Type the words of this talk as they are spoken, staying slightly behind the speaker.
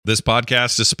This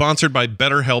podcast is sponsored by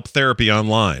BetterHelp Therapy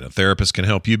Online. A therapist can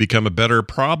help you become a better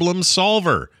problem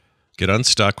solver. Get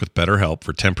unstuck with BetterHelp.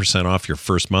 For 10% off your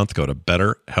first month, go to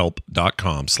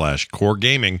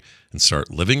betterhelp.com/coregaming and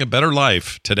start living a better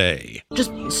life today.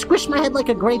 Just squish my head like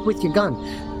a grape with your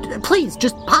gun. Please,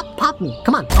 just pop me.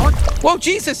 Come on. Whoa,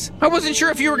 Jesus! I wasn't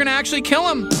sure if you were going to actually kill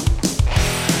him.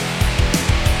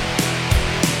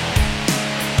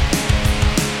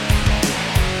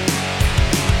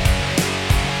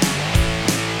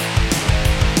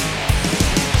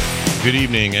 Good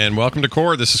evening and welcome to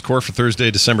Core. This is Core for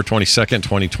Thursday, December 22nd,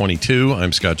 2022.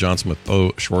 I'm Scott Johnson with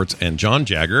Bo Schwartz and John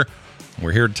Jagger.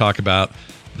 We're here to talk about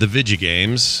the Vigi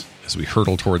games as we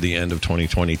hurtle toward the end of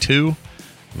 2022.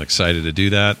 I'm excited to do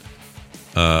that.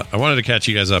 I wanted to catch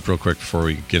you guys up real quick before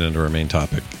we get into our main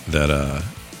topic that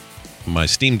my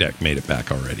Steam Deck made it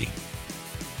back already.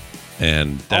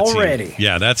 And that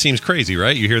that seems crazy,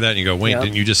 right? You hear that and you go, wait,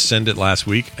 Didn't you just send it last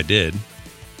week? I did.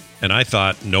 And I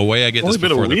thought, no way I get this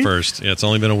before the first. Yeah, it's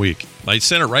only been a week. I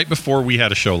sent it right before we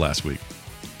had a show last week.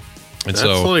 And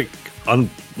that's like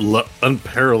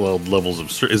unparalleled levels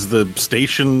of... Is the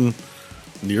station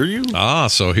near you?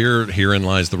 So herein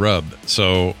lies the rub.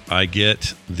 So I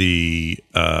get the...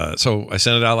 so I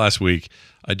sent it out last week.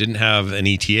 I didn't have an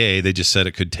ETA. They just said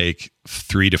it could take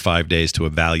 3 to 5 days to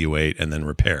evaluate and then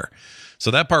repair. So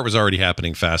that part was already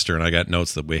happening faster, and I got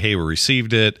notes that, we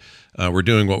received it. We're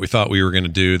doing what we thought we were going to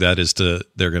do. That is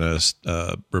they're going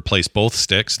to replace both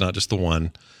sticks, not just the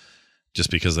one, just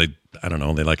because they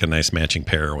like a nice matching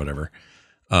pair or whatever.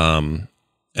 And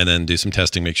then do some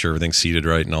testing, make sure everything's seated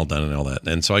right and all done and all that.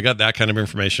 And so I got that kind of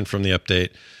information from the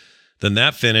update. Then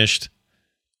that finished,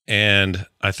 and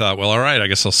I thought, well, all right, I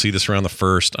guess I'll see this around the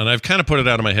 1st. And I've kind of put it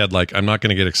out of my head, like, I'm not going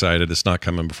to get excited. It's not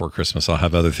coming before Christmas. I'll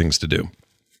have other things to do.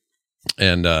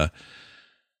 And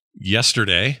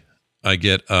yesterday, I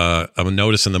get a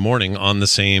notice in the morning on the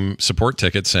same support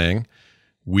ticket saying,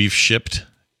 we've shipped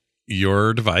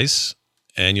your device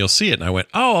and you'll see it. And I went,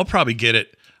 I'll probably get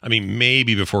it. I mean,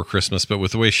 maybe before Christmas, but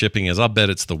with the way shipping is, I'll bet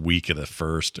it's the week of the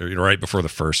 1st or right before the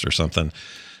 1st or something.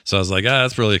 So I was like,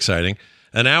 that's really exciting.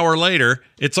 An hour later,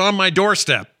 it's on my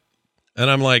doorstep. And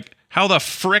I'm like, how the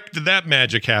frick did that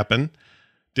magic happen?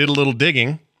 Did a little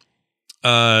digging.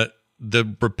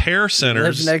 The repair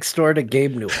centers... Live next door to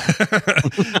Gabe Newell.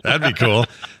 That'd be cool.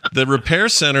 The repair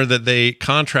center that they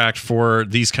contract for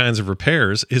these kinds of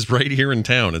repairs is right here in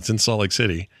town. It's in Salt Lake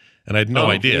City. And I had no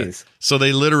idea. Geez. So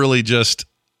they literally just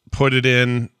put it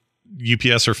in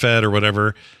UPS or Fed or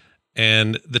whatever,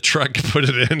 and the truck put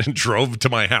it in and drove to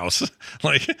my house.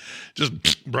 Like,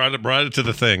 just brought it to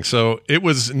the thing. So it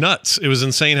was nuts. It was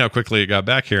insane how quickly it got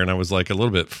back here, and I was like a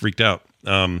little bit freaked out.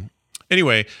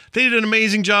 Anyway, they did an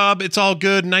amazing job. It's all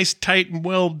good, nice, tight, and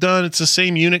well done. It's the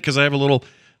same unit because I have a little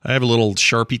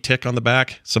Sharpie tick on the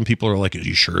back. Some people are like, "Are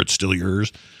you sure it's still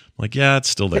yours?" I'm like, yeah, it's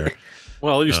still there.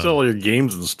 Well, you still have your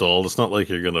games installed. It's not like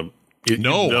you're gonna.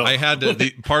 I had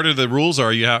to. Part of the rules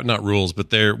are you have not rules, but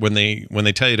they're when they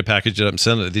tell you to package it up and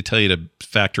send it, they tell you to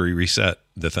factory reset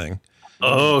the thing.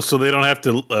 Oh, so they don't have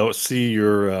to see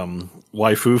your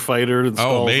waifu fighter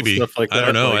installed maybe. And stuff like that. I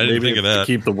don't know. Like I didn't think of that. To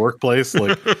keep the workplace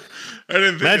like. I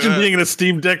didn't think Imagine being in a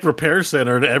Steam Deck repair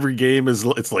center and every game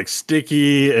it's like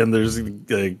sticky and there's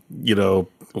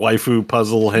waifu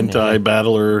puzzle hentai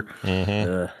battler.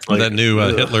 Like that new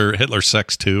Hitler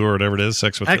Sex 2 or whatever it is.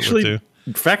 Sex with Hitler 2.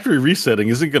 Factory resetting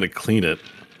isn't going to clean it.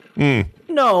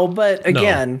 No, but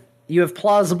again, you have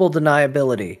plausible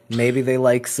deniability. Maybe they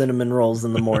like cinnamon rolls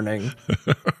in the morning.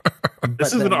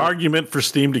 This is an argument for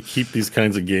Steam to keep these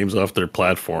kinds of games off their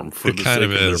platform for the sake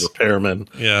of their repairmen.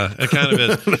 Yeah, it kind of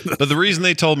is. But the reason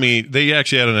they told me, they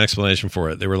actually had an explanation for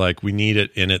it. They were like, we need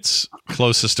it in its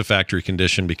closest to factory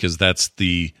condition because that's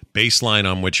the baseline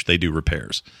on which they do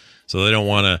repairs. So they don't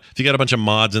want to, if you got a bunch of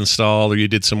mods installed or you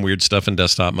did some weird stuff in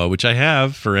desktop mode, which I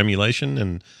have for emulation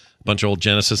and a bunch of old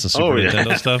Genesis and Super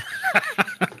Nintendo stuff,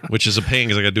 which is a pain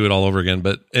because I got to do it all over again.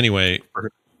 But anyway,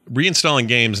 reinstalling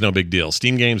games, no big deal.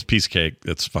 Steam games, piece of cake,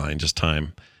 that's fine, just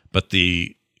time. But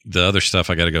the other stuff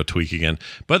I got to go tweak again.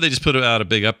 But they just put out a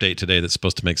big update today that's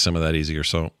supposed to make some of that easier.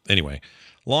 So anyway,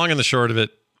 long and the short of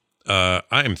it, I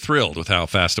am thrilled with how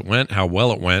fast it went, how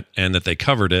well it went, and that they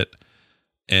covered it.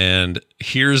 And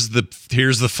here's the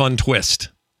fun twist.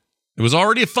 It was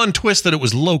already a fun twist that it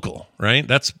was local, right?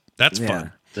 That's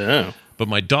fun. Yeah. But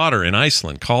my daughter in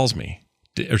Iceland calls me,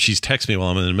 or she's texted me while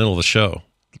I'm in the middle of the show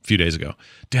a few days ago.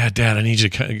 Dad, I need you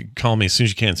to call me as soon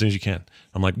as you can.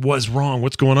 I'm like, what's wrong?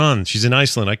 What's going on? She's in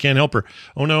Iceland. I can't help her.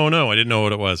 Oh, no. I didn't know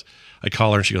what it was. I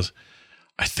call her and she goes,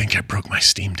 I think I broke my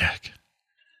Steam Deck.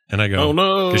 And I go, oh,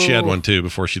 no. Because she had one too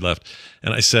before she left.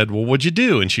 And I said, well, what'd you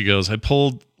do? And she goes, I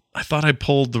pulled I thought I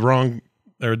pulled the wrong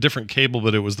or a different cable,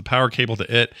 but it was the power cable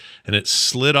to it, and it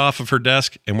slid off of her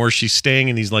desk. And where she's staying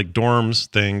in these like dorms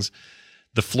things,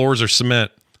 the floors are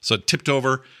cement, so it tipped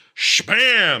over,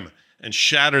 spam, and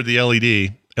shattered the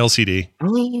LCD.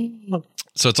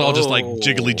 So it's all just like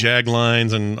jiggly jag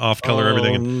lines and off color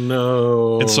everything.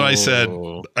 No. And so I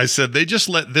said they just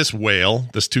let this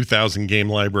 2000 game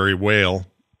library whale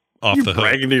off the hook.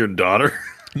 Bragging to your daughter?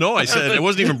 No, I said it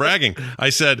wasn't even bragging. I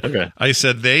said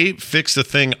they fixed a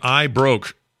thing I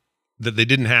broke that they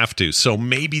didn't have to. So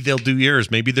maybe they'll do yours.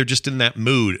 Maybe they're just in that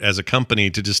mood as a company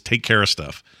to just take care of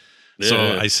stuff. Yeah.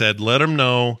 So I said, let them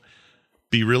know.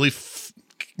 Be really,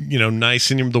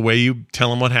 nice in the way you tell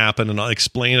them what happened, and I'll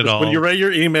explain it all. When you write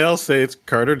your email, say it's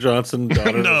Carter Johnson,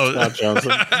 daughter of Scott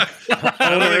Johnson. I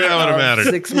don't think that would have mattered.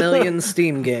 6 million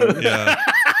Steam games. Yeah.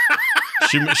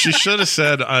 She should have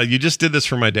said, you just did this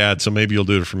for my dad, so maybe you'll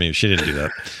do it for me. She didn't do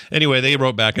that. Anyway, they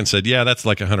wrote back and said, yeah, that's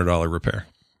like $100 repair.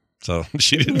 So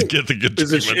she didn't get the good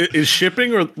treatment. Is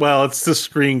shipping or, well, it's the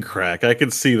screen crack. I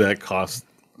can see that cost.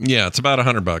 Yeah, it's about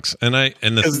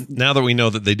 $100. Now that we know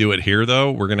that they do it here,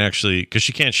 though, we're going to actually, because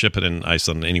she can't ship it in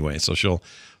Iceland anyway, so she'll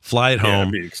fly it home.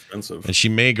 It'd be expensive. And she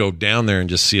may go down there and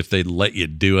just see if they'd let you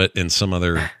do it in some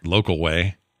other local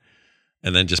way.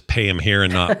 And then just pay him here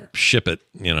and not ship it,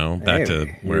 back to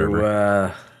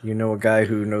wherever. You know a guy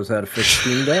who knows how to fix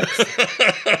Steam Decks?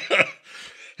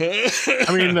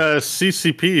 I mean,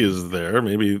 CCP is there.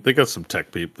 Maybe they got some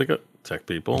tech people. They got tech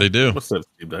people. They do. Must have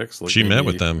Steam Decks. Like she met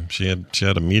with them. She had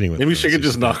a meeting with them. Maybe she could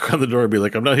just knock on the door and be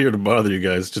like, I'm not here to bother you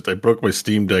guys. Just I broke my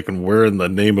Steam Deck, and where in the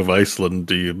name of Iceland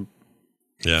do you...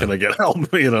 Yeah. Can I get help?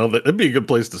 That'd be a good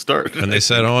place to start. And they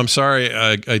said, I'm sorry,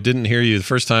 I didn't hear you the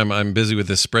first time. I'm busy with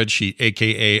this spreadsheet,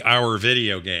 a.k.a. our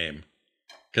video game.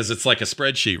 Because it's like a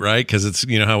spreadsheet, right? Because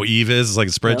it's, how Eve is. It's like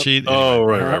a spreadsheet. Yep. Oh,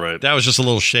 right. That was just a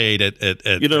little shade at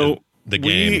the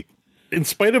game. In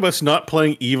spite of us not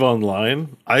playing Eve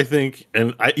Online, I think,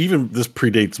 and this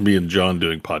predates me and John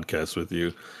doing podcasts with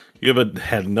you, you have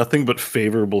had nothing but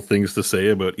favorable things to say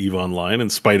about EVE Online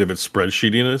in spite of its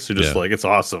spreadsheetiness. You're just like, it's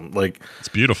awesome. Like, it's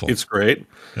beautiful. It's great.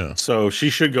 Yeah. So she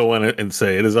should go in and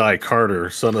say, it is I, Carter,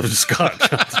 son of Scott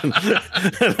Johnson,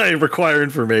 and I require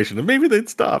information. And maybe they'd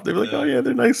stop. They'd be like, oh, yeah,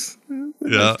 they're nice.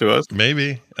 Nice to us.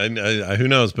 Maybe. I who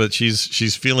knows? But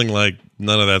she's feeling like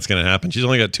none of that's going to happen. She's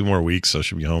only got 2 more weeks, so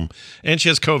she'll be home. And she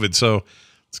has COVID, so...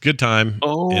 It's a good time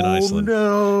in Iceland.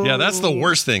 No. Yeah, that's the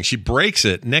worst thing. She breaks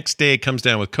it. Next day, it comes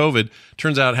down with COVID.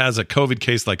 Turns out it has a COVID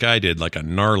case like I did, like a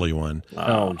gnarly one.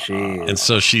 Oh, geez. And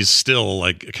so she's still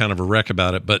like kind of a wreck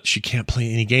about it, but she can't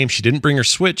play any games. She didn't bring her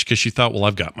Switch because she thought, well,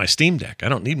 I've got my Steam Deck. I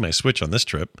don't need my Switch on this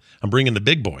trip. I'm bringing the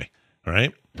big boy. All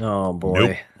right? Oh, boy.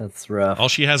 Nope. That's rough. All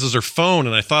she has is her phone,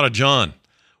 and I thought of John.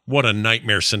 What a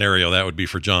nightmare scenario that would be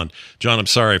for John. John, I'm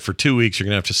sorry. For 2 weeks, you're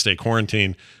going to have to stay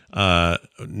quarantined.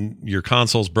 Your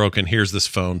console's broken. Here's this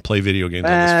phone. Play video games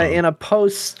on this phone. In a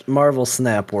post Marvel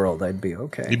Snap world, I'd be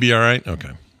okay. You'd be all right?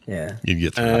 Okay. Yeah. You'd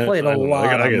get through it. I played a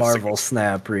lot of Marvel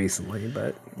Snap recently,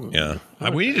 but... Yeah.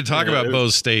 We need to talk about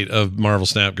Bo's state of Marvel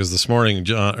Snap because this morning,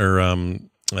 Brian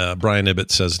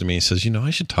Ibbett says to me, I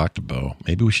should talk to Bo.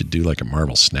 Maybe we should do like a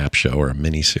Marvel Snap show or a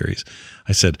mini series.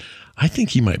 I said, I think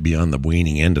he might be on the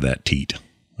waning end of that teat.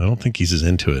 I don't think he's as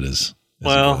into it as he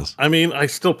was. I mean, I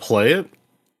still play it.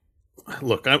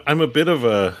 Look, I'm a bit of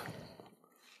a...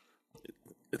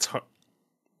 It's hard.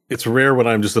 It's rare when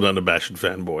I'm just an unabashed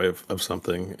fanboy of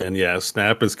something. And yeah,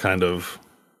 Snap has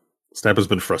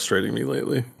been frustrating me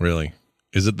lately. Really?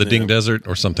 Is it the Ding Desert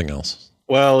or something else?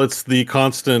 Well, it's the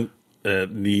constant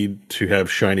need to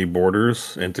have shiny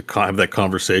borders and to have that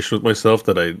conversation with myself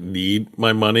that I need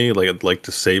my money. Like, I'd like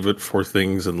to save it for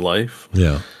things in life.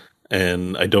 Yeah.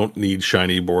 And I don't need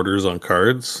shiny borders on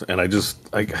cards. And I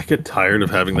get tired of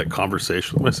having that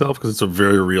conversation with myself because it's a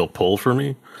very real pull for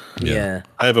me. Yeah.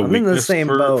 I have a I'm in the same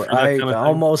boat. I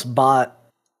almost bought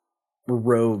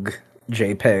Rogue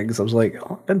JPEGs. I was like,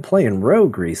 I've been playing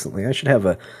Rogue recently. I should have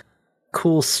a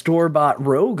cool store-bought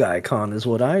Rogue icon is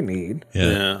what I need.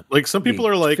 Yeah. Like some people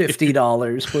are like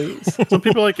 $50, please. Some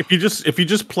people are like if you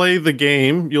just play the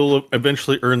game, you'll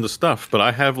eventually earn the stuff. But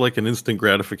I have like an instant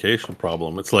gratification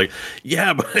problem. It's like,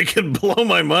 yeah, but I can blow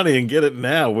my money and get it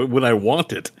now when I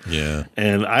want it. Yeah.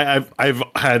 And I've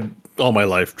had all my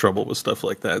life trouble with stuff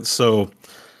like that. So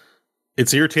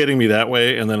it's irritating me that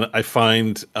way. And then I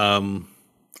find I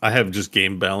have just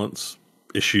game balance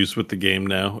issues with the game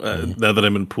now now that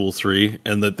I'm in pool 3,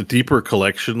 and that the deeper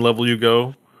collection level you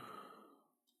go,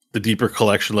 the deeper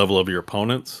collection level of your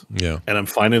opponents. Yeah. And I'm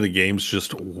finding the game's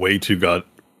just way too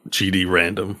GD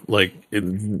random. Like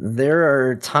there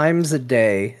are times a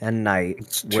day and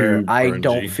night where I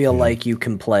don't feel like you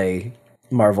can play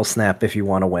Marvel Snap if you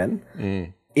want to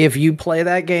win. If you play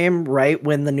that game right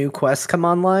when the new quests come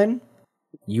online,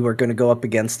 you are going to go up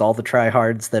against all the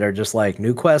tryhards that are just like,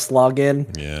 new quest, log in.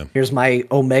 Yeah. Here's my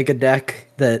Omega deck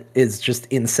that is just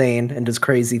insane and does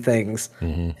crazy things.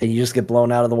 And you just get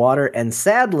blown out of the water. And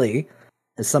sadly,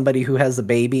 as somebody who has a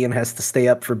baby and has to stay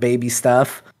up for baby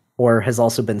stuff, or has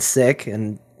also been sick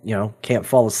and, can't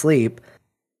fall asleep,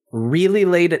 really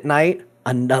late at night,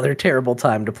 another terrible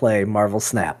time to play Marvel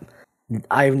Snap.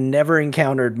 I've never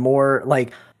encountered more,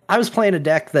 I was playing a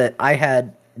deck that I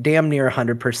had damn near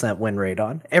 100% win rate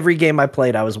on. Every game I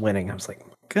played, I was winning. I was like,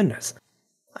 goodness,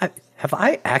 have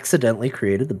I accidentally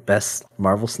created the best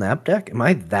Marvel Snap deck? Am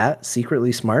I that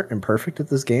secretly smart and perfect at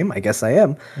this game? I guess I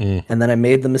am. And then I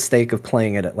made the mistake of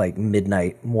playing it at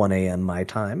midnight, 1 a.m. my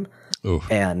time.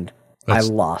 Oof. And I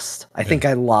lost. I think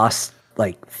I lost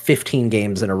 15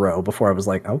 games in a row before I was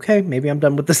like, okay, maybe I'm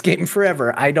done with this game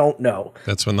forever. I don't know.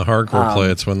 That's when the hardcore play.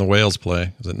 It's when the whales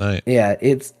play. Is at night. Yeah,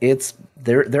 it's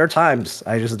there are times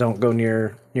I just don't go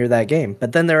near that game.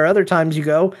 But then there are other times you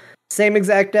go, same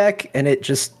exact deck, and it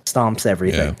just stomps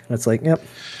everything. Yeah. And it's like, yep,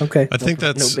 okay. I think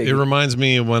it reminds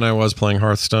me of when I was playing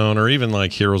Hearthstone or even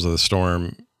Heroes of the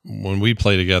Storm. When we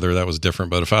play together, that was different.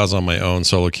 But if I was on my own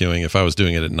solo queuing, if I was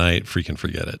doing it at night, freaking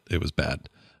forget it. It was bad.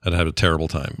 I'd have a terrible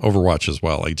time. Overwatch as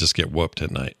well. I just get whooped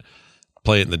at night.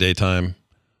 Play it in the daytime.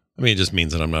 I mean, it just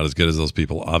means that I'm not as good as those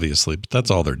people, obviously, but that's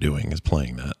all they're doing is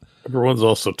playing that. Everyone's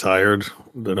also tired.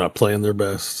 They're not playing their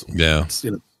best. Yeah.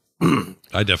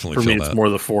 I definitely feel that. For me, it's more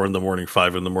the 4 a.m,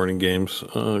 5 a.m. games,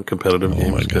 competitive games. Oh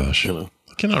my gosh. I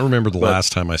cannot remember the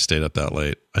last time I stayed up that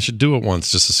late. I should do it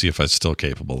once just to see if I'm still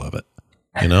capable of it.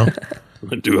 I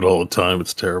do it all the time.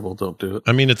 It's terrible. Don't do it.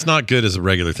 I mean, it's not good as a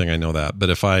regular thing. I know that. But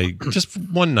if I just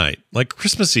one night, like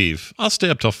Christmas Eve, I'll stay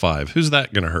up till 5. Who's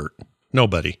that going to hurt?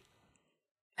 Nobody.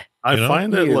 I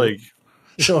find that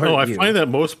find that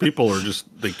most people are just,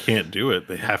 they can't do it.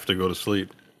 They have to go to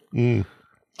sleep.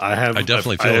 I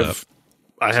definitely feel that.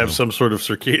 I have some sort of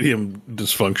circadian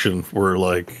dysfunction where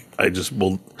I just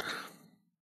will,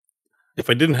 if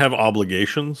I didn't have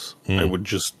obligations, I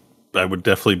would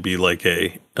definitely be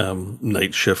a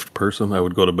night shift person. I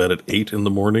would go to bed at 8 in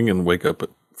the morning and wake up at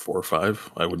 4 or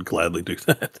 5. I would gladly do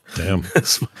that. Damn.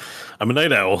 I'm a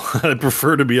night owl. I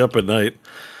prefer to be up at night.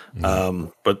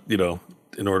 But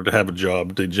in order to have a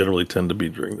job, they generally tend to be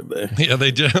during the day. Yeah,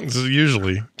 they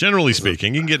usually, generally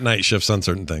speaking, you can get night shifts on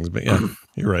certain things, but yeah,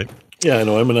 you're right. Yeah, I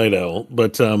know I'm a night owl,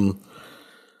 but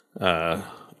I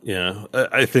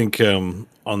think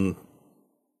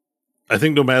I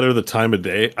think no matter the time of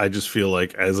day, I just feel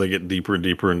like as I get deeper and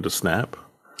deeper into Snap,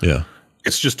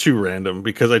 it's just too random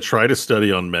because I try to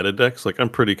study on meta decks. I'm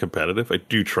pretty competitive. I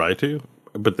do try to,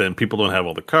 but then people don't have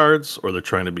all the cards or they're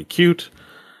trying to be cute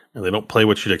and they don't play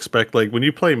what you'd expect. When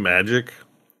you play Magic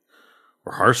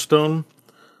or Hearthstone,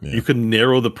 you can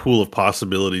narrow the pool of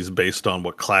possibilities based on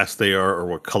what class they are or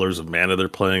what colors of mana they're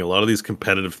playing. A lot of these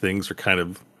competitive things are kind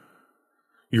of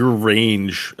your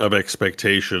range of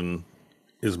expectation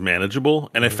is manageable,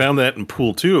 and I found that in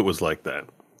Pool 2 it was like that.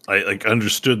 I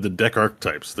understood the deck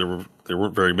archetypes. There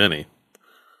weren't very many.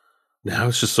 Now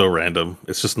it's just so random.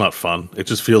 It's just not fun. It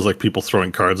just feels like people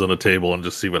throwing cards on a table and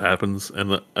just see what happens.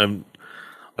 And I'm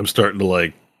starting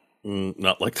to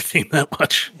not like the game that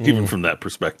much, even from that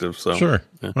perspective. So sure.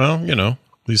 Yeah. Well,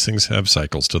 these things have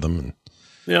cycles to them. And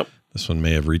yep. This one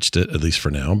may have reached it, at least for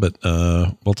now, but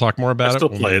we'll talk more about it. Still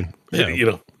play it.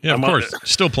 Yeah, of course.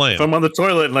 Still playing. If I'm on the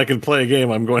toilet and I can play a game,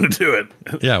 I'm going to do it.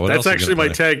 Yeah, that's actually my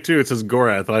tag too. It says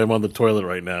Gorath. I am on the toilet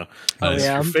right now. Nice.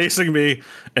 You're facing me,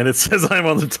 and it says I'm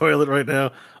on the toilet right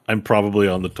now. I'm probably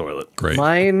on the toilet. Great.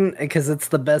 Mine, because it's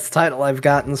the best title I've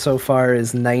gotten so far,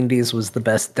 is 90s was the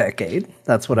best decade.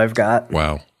 That's what I've got.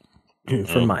 Wow.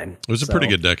 For mine. It was a pretty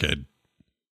good decade.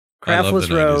 Craftless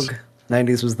Rogue.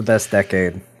 90s was the best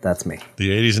decade. That's me.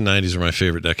 The 80s and 90s are my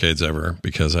favorite decades ever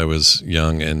because I was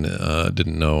young and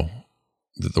didn't know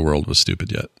that the world was stupid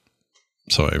yet.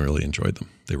 So I really enjoyed them.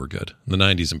 They were good. The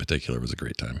 90s in particular was a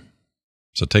great time.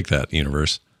 So take that,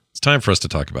 universe. It's time for us to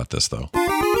talk about this, though. So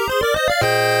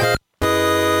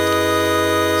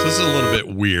this is a little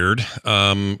bit weird because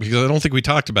I don't think we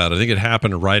talked about it. I think it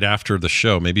happened right after the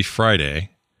show, maybe Friday.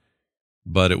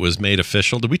 But it was made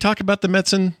official. Did we talk about the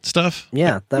Metzen stuff?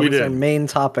 Yeah, that was our main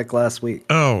topic last week.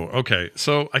 Oh, okay.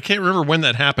 So I can't remember when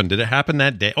that happened. Did it happen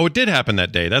that day? Oh, it did happen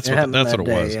that day. That's what it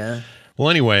was. Yeah.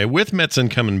 Well, anyway, with Metzen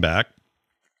coming back,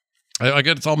 I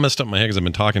get it's all messed up in my head because I've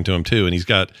been talking to him too, and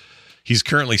he's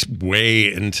currently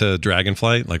way into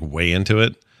Dragonflight, way into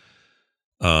it.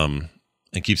 And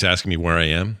keeps asking me where I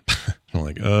am. I'm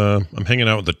like, I'm hanging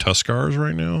out with the Tuscars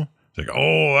right now. It's like,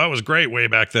 oh, that was great way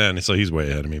back then. So he's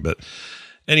way ahead of me. But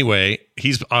Anyway,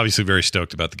 he's obviously very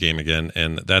stoked about the game again,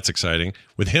 and that's exciting.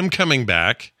 With him coming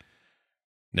back,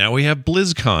 now we have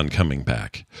BlizzCon coming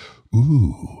back.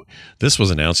 Ooh, this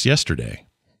was announced yesterday.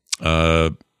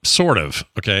 Sort of.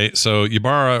 Okay, so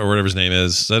Ybarra, or whatever his name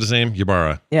is that his name?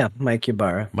 Ybarra. Yeah, Mike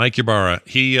Ybarra. Mike Ybarra.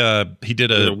 He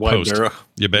did a post.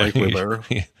 Mike Ybarra.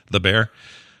 The bear.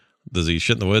 Does he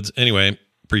shit in the woods? Anyway,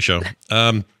 pre-show.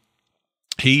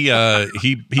 He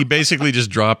basically just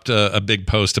dropped a big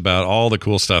post about all the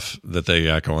cool stuff that they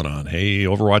got going on. Hey,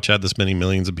 Overwatch had this many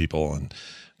millions of people and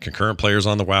concurrent players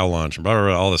on the WoW launch and blah, blah,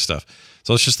 blah, all this stuff.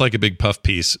 So it's just like a big puff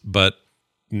piece, but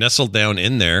nestled down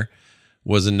in there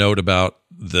was a note about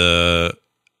the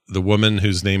woman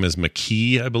whose name is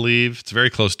McKee, I believe. It's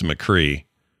very close to McCree.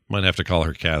 Might have to call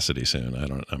her Cassidy soon.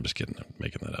 I'm just kidding. I'm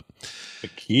making that up.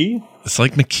 McKee? It's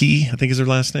like McKee, I think is her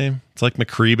last name. It's like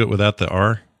McCree, but without the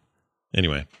R.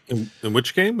 Anyway. In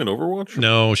which game? In Overwatch?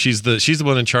 No, she's the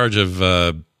one in charge of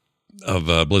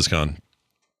BlizzCon.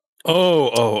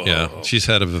 Oh. She's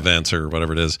head of events or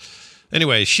whatever it is.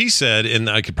 Anyway, she said, and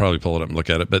I could probably pull it up and look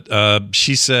at it, but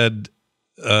she said,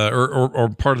 or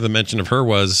part of the mention of her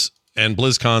was, and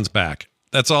BlizzCon's back.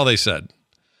 That's all they said.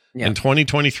 Yeah. In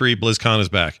 2023, BlizzCon is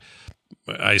back.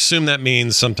 I assume that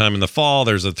means sometime in the fall,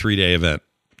 there's a 2-day event,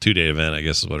 I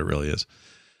guess is what it really is.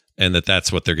 And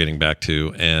that's what they're getting back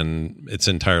to. And it's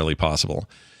entirely possible.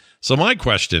 So my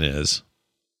question is,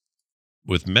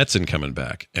 with Metzen coming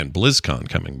back and BlizzCon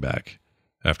coming back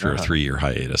after a 3-year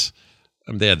hiatus,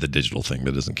 they had the digital thing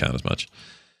that doesn't count as much.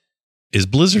 Is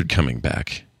Blizzard coming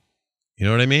back? You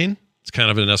know what I mean? It's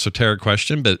kind of an esoteric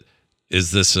question, but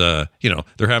is this, they're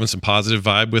having some positive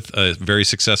vibe with a very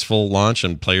successful launch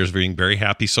and players being very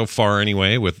happy so far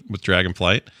anyway with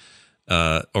Dragonflight.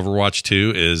 Overwatch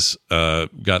 2 is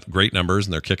got great numbers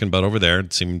and they're kicking butt over there.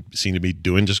 It seem to be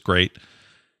doing just great.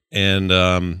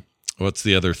 And what's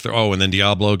the other? And then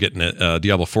Diablo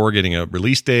 4 getting a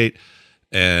release date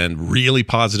and really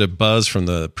positive buzz from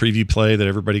the preview play that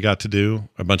everybody got to do.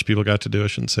 A bunch of people got to do. I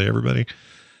shouldn't say everybody.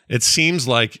 It seems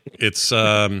like it's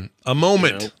a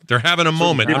moment. They're having a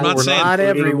moment. I'm not saying not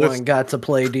everyone got to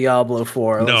play Diablo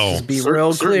 4. Let's just be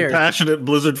real clear. Passionate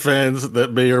Blizzard fans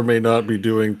that may or may not be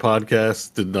doing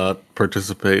podcasts did not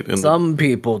participate in Some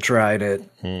people tried it.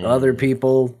 Other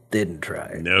people didn't try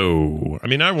it. No. I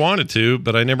mean, I wanted to,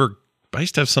 but I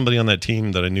used to have somebody on that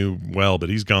team that I knew well, but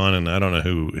he's gone and I don't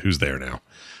know who's there now.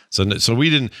 So we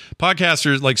didn't,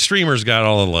 podcasters, like streamers got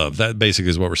all the love. That basically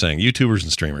is what we're saying. YouTubers and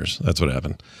streamers. That's what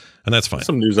happened. And that's fine.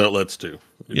 Some news outlets too.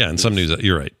 Yeah, and some news,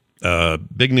 you're right.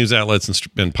 Big news outlets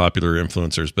and popular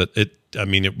influencers, but it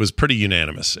was pretty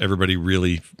unanimous. Everybody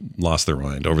really lost their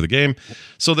mind over the game.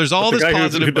 So there's all this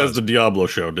positive. Who does the Diablo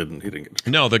show didn't get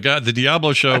No, the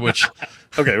Diablo show, which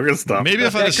okay, we're gonna stop. Maybe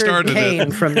if I had started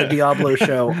Kane from the Diablo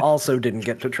show also didn't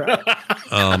get to try it.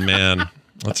 Oh man,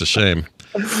 that's a shame.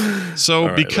 So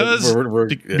right, because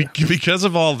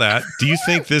of all that, do you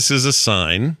think this is a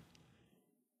sign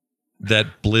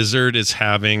that Blizzard is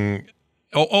having?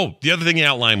 The other thing he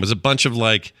outlined was a bunch of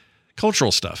like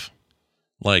cultural stuff.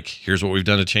 Like, here's what we've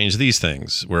done to change these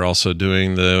things. We're also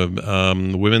doing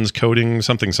the women's coding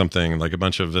something, like a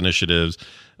bunch of initiatives.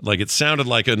 Like it sounded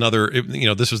like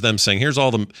this was them saying, here's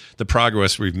all the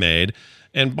progress we've made.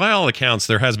 And by all accounts,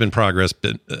 there has been progress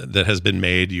that has been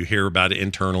made. You hear about it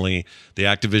internally. The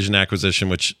Activision acquisition,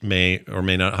 which may or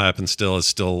may not happen still, is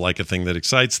still like a thing that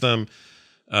excites them.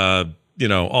 All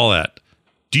that.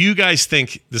 Do you guys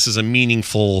think this is a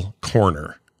meaningful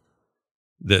corner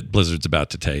that Blizzard's about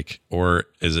to take? Or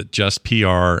is it just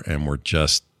PR and we're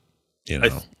just, I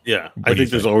think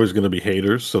there's always going to be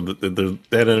haters. So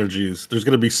that energy there's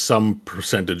going to be some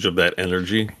percentage of that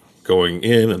energy going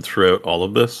in and throughout all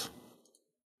of this.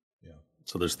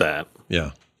 So there's that.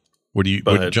 Yeah. What do you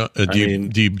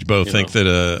do you both think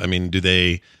that do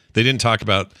they didn't talk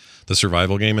about the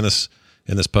survival game in this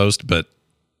post, but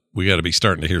we got to be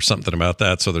starting to hear something about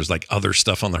that. So there's like other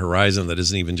stuff on the horizon that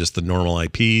isn't even just the normal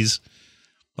IPs.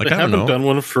 Like they haven't done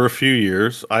one for a few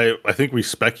years. I think we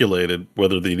speculated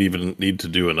whether they'd even need to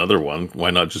do another one. Why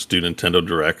not just do Nintendo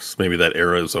Directs? Maybe that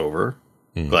era is over.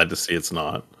 Glad to see it's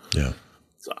not. Yeah.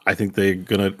 So I think they're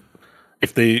gonna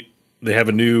if they have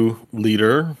a new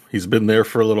leader. He's been there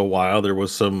for a little while. There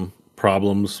was some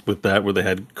problems with that where they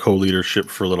had co-leadership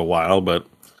for a little while, but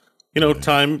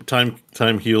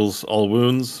time heals all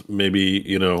wounds. Maybe,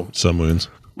 some wounds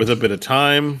with a bit of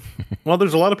time. Well,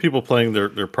 there's a lot of people playing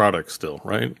their products still,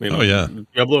 right?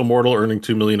 Diablo Immortal earning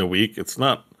 $2 million a week. That's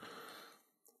not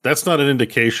an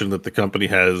indication that the company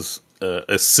has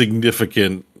a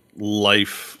significant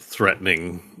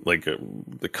life-threatening, like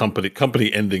the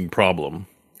company ending problem.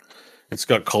 It's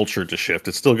got culture to shift.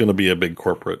 It's still going to be a big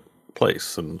corporate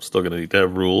place, and still going to need to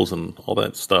have rules and all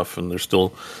that stuff. And they're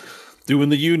still doing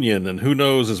the union, and who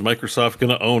knows, is Microsoft going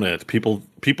to own it?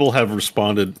 People have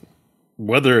responded,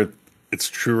 whether it's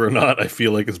true or not, I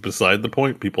feel like is beside the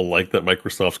point. People like that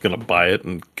Microsoft's going to buy it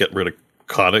and get rid of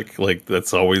Kotick. Like,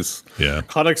 that's always,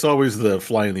 Kotick's always the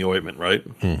fly in the ointment, right?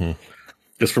 Mm-hmm.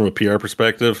 Just from a PR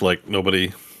perspective, like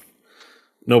nobody's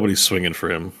swinging for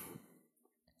him.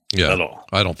 Yeah, at all.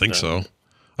 I don't think so.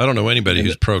 I don't know anybody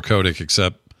who's pro Kotick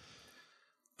except,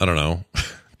 I don't know,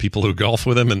 people who golf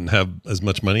with him and have as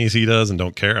much money as he does and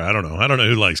don't care. I don't know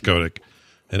who likes Kotick.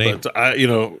 But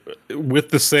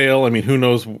with the sale, I mean, who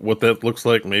knows what that looks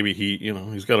like? Maybe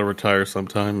he's got to retire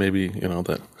sometime. Maybe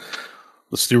that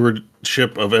the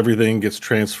stewardship of everything gets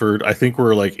transferred. I think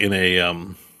we're like in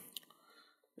a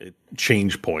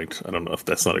change point. I don't know if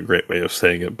that's not a great way of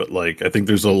saying it, but like I think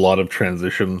there's a lot of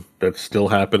transition that's still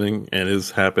happening and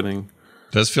is happening.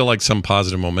 It does feel like some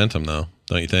positive momentum, though,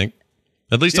 don't you think?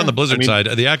 At least on the Blizzard side.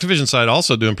 The Activision side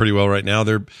also doing pretty well right now.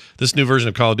 This new version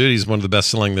of Call of Duty is one of the best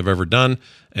selling they've ever done,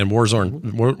 and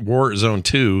Warzone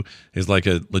 2 is like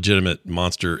a legitimate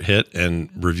monster hit and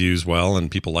reviews well,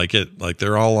 and people like it. Like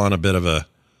they're all on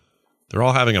they're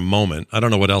all having a moment. I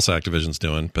don't know what else Activision's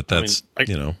doing, but that's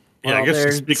Yeah, I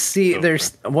guess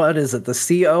there's what is it? The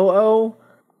COO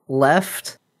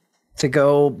left to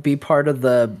go be part of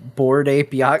the Bored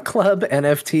Ape Yacht Club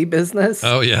NFT business.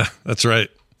 Oh yeah, that's right.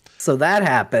 So that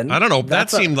happened. I don't know.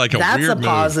 That seemed like a weird move. That's a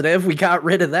positive. We got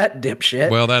rid of that dipshit.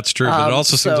 Well, that's true. But it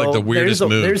also seems like the weirdest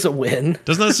move. There's a win.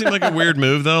 Doesn't that seem like a weird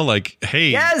move, though? Like, hey.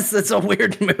 Yes, it's a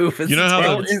weird move. You know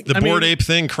how the Bored Ape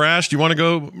thing crashed? You want to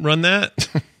go run that?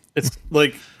 It's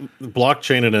like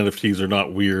blockchain and NFTs are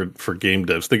not weird for game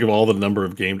devs. Think of all the number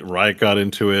of Riot got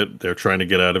into it. They're trying to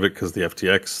get out of it because the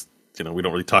FTX, we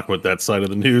don't really talk about that side of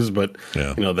the news, but,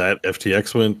 that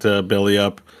FTX went belly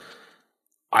up.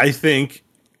 I think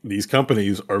these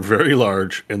companies are very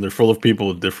large and they're full of people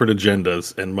with different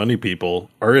agendas, and money people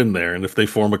are in there. And if they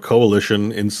form a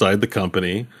coalition inside the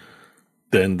company,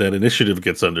 then that initiative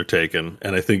gets undertaken.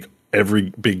 And I think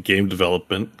every big game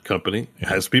development company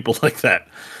has people like that.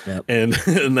 Yep. And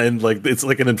then like, it's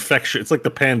like an infection. It's like the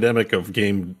pandemic of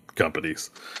game companies,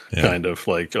 kind of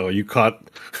like, oh, you caught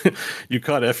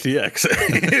FTX.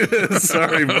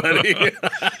 Sorry, buddy.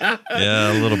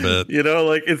 Yeah, a little bit.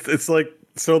 Like it's like,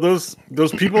 so those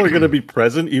people are going to be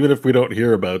present even if we don't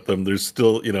hear about them. There's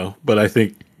still, but I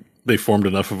think they formed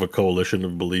enough of a coalition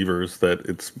of believers that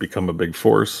it's become a big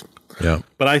force. Yeah.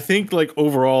 But I think like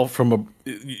overall from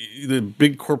the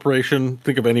big corporation,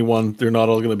 think of anyone, they're not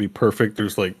all going to be perfect.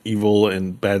 There's like evil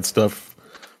and bad stuff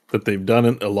that they've done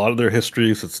in a lot of their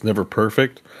histories. It's never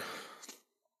perfect.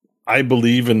 I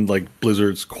believe in like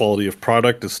Blizzard's quality of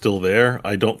product is still there.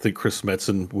 I don't think Chris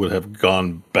Metzen would have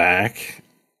gone back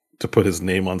to put his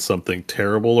name on something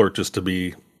terrible or just to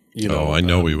be, I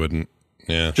know we wouldn't.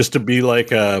 Yeah. Just to be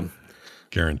like a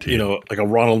guaranteed, like a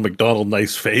Ronald McDonald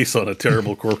nice face on a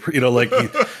terrible corporate,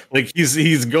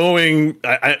 he's going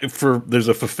there's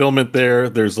a fulfillment there.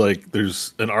 There's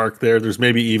an arc there. There's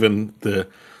maybe even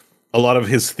a lot of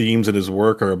his themes and his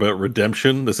work are about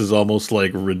redemption. This is almost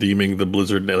like redeeming the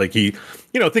Blizzard. Like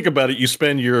think about it. You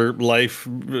spend your life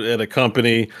at a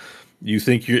company, you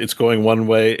think it's going one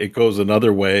way, it goes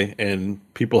another way, and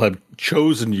people have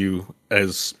chosen you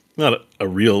as not a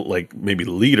real, like, maybe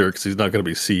leader, because he's not going to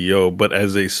be CEO, but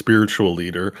as a spiritual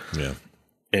leader. Yeah.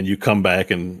 And you come back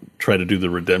and try to do the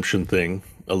redemption thing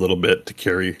a little bit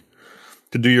to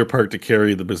do your part to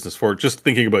carry the business forward. Just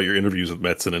thinking about your interviews with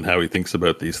Metzen and how he thinks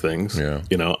about these things. Yeah.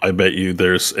 I bet you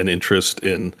there's an interest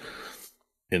in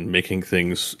making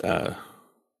things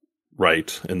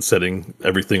right and setting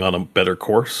everything on a better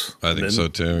course. I think so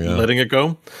too. Yeah. Letting it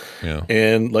go. Yeah.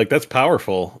 And like, that's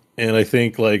powerful. And I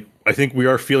think we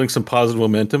are feeling some positive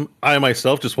momentum. I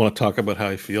myself just want to talk about how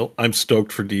I feel. I'm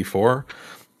stoked for D4.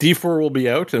 D4 will be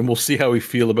out and we'll see how we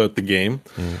feel about the game.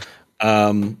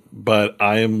 But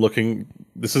I am looking,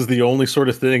 this is the only sort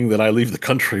of thing that I leave the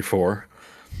country for.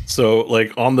 So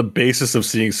like on the basis of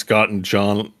seeing Scott and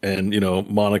John and,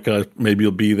 Monica, maybe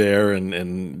you'll be there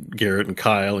and Garrett and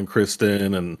Kyle and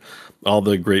Kristen and all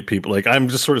the great people. Like I'm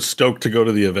just sort of stoked to go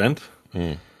to the event.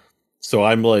 So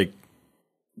I'm like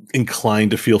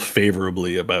inclined to feel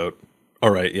favorably about,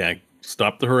 all right,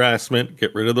 stop the harassment,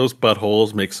 get rid of those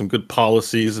buttholes, make some good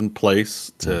policies in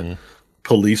place to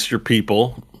police your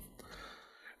people.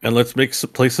 And let's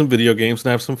play some video games and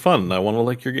have some fun. I want to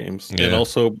like your games. Yeah. And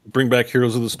also bring back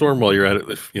Heroes of the Storm while you're at it.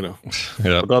 If, Yeah.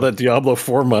 With all that Diablo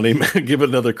 4 money, give it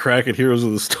another crack at Heroes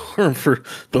of the Storm for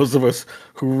those of us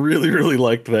who really, really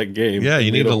liked that game. Yeah,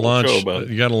 you need to launch.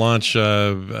 You got to launch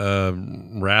Rathma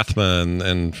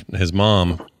and his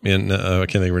mom. In I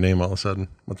can't think of her name all of a sudden.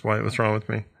 What's wrong with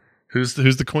me? Who's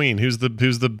the queen? Who's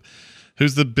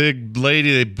the big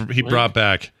lady he brought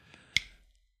back?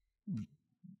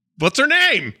 What's her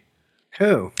name?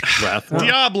 Who?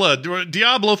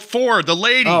 Diablo 4, the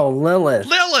lady. Oh, Lilith.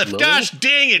 Gosh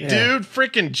dang it, dude.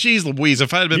 Freaking jeez Louise.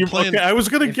 If I had been playing. Okay, I was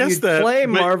going to guess that. Play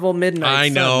Marvel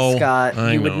Midnight Sun,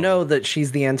 Scott, you would know that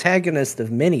she's the antagonist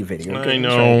of many video games. I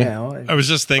know. Right now. I was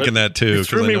just thinking that too. It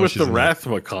threw me with the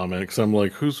Rathma comment because I'm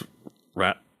like, who's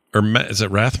Rat? Or is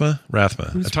it Rathma?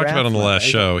 Rathma. I talked about it on the last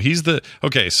show. He's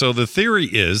okay. So the theory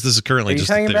is this is currently just.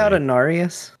 Are you talking about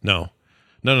Anarius? No.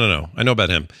 I know about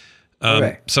him.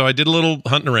 Okay. So I did a little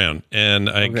hunting around, and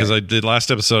because I did last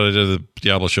episode, I did the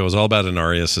Diablo show. It was all about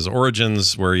Anarius, his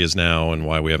origins, where he is now, and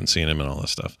why we haven't seen him, and all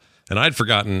this stuff. And I'd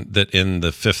forgotten that in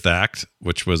the 5th act,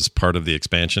 which was part of the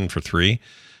expansion for 3,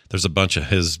 there's a bunch of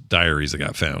his diaries that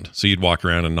got found. So you'd walk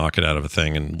around and knock it out of a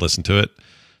thing and listen to it.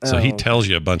 So he tells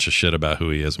you a bunch of shit about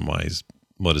who he is and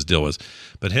what his deal was.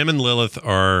 But him and Lilith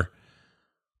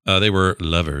they were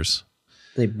lovers.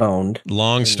 They boned.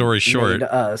 Long story short,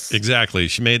 us. Exactly.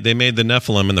 They made the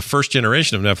Nephilim, and the first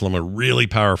generation of Nephilim are really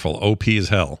powerful, OP as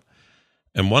hell.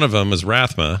 And one of them is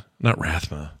Rathma, not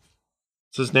Rathma.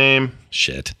 What's his name?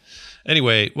 Shit.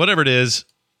 Anyway, whatever it is,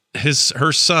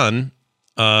 her son,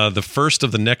 the first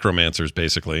of the necromancers,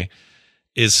 basically,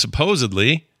 is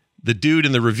supposedly the dude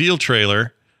in the reveal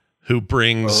trailer who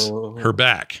brings her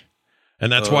back, and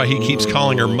that's why he keeps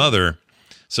calling her mother.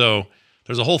 So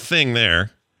there's a whole thing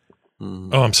there.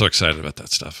 Oh, I'm so excited about that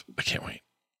stuff. I can't wait.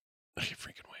 I can't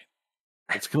freaking wait.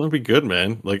 It's going to be good,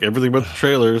 man. Like everything about the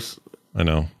trailers. I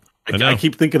know. I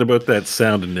keep thinking about that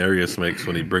sound Anarius makes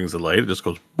when he brings the light. It just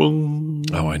goes boom.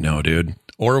 Oh, I know, dude.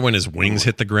 Or when his wings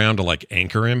hit the ground to like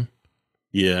anchor him.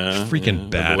 Yeah. Freaking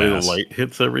badass. The way the light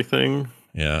hits everything.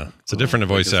 Yeah. It's a different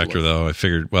voice actor, though. I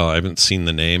figured, I haven't seen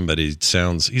the name, but he's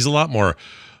a lot more,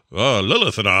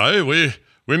 Lilith and I,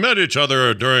 we met each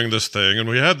other during this thing, and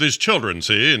we had these children,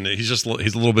 see? And he's a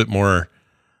little bit more,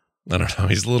 I don't know,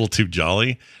 he's a little too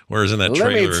jolly. Whereas in that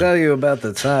trailer... Let me tell you about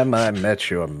the time I met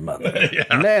your mother.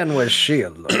 Man, was she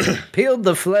alone. Peeled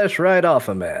the flesh right off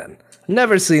a man.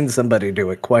 Never seen somebody do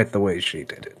it quite the way she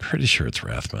did it. Pretty sure it's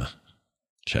Rathma.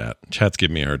 Chat's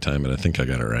giving me a hard time, but I think I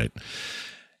got it right.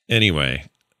 Anyway...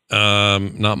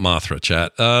 not Mothra,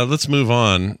 chat. Let's move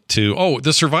on to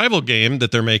the survival game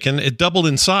that they're making. It doubled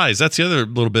in size. That's the other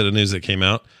little bit of news that came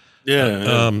out.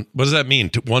 Yeah. What does that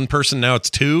mean? One person, now it's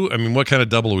 2? I mean, what kind of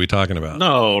double are we talking about?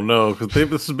 No, because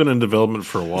this has been in development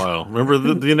for a while. Remember,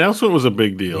 the announcement was a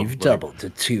big deal. You've doubled to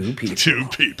 2 people. 2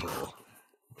 people.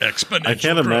 Exponential. I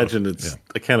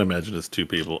can't imagine it's 2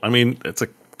 people. I mean, it's a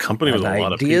company with a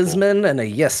lot of people. An ideasman and a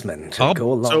yes-man to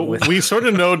go along with. We sort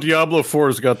of know Diablo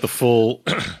 4's got the full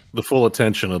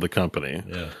attention of the company.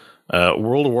 Yeah.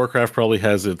 World of Warcraft probably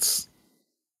has its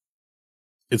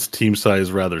team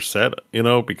size rather set,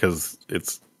 because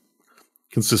it's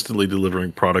consistently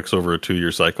delivering products over a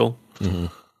 2-year cycle. Mm-hmm.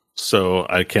 So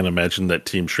I can't imagine that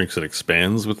team shrinks and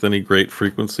expands with any great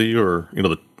frequency, or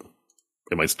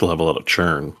they might still have a lot of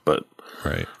churn, but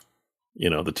right.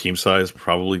 The team size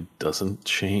probably doesn't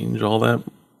change all that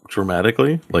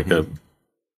dramatically. Like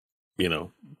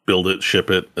build it, ship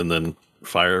it, and then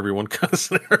fire everyone kind of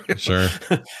scenario. Sure.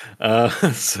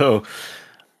 So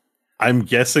I'm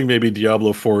guessing maybe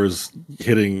Diablo 4 is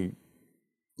hitting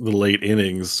the late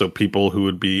innings. So people who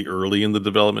would be early in the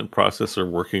development process are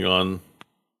working on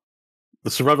the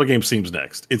survival game. Seems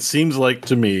next. It seems like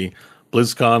to me,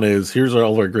 BlizzCon is here's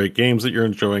all of our great games that you're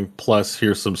enjoying. Plus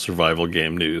here's some survival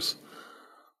game news.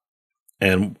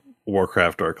 And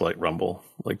Warcraft Arclight Rumble.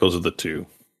 Like those are the 2.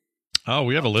 Oh,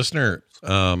 we have a listener.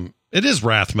 It is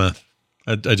Rathma.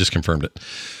 I just confirmed it.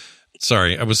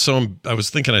 Sorry. I was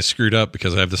thinking I screwed up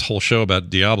because I have this whole show about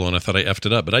Diablo and I thought I effed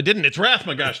it up, but I didn't. It's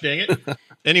Rathma, gosh dang it.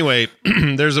 Anyway,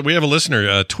 we have a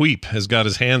listener, Tweep has got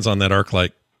his hands on that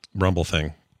Arclight Rumble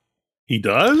thing. He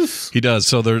does? He does.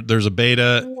 So there's a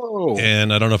beta. Whoa.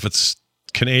 And I don't know if it's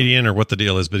Canadian or what the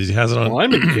deal is, but he has it on. Well,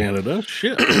 I'm in Canada.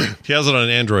 Shit. He has it on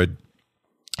Android.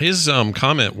 His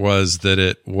comment was that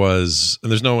it was,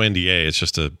 and there's no NDA. It's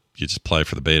just you just apply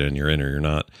for the beta and you're in or you're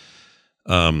not.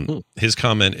 His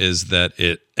comment is that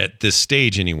it, at this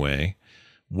stage anyway,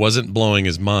 wasn't blowing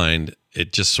his mind.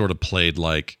 It just sort of played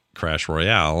like Crash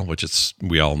Royale, which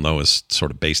we all know is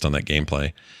sort of based on that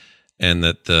gameplay. and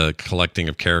that the collecting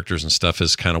of characters and stuff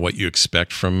is kind of what you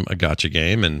expect from a gacha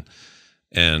game, and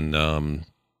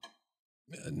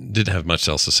didn't have much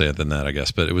else to say than that, I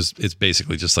guess. But it's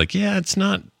basically just like, yeah, it's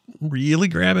not really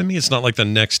grabbing me. It's not like the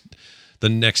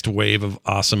next wave of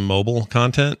awesome mobile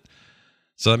content.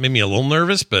 So that made me a little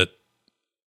nervous, but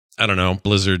I don't know.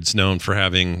 Blizzard's known for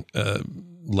having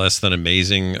less than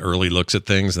amazing early looks at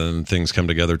things, and then things come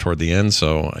together toward the end.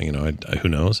 So, you know, who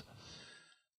knows?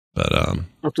 But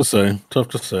tough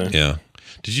to say. Yeah.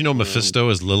 Did you know Mephisto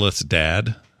is Lilith's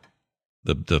dad?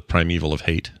 The primeval of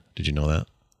hate. Did you know that?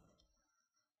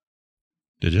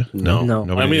 Did you? No.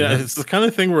 I mean, it's the kind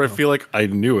of thing where I feel like I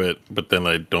knew it, but then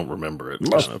I don't remember it.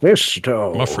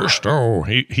 Mephisto.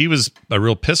 He was a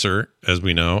real pisser, as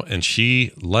we know, and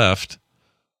she left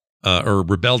or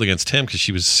rebelled against him because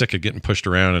she was sick of getting pushed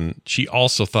around, and she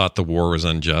also thought the war was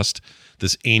unjust.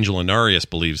 This Angel Inarius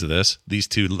believes this. These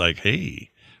two, like,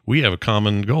 hey, we have a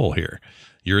common goal here.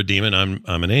 You're a demon,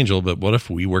 I'm an angel, but what if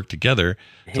we work together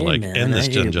to end this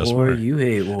unjust war? You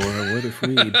hate war. What if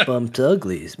we bumped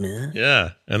uglies, man?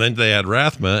 Yeah. And then they had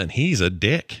Rathma, and he's a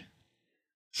dick.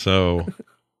 So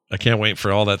I can't wait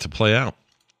for all that to play out.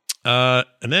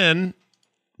 And then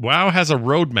WoW has a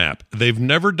roadmap. They've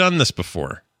never done this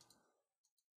before.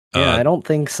 Yeah, I don't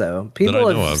think so.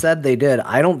 People have said they did.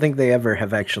 I don't think they ever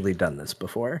have actually done this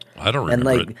before. I don't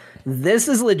remember it. This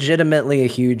is legitimately a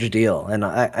huge deal. And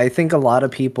I think a lot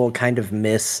of people kind of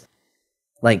miss,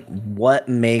 like, what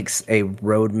makes a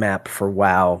roadmap for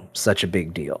WoW such a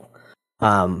big deal.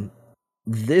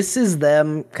 This is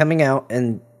them coming out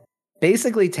and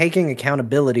basically taking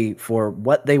accountability for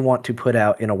what they want to put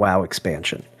out in a WoW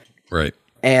expansion. Right.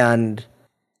 And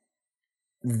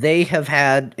they have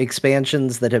had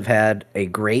expansions that have had a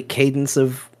great cadence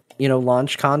of,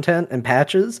 launch content and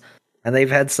patches. And they've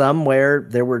had some where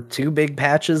there were 2 big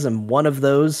patches and one of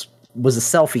those was a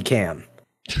selfie cam.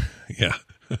 Yeah.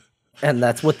 And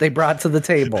that's what they brought to the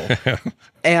table.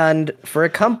 And for a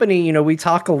company, we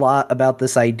talk a lot about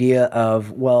this idea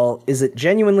of, well, is it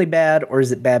genuinely bad or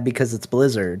is it bad because it's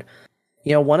Blizzard?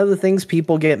 One of the things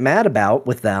people get mad about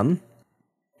with them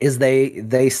is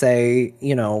they say,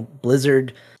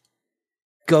 Blizzard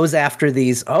goes after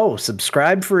these,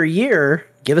 subscribe for a year,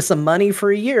 give us some money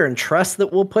for a year, and trust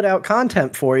that we'll put out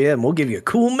content for you, and we'll give you a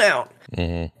cool amount.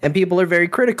 Mm-hmm. And people are very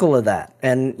critical of that.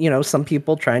 And, some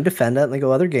people try and defend it, and they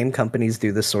go, other game companies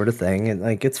do this sort of thing, and,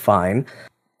 it's fine.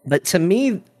 But to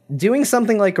me, doing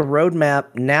something like a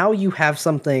roadmap, now you have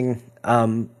something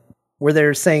where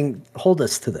they're saying, hold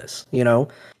us to this,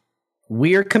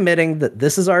 We're committing that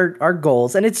this is our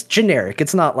goals, and it's generic.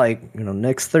 It's not like,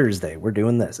 next Thursday we're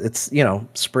doing this. It's,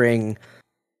 spring,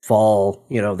 fall,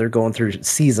 they're going through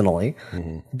seasonally.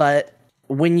 Mm-hmm. But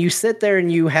when you sit there and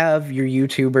you have your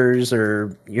YouTubers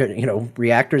or,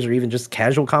 reactors or even just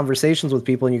casual conversations with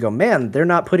people and you go, man, they're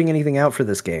not putting anything out for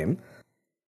this game.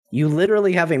 You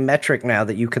literally have a metric now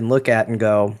that you can look at and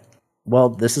go, well,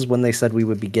 this is when they said we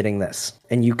would be getting this.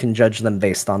 And you can judge them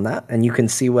based on that. And you can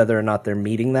see whether or not they're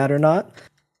meeting that or not.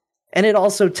 And it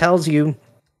also tells you,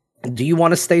 do you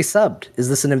want to stay subbed? Is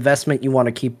this an investment you want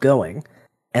to keep going?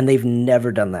 And they've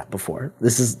never done that before.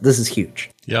 This is huge.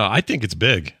 Yeah, I think it's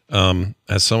big.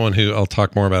 As someone who, I'll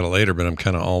talk more about it later, but I'm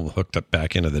kind of all hooked up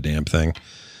back into the damn thing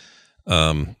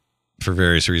for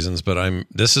various reasons. But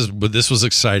this was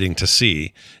exciting to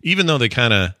see, even though they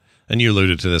kind of, and you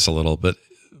alluded to this a little, but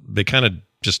they kind of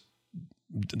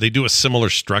they do a similar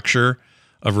structure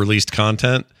of released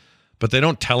content, but they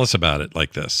don't tell us about it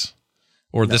like this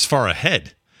or this far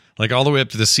ahead. Like all the way up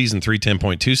to the season 3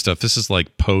 10.2 stuff. This is like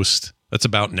that's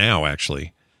about now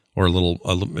actually, or a little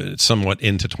somewhat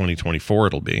into 2024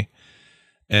 it'll be.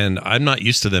 And I'm not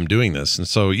used to them doing this. And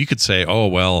so you could say, oh,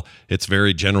 well, it's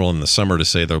very general in the summer to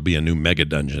say there'll be a new mega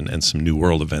dungeon and some new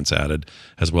world events added,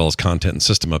 as well as content and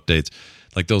system updates.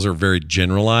 Like those are very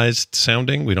generalized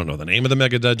sounding. We don't know the name of the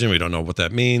mega dungeon. We don't know what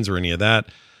that means or any of that.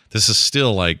 This is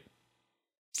still like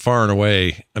far and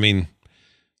away. I mean,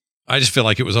 I just feel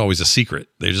like it was always a secret.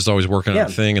 They're just always working on a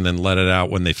thing and then let it out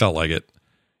when they felt like it.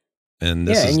 And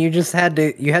and you just had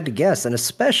to guess, and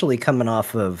especially coming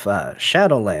off of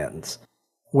Shadowlands,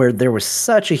 where there was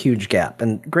such a huge gap.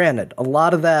 And granted, a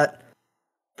lot of that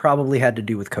probably had to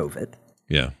do with COVID.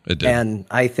 Yeah, it did. And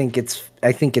I think it's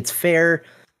fair.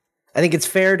 I think it's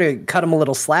fair to cut them a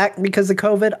little slack because of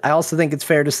COVID. I also think it's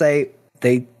fair to say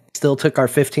they still took our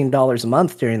 $15 a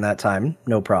month during that time,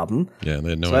 no problem. Yeah, they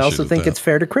had no. So I also think it's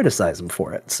fair to criticize them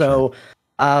for it. So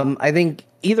I think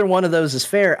either one of those is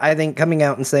fair. I think coming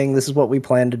out and saying this is what we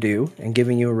plan to do and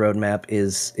giving you a roadmap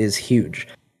is huge.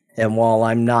 And while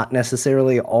I'm not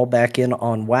necessarily all back in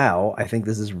on WoW, I think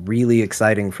this is really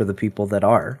exciting for the people that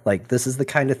are. Like, this is the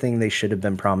kind of thing they should have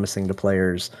been promising to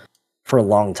players for a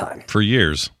long time. For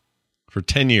years. For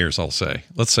 10 years, I'll say.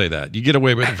 Let's say that. You get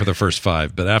away with it for the first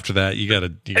 5, but after that, you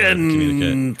gotta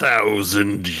communicate.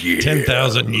 10,000 years.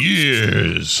 10,000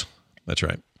 years. That's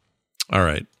right. All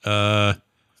right.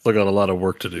 Still got a lot of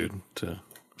work to do to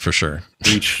for sure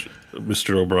reach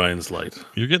Mr. O'Brien's light.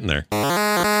 You're getting there.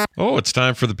 Oh, it's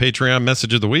time for the Patreon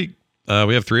message of the week.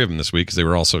 We have 3 of them this week because they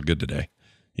were all so good today.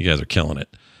 You guys are killing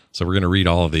it. So we're going to read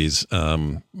all of these.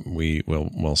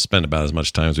 We'll spend about as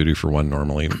much time as we do for one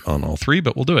normally on all 3,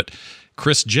 but we'll do it.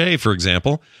 Chris J, for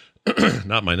example,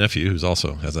 not my nephew, who's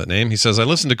also has that name. He says, I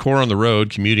listen to Core on the road,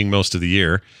 commuting most of the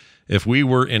year. If we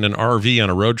were in an RV on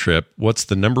a road trip, what's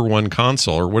the number one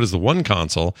console, or what is the one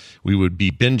console we would be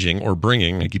binging or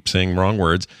bringing? I keep saying wrong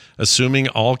words, assuming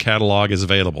all catalog is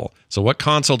available. So what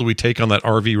console do we take on that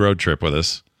RV road trip with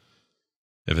us?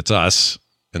 If it's us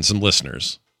and some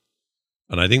listeners.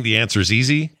 And I think the answer is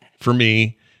easy for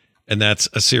me, and that's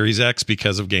a Series X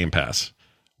because of Game Pass.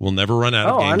 We'll never run out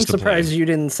of games I'm to play. surprised you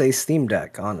didn't say Steam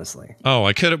Deck, honestly. Oh,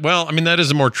 I could have. Well, I mean, that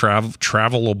is a more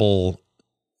travelable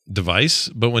device,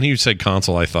 but when you said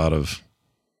console, I thought of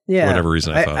whatever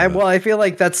reason I thought of well, I feel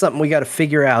like that's something we got to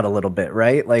figure out a little bit,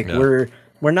 right? Like we're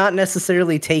not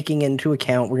necessarily taking into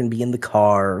account we're going to be in the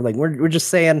car. Like we're just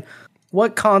saying,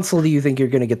 what console do you think you're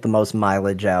going to get the most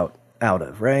mileage out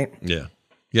of, right? Yeah.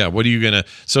 Yeah, what are you going to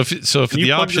So if can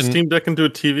you plug the Steam Deck into a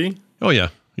TV? Oh yeah,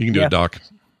 you can do a dock.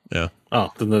 Yeah. Oh,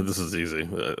 then this is easy.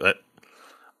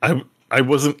 I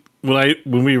wasn't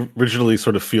when we originally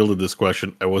sort of fielded this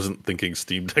question, I wasn't thinking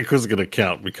Steam Deck was going to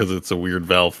count because it's a weird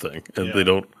Valve thing, and they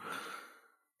don't.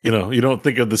 You know, you don't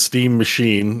think of the Steam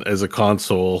machine as a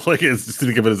console. Like, you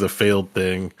think of it as a failed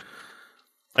thing.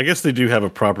 I guess they do have a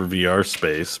proper VR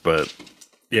space, but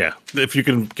yeah, if you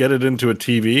can get it into a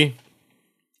TV,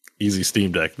 easy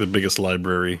Steam Deck, the biggest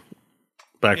library,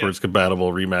 backwards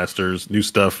compatible, remasters, new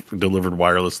stuff delivered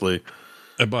wirelessly.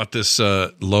 I bought this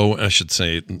I should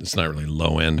say it's not really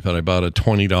low end, but I bought a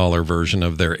 $20 version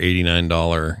of their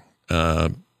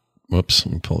 $89. Whoops,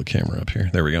 let me pull the camera up here.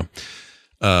 There we go.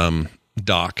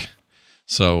 Dock.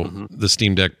 So the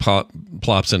Steam Deck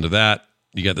plops into that.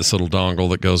 You got this little dongle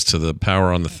that goes to the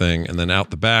power on the thing, and then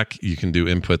out the back you can do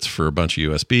inputs for a bunch of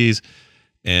USBs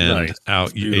and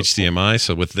out HDMI.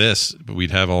 So with this,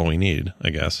 we'd have all we need, I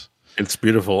guess. It's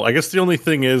beautiful. I guess the only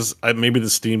thing is maybe the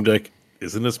Steam Deck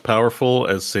isn't as powerful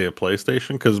as, say, a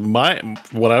PlayStation, because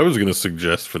what I was going to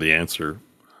suggest for the answer,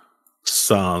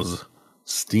 sans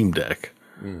Steam Deck,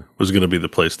 was going to be the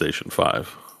PlayStation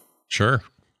 5. Sure.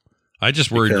 I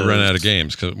just worried to run out of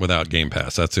games without Game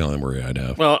Pass. That's the only worry I'd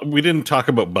have. Well, we didn't talk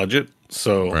about budget,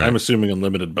 so I'm assuming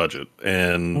unlimited budget.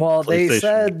 And they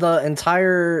said the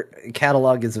entire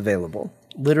catalog is available.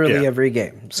 Literally every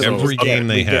game. So every game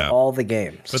they have. Get all the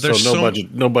games. But there's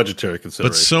no budgetary consideration.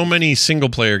 But so many single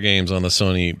player games on the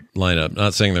Sony lineup.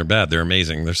 Not saying they're bad. They're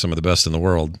amazing. They're some of the best in the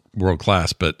world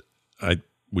class. But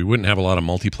we wouldn't have a lot of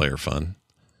multiplayer fun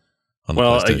on the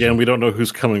PlayStation. Again, we don't know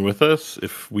who's coming with us.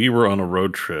 If we were on a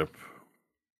road trip,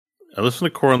 I listen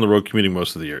to Core on the road commuting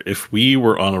most of the year. If we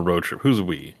were on a road trip, who's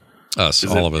we? Us,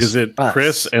 all of us. Is it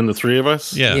Chris and the 3 of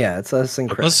us? Yeah. Yeah, it's us and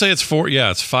Chris. Let's say it's 4.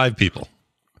 Yeah, it's 5 people.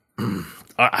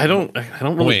 I don't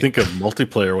really think of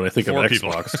multiplayer when I think of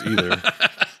Xbox either.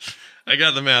 I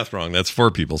got the math wrong. That's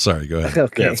 4 people. Sorry, go ahead.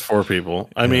 Okay. Yeah, it's 4 people.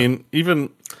 I mean,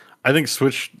 I think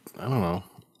Switch, I don't know.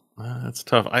 That's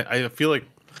tough. I feel like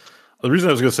the reason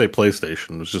I was going to say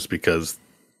PlayStation was just because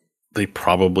they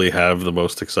probably have the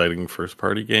most exciting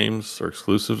first-party games or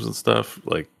exclusives and stuff,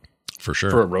 like for sure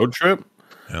for a road trip.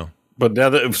 Yeah. But now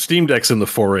that if Steam Deck's in the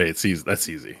 4A, it's easy. That's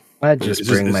easy. I'd just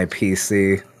bring my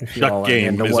PC. If y'all are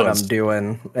into what I'm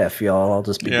doing, F y'all, I'll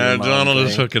just be doing my John will own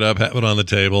just thing. hook it up, have it on the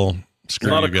table. Screw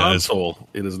It's not you a guys. console.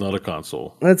 It is not a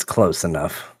console. It's close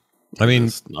enough. I mean,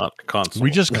 It's not a console. we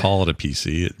just call it a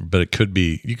PC, but it could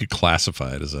be. You could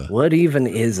classify it as a. What even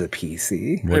is a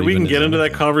PC? What we even can get is into that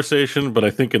anything? conversation, but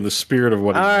I think in the spirit of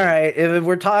what. All right, if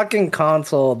we're talking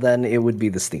console, then it would be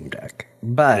the Steam Deck.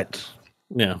 But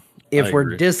Yeah. if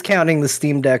we're discounting the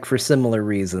Steam Deck for similar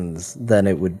reasons, then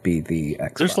it would be the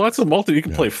Xbox. There's lots of You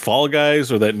can play Fall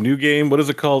Guys or that new game. What is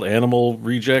it called? Animal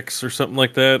Rejects or something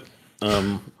like that.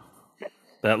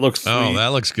 That looks. Oh, that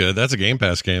looks good. That's a Game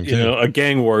Pass game too. You know, a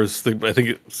Gang Wars thing. I think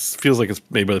it feels like it's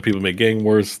made by the people who make Gang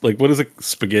Wars. Like, what is it?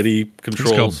 Spaghetti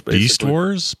controls. It's called Beast basically.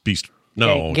 Wars.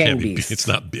 No, Gang it can't Beasts. be. It's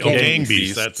not. Gang Gang Beasts.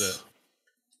 Beast. That's it.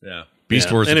 Yeah.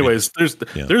 Beast Wars. Anyways,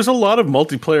 there's a lot of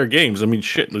multiplayer games. I mean,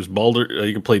 shit. There's Baldur.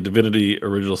 You can play Divinity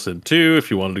Original Sin 2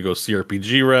 if you wanted to go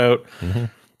CRPG route.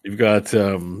 You've got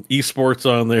esports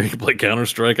on there. You can play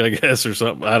Counter-Strike, I guess, or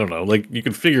something. I don't know. Like, you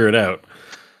can figure it out.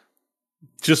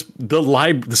 Just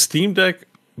the Steam Deck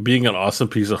being an awesome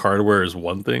piece of hardware is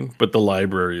one thing, but the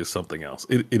library is something else.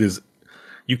 It is.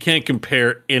 You can't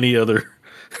compare any other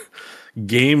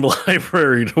game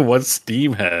library to what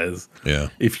Steam has. Yeah.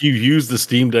 If you use the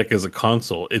Steam Deck as a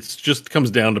console, it just comes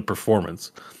down to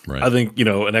performance. Right. I think, an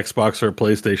Xbox or a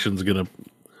PlayStation is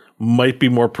might be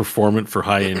more performant for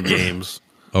high-end games.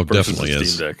 Oh, definitely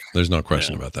is. Steam Deck. There's no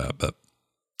question about that. But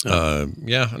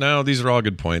no, these are all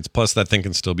good points. Plus, that thing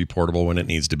can still be portable when it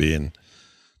needs to be, and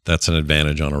that's an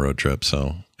advantage on a road trip.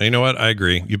 So, and you know what? I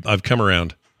agree. I've come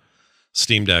around.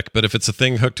 Steam Deck, but if it's a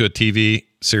thing hooked to a TV,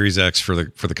 Series X for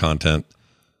the content.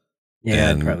 Yeah,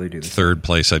 I'd probably do that. Third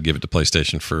place, I'd give it to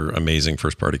PlayStation for amazing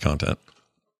first-party content.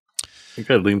 I think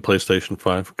I'd lean PlayStation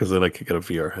 5 because then I could get a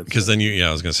VR headset. Because then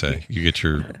I was going to say, you get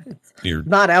your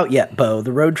not out yet, Bo.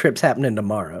 The road trip's happening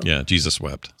tomorrow. Yeah, Jesus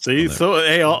wept. See, so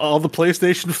hey, all the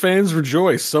PlayStation fans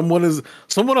rejoice. Someone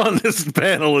on this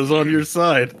panel is on your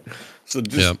side. So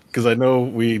just because I know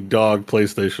we dog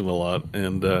PlayStation a lot,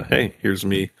 and hey, here's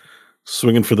me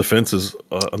swinging for the fences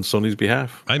on Sony's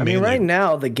behalf. I mean, right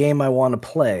now the game I want to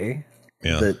play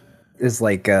that is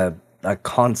like a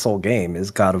console game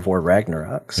is God of War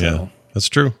Ragnarok. So. Yeah, that's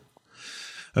true.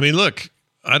 I mean, look,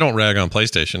 I don't rag on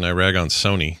PlayStation. I rag on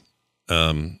Sony.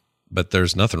 But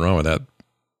there's nothing wrong with that.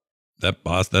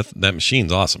 That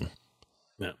machine's awesome.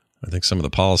 Yeah. I think some of the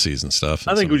policies and stuff.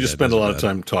 I think we just spend a lot of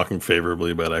time talking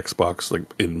favorably about Xbox, like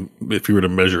if you were to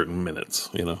measure it in minutes,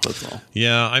 that's all.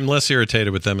 Yeah, I'm less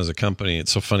irritated with them as a company.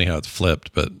 It's so funny how it's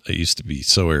flipped, but I used to be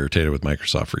so irritated with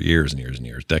Microsoft for years and years and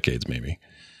years, decades maybe.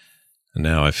 And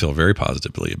now I feel very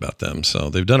positively about them.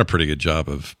 So they've done a pretty good job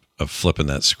of flipping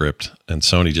that script. And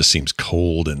Sony just seems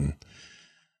cold and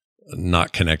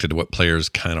not connected to what players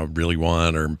kind of really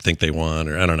want or think they want,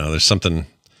 or I don't know. There's something.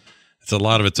 It's a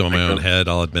lot of it's on my own head.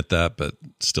 I'll admit that, but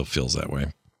it still feels that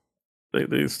way.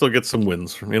 They still get some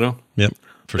wins, Yep,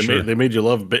 for sure. They made you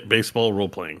love baseball role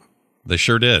playing. They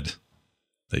sure did.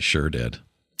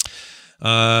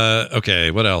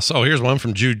 Okay, what else? Oh, here's one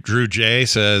from Drew J.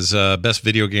 Says best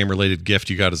video game related gift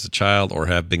you got as a child or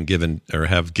have given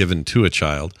to a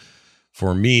child.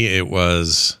 For me, it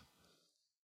was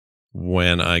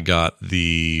when I got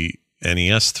the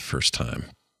NES the first time.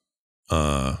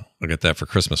 I got that for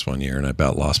Christmas one year and I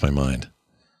about lost my mind.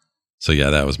 So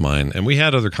yeah, that was mine. And we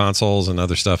had other consoles and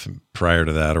other stuff prior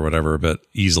to that or whatever, but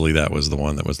easily that was the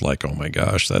one that was like, oh my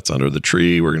gosh, that's under the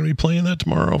tree. We're going to be playing that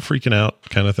tomorrow, freaking out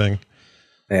kind of thing.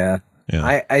 Yeah.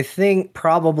 I think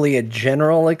probably a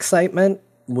general excitement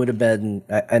would have been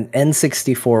an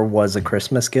N64 was a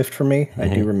Christmas gift for me. Mm-hmm. I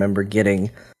do remember getting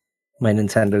my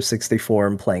Nintendo 64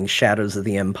 and playing Shadows of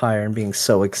the Empire and being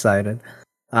so excited.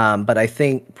 But I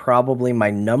think probably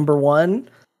my number one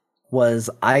was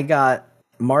I got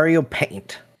Mario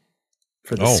Paint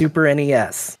for the Super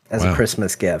NES as a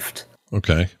Christmas gift.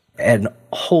 Okay. And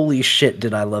holy shit,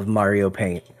 did I love Mario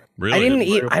Paint.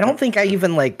 Really? I don't think I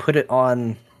even put it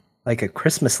on like a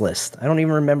Christmas list. I don't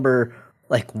even remember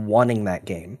wanting that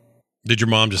game. Did your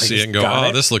mom just see it and go,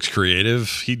 "Oh, this looks creative"?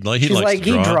 He likes to draw.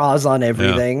 He draws on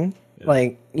everything.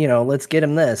 Yeah. Let's get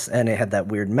him this. And it had that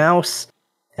weird mouse,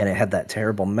 and it had that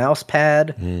terrible mouse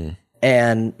pad.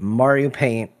 And Mario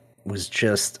Paint was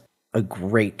just a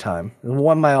great time. It was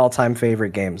one of my all-time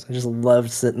favorite games. I just loved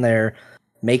sitting there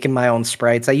making my own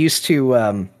sprites. I used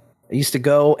to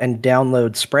go and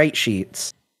download sprite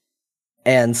sheets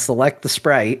and select the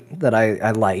sprite that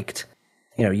I liked.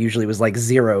 Usually it was like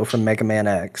Zero from Mega Man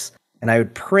X. And I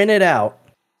would print it out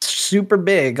super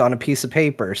big on a piece of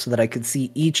paper so that I could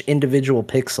see each individual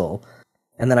pixel.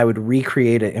 And then I would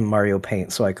recreate it in Mario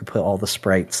Paint so I could put all the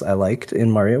sprites I liked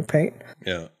in Mario Paint.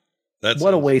 Yeah.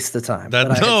 What a waste of time.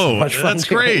 That's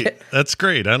great. That's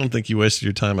great. I don't think you wasted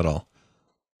your time at all.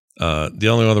 The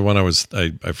only other one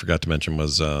I forgot to mention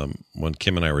was when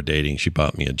Kim and I were dating, she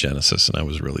bought me a Genesis, and I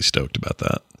was really stoked about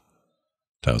that.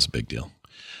 That was a big deal.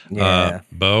 Yeah.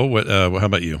 Bo, how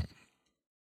about you?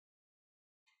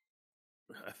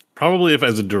 Probably if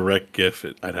as a direct gift,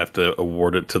 I'd have to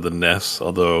award it to the NES,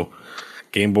 although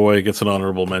Game Boy gets an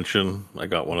honorable mention. I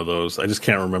got one of those. I just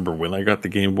can't remember when I got the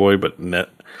Game Boy, but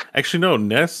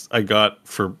NES I got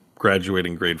for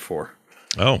graduating grade 4.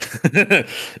 Oh.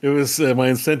 It was my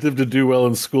incentive to do well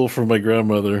in school from my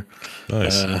grandmother.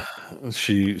 Nice.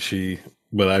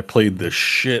 But I played the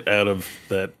shit out of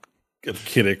that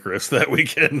Kid Icarus that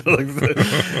weekend.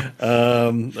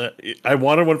 I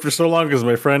wanted one for so long because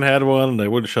my friend had one and I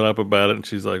wouldn't shut up about it. And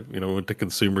she's like, went to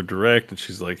Consumer Direct and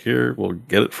she's like, here, we'll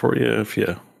get it for you if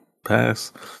you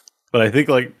pass. But I think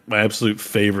like my absolute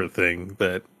favorite thing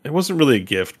that it wasn't really a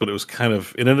gift, but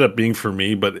it ended up being for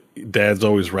me, but Dad's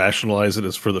always rationalized it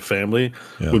as for the family,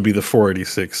 would be the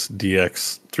 486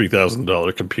 DX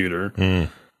 $3,000 computer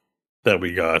that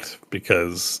we got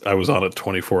because I was on it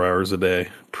 24 hours a day,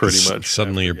 pretty much.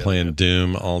 Suddenly you're playing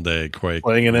Doom all day, Quake.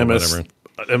 Playing an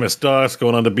MS-DOS,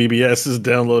 going on to BBS's,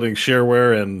 downloading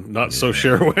shareware and not so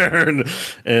shareware,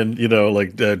 and you know,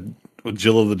 like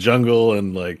Jill of the Jungle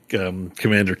and like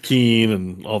Commander Keen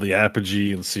and all the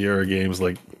Apogee and Sierra games.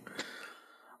 Like,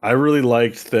 I really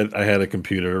liked that I had a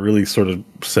computer. It really sort of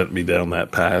sent me down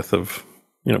that path of,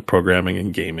 you know, programming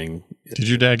and gaming. Did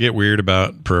your dad get weird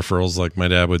about peripherals? Like my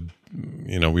dad would,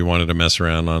 you know, we wanted to mess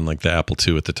around on like the Apple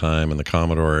II at the time and the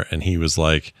Commodore, and he was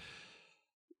like,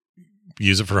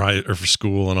 use it for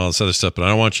school and all this other stuff, but I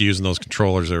don't want you using those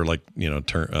controllers. They're like, you know,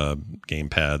 game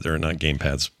pads, or not game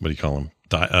pads. What do you call them?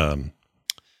 I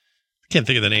can't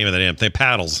think of the name of the damn thing.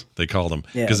 Paddles, they called them,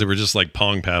 because they were just like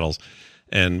Pong paddles,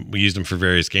 and we used them for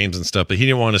various games and stuff. But he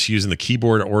didn't want us using the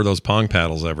keyboard or those Pong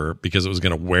paddles ever, because it was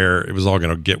going to it was all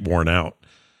going to get worn out.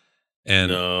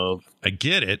 And I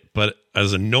get it, but I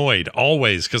was annoyed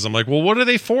always, because I'm like, well, what are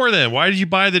they for then? Why did you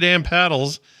buy the damn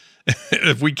paddles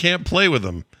if we can't play with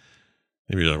them?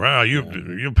 And you're like, wow, you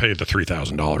pay the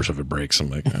 $3,000 if it breaks. I'm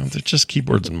like, oh, they're just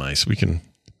keyboards and mice. We can.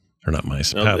 Or not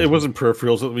mice. No, it wasn't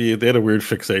peripherals. They had a weird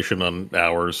fixation on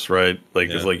hours, right? Like,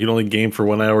 it's like you can only game for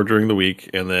 1 hour during the week,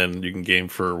 and then you can game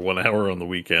for 1 hour on the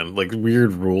weekend. Like,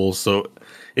 weird rules. So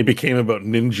it became about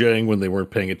ninjaing when they weren't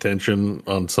paying attention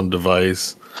on some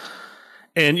device.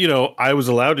 And, you know, I was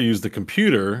allowed to use the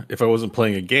computer if I wasn't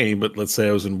playing a game, but let's say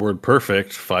I was in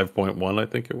WordPerfect 5.1, I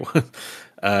think it was.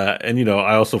 And, you know,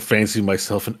 I also fancied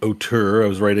myself an auteur. I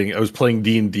was playing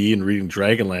D&D and reading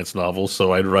Dragonlance novels,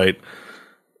 so I'd write,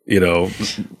 you know,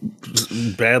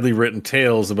 badly written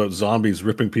tales about zombies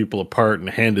ripping people apart and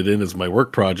hand it in as my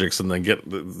work projects, and then get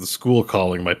the school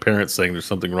calling my parents saying there's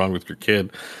something wrong with your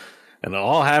kid. And it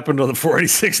all happened on the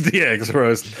 486 DX, where I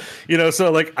was, you know,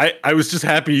 so like I was just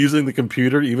happy using the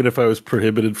computer, even if I was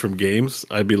prohibited from games.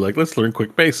 I'd be like, let's learn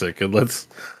Quick Basic and let's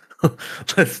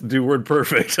do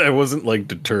WordPerfect. I wasn't like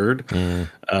deterred.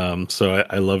 So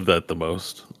I love that the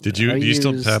most. Do you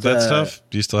still have that stuff?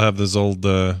 Do you still have those old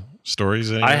stories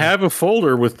anymore? I have a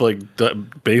folder with like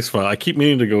base file. I keep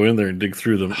meaning to go in there and dig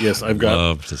through them. Yes, I've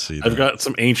got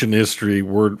some ancient history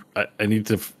word. I need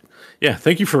to. Yeah,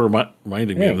 thank you for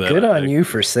reminding me of that. Good on you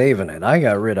for saving it. I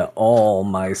got rid of all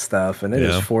my stuff, and it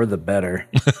is for the better.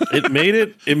 It made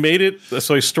it.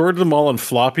 So I stored them all on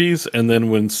floppies, and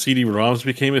then when CD-ROMs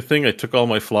became a thing, I took all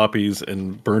my floppies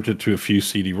and burnt it to a few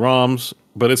CD-ROMs.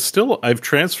 But it's still, I've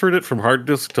transferred it from hard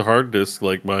disk to hard disk,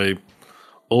 like my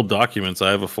old documents.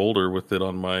 I have a folder with it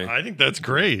on my. I think that's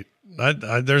great.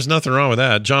 There's nothing wrong with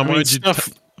that, John. Why'd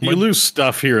you lose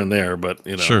stuff here and there, but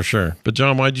you know. Sure. But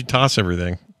John, why'd you toss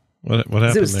everything? What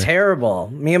happened? It was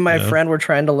terrible. Me and my friend were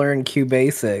trying to learn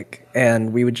QBasic,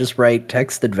 and we would just write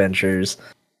text adventures,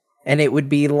 and it would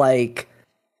be like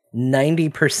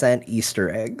 90% Easter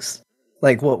eggs,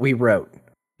 like what we wrote.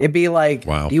 It'd be like,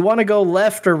 do you want to go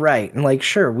left or right? And like,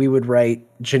 sure, we would write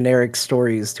generic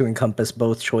stories to encompass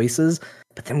both choices,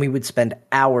 but then we would spend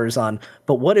hours on,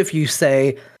 but what if you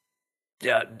say,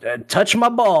 touch my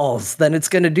balls, then it's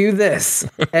going to do this.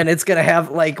 And it's going to have,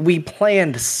 like, we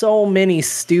planned so many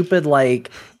stupid,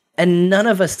 like, and none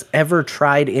of us ever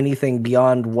tried anything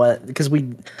beyond because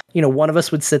we, you know, one of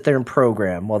us would sit there and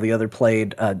program while the other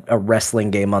played a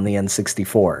wrestling game on the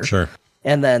N64. Sure.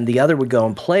 And then the other would go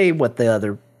and play what the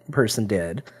other person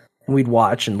did. And we'd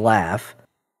watch and laugh.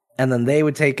 And then they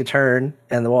would take a turn,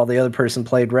 and while the other person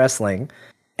played wrestling.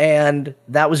 And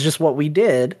that was just what we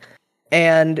did.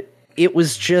 And it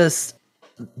was just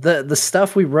the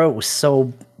stuff we wrote was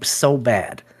so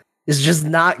bad. It's just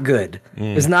not good.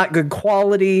 It's not good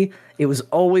quality. It was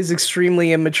always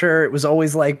extremely immature. It was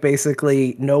always like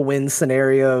basically no-win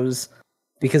scenarios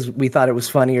because we thought it was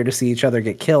funnier to see each other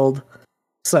get killed.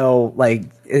 So like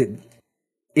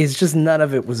it's just none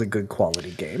of it was a good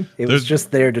quality game. It was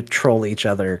just there to troll each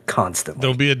other constantly.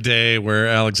 There'll be a day where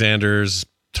Alexander's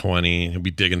 20. He'll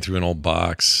be digging through an old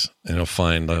box and he'll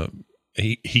find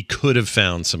he could have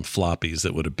found some floppies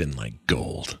that would have been like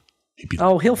gold.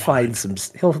 He'll find some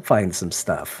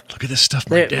stuff. Look at this stuff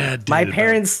my dad did. My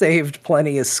parents saved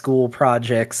plenty of school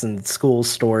projects and school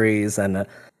stories, and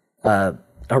a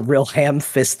real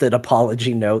ham-fisted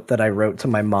apology note that I wrote to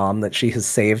my mom that she has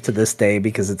saved to this day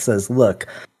because it says, look,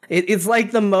 it's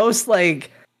like the most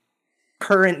like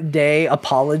current day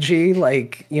apology,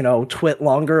 like, you know, twit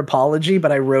longer apology,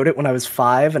 but I wrote it when I was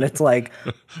 5, and it's like,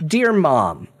 dear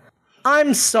mom,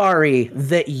 I'm sorry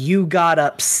that you got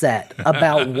upset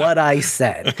about what I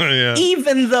said. Yeah.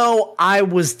 Even though I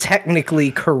was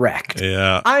technically correct.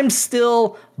 Yeah. I'm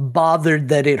still bothered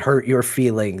that it hurt your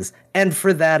feelings. And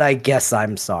for that, I guess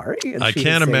I'm sorry. And I she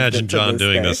can't saved imagine it to John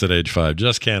doing day. this at age 5.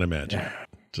 Just can't imagine.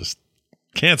 Just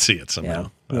can't see it somehow.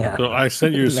 Yeah. So I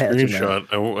sent you a Imagine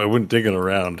screenshot. I went digging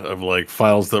around of like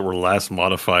files that were last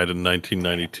modified in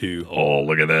 1992. Oh,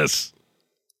 look at this.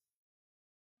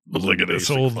 Look at this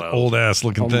old ass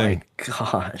looking thing. My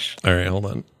gosh. All right, hold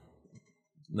on.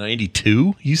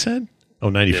 92, you said? Oh,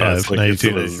 95. Yeah, it's like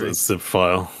 92. it's a zip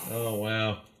file. Oh,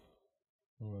 wow.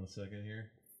 Hold on a second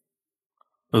here.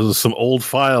 Those are some old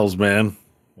files, man.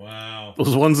 Wow.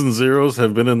 Those ones and zeros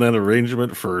have been in that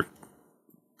arrangement for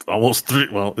almost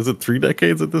 3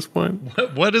 decades at this point?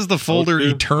 What is the folder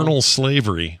Okay. Eternal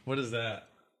Slavery? What is that?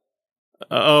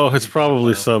 It's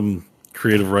probably some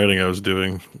creative writing I was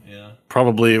doing. Yeah.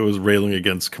 Probably it was railing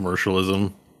against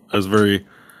commercialism. I was a very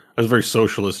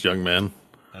socialist young man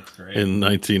That's great. in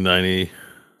 1990.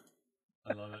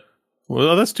 I love it.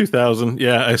 Well, that's 2000.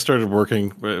 Yeah, I started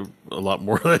working a lot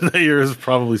more that year. Is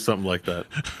probably something like that.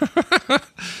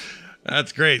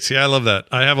 That's great. See, I love that.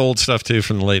 I have old stuff too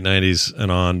from the late 90s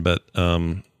and on, but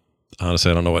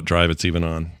honestly, I don't know what drive it's even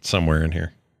on. Somewhere in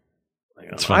here.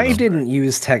 It's fun, I though. didn't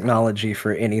use technology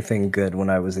for anything good when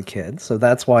I was a kid, so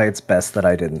that's why it's best that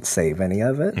I didn't save any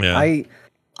of it. Yeah.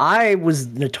 I was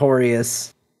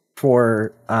notorious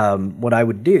for what I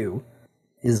would do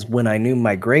is when I knew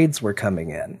my grades were coming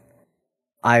in,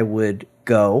 I would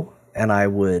go and I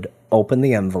would open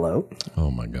the envelope.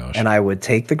 Oh my gosh. And I would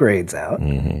take the grades out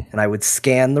and I would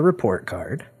scan the report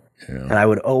card and I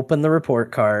would open the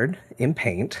report card in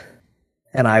Paint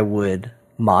and I would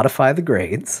modify the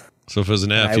grades. So if it was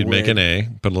an F, you'd make an A,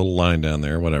 put a little line down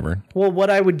there, whatever. Well, what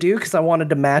I would do, because I wanted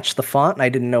to match the font and I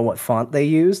didn't know what font they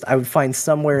used, I would find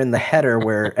somewhere in the header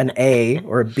where an A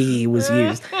or a B was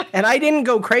used. And I didn't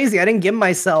go crazy. I didn't give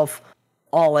myself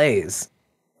all A's.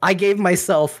 I gave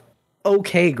myself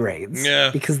okay grades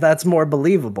because that's more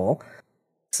believable.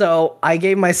 So I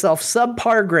gave myself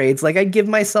subpar grades. Like I'd give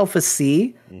myself a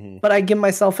C, but I'd give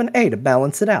myself an A to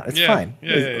balance it out. It's fine.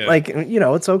 Like,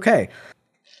 it's okay.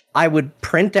 I would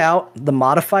print out the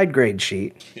modified grade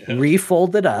sheet,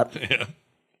 refold it up,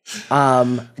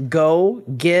 go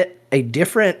get a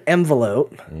different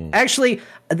envelope. Actually,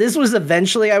 this was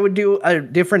eventually I would do a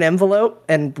different envelope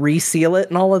and reseal it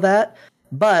and all of that.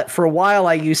 But for a while,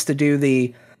 I used to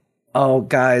do oh,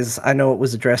 guys, I know it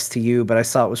was addressed to you, but I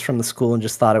saw it was from the school and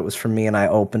just thought it was from me, and I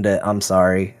opened it. I'm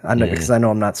sorry. I know because I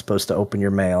know I'm not supposed to open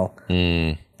your mail.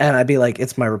 And I'd be like,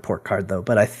 it's my report card, though,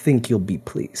 but I think you'll be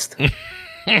pleased.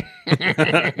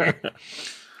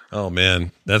 Oh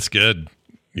man, that's good.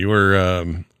 You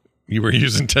were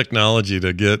using technology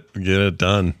to get it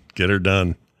done, get her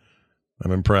done.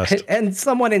 I'm impressed. And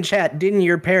someone in chat, didn't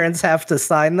your parents have to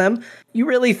sign them? You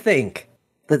really think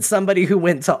that somebody who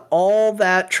went to all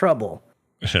that trouble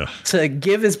to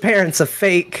give his parents a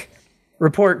fake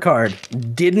report card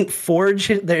didn't forge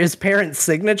his parents'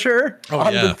 signature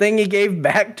on the thing he gave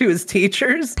back to his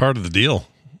teachers? Part of the deal.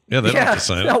 Yeah, they don't have to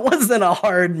sign it. That wasn't a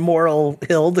hard moral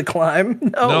hill to climb.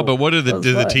 No, but what did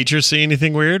the teachers see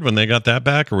anything weird when they got that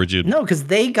back, or would you? No, because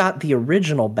they got the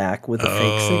original back with a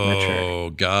fake signature. Oh,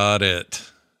 got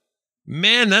it.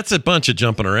 Man, that's a bunch of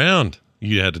jumping around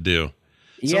you had to do.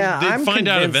 So Yeah, they'd I'm find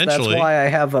out convinced eventually. that's why I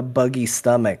have a buggy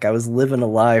stomach. I was living a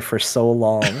lie for so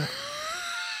long.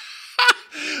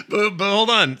 But hold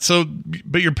on. So,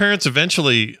 but your parents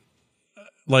eventually,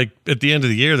 like at the end of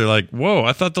the year, they're like, "Whoa,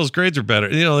 I thought those grades were better."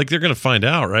 Like they're going to find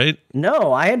out, right?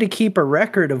 No, I had to keep a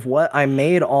record of what I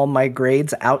made all my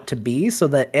grades out to be so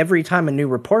that every time a new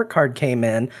report card came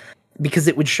in, because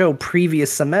it would show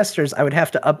previous semesters, I would have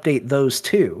to update those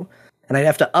too. And I'd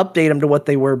have to update them to what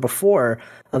they were before.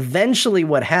 Eventually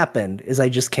what happened is I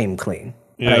just came clean.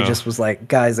 And I just was like,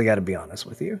 guys, I got to be honest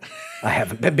with you. I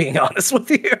haven't been being honest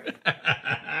with you.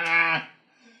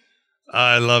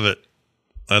 I love it.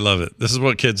 I love it. This is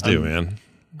what kids do, man.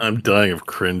 I'm dying of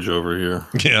cringe over here.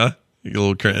 Yeah. You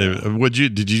a little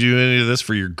did you do any of this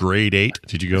for your grade 8?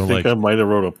 Did you go I think I might have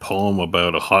wrote a poem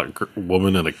about a hot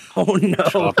woman in a oh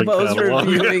no, Bo's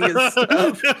reviewing his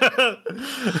stuff.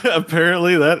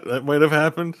 Apparently that might have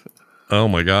happened. Oh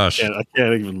my gosh. I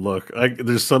can't even look.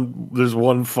 There's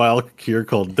one file here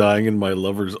called "Dying in My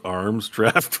Lover's Arms"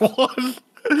 draft 1.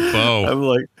 Whoa. I'm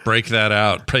like, break that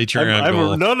out. Patreon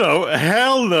goal. No,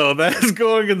 hell no. That's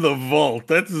going in the vault.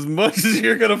 That's as much as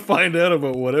you're going to find out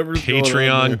about whatever's Patreon going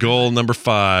on there. goal number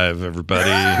 5, everybody.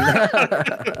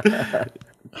 I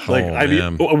need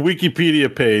a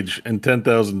Wikipedia page and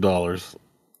 $10,000.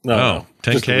 No,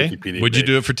 $10K? Would you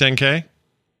do it for $10K?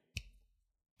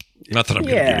 Not that I'm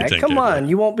going to do anything. Come on.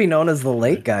 You won't be known as the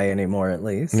late guy anymore, at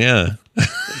least. Yeah.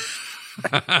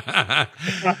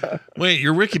 Wait,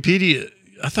 your Wikipedia.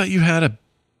 I thought you had a.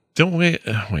 Don't wait.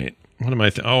 Wait. What am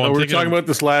I? We were talking about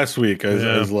this last week.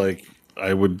 I was like,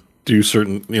 I would do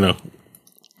certain.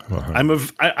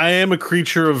 I am a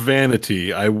creature of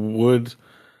vanity. I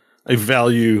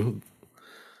value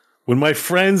when my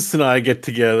friends and I get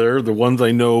together, the ones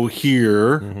I know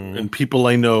here and people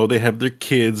I know, they have their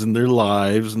kids and their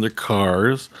lives and their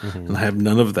cars, and I have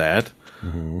none of that.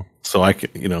 So I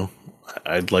can,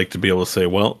 I'd like to be able to say,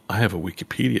 well, I have a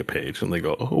Wikipedia page, and they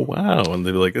go, oh wow, and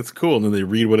they're like, it's cool, and then they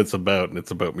read what it's about, and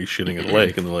it's about me shitting in a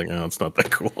lake, and they're like, oh, it's not that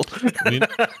cool.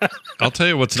 I'll tell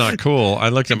you what's not cool. I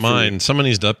looked at mine. Someone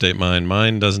needs to update mine.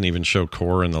 Mine doesn't even show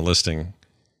core in the listing.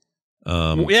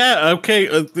 Okay.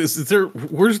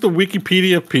 Where's the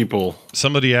Wikipedia people?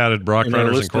 Somebody added Brock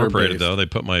Runners Incorporated, though. They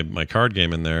put my card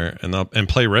game in there, and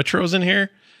Play Retros in here.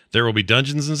 There will be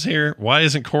Dungeons in here. Why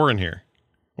isn't core in here?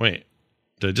 Wait,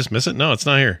 did I just miss it? No, it's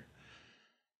not here.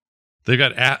 They've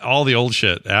got all the old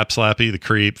shit. App Slappy, The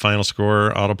Creep, Final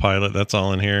Score, Autopilot. That's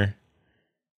all in here.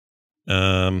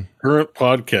 Current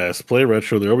podcast, Play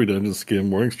Retro, There Will Be Dungeons, Skim,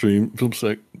 Morning Stream, Film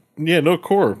Sec. Yeah, no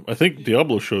core. I think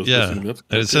Diablo shows. Yeah, and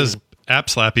it says App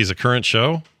Slappy is a current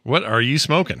show. What are you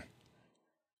smoking?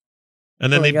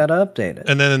 And then they got to update it.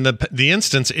 And then the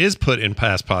instance is put in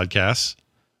past podcasts,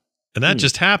 and that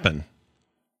just happened.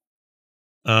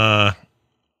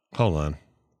 Hold on.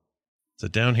 Is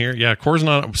it down here? Yeah, core's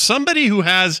not. Somebody who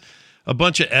has a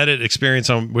bunch of edit experience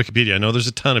on Wikipedia. I know there's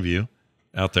a ton of you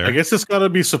out there. I guess it's got to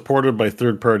be supported by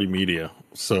third-party media.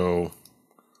 So,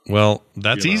 well,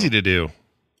 that's easy to do.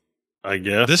 I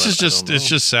guess this is it's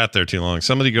just sat there too long.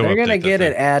 Somebody go. They're gonna get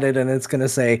it added, and it's gonna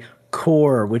say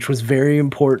core, which was very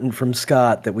important from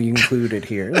Scott that we included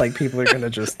here. Like people are gonna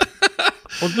just.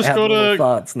 Well, just go to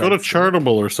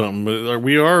Chartable or something.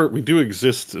 We do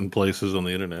exist in places on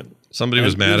the internet. Somebody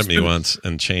was mad at me once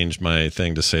and changed my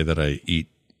thing to say that I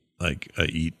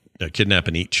kidnap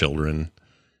and eat children.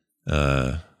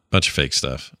 Bunch of fake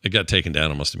stuff. It got taken down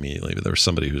almost immediately, but there was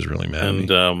somebody who was really mad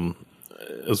at me.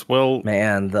 As well,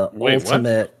 man, the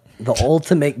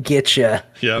ultimate get you.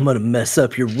 Yep. I'm gonna mess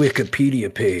up your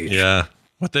Wikipedia page. Yeah,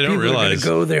 what they don't People realize. Are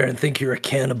gonna go there and think you're a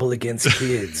cannibal against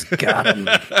kids. Got him.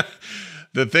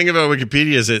 The thing about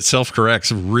Wikipedia is it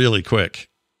self-corrects really quick.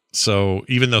 So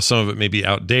even though some of it may be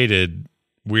outdated,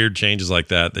 weird changes like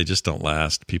that, they just don't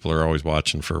last. People are always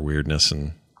watching for weirdness,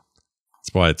 and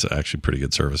that's why it's actually pretty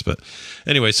good service. But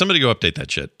anyway, somebody go update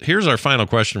that shit. Here's our final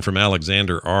question from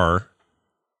Alexander R.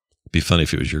 Be funny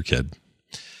if it was your kid.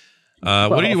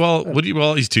 What do you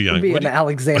all? He's too young. It'd be an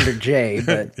Alexander J,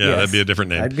 but yeah, that'd be a different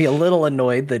name. I'd be a little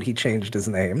annoyed that he changed his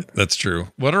name. That's true.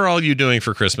 What are all you doing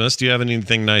for Christmas? Do you have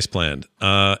anything nice planned?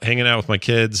 Hanging out with my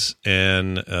kids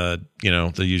and the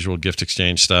usual gift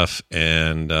exchange stuff.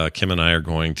 And Kim and I are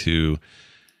going to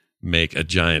make a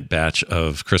giant batch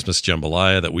of Christmas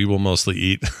jambalaya that we will mostly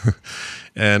eat.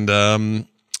 And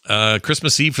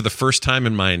Christmas Eve for the first time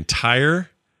in my entire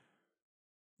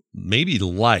maybe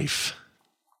life.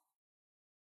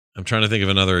 I'm trying to think of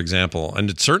another example. And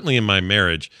it's certainly in my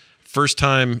marriage. First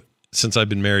time since I've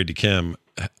been married to Kim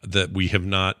that we have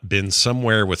not been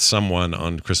somewhere with someone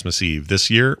on Christmas Eve. This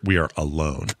year, we are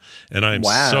alone. And I'm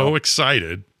so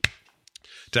excited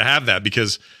to have that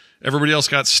because everybody else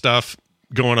got stuff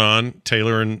going on.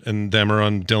 Taylor and them are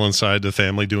on Dylan's side of the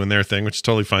family doing their thing, which is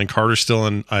totally fine. Carter's still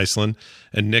in Iceland.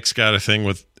 And Nick's got a thing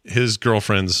with his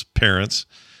girlfriend's parents.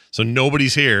 So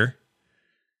nobody's here.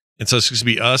 And so it's going to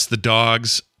be us, the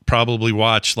dogs, probably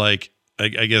watch I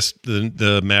guess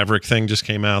the Maverick thing just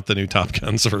came out, the new Top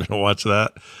Gun. So we're going to watch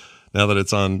that now that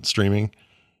it's on streaming.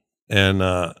 And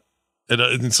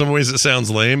in some ways it sounds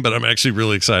lame, but I'm actually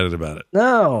really excited about it.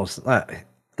 No,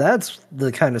 that's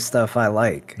the kind of stuff I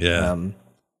like. Yeah.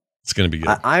 It's going to be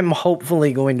good. I'm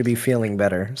hopefully going to be feeling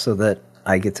better so that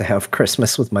I get to have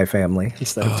Christmas with my family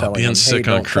instead of telling them, sick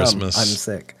hey, on don't Christmas. Come. I'm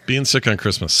sick. Being sick on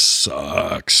Christmas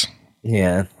sucks.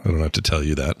 Yeah. I don't have to tell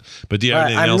you that. But do you have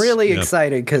anything I'm else? really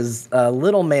excited because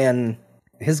little man,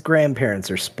 his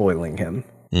grandparents are spoiling him.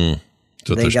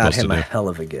 So they got him a hell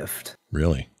of a gift.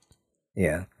 Really?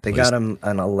 Yeah. They got him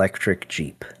an electric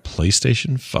Jeep.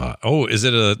 PlayStation 5. Oh, is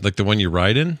it like the one you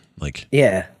ride in?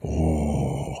 Yeah.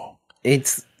 Oh.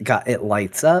 It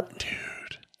lights up. Dude.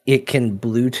 It can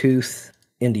Bluetooth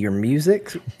into your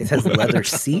music. It has leather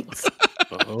seats.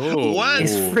 Oh, what?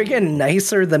 It's friggin'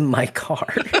 nicer than my car.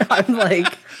 I'm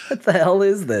like, what the hell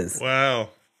is this? Wow.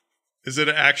 Is it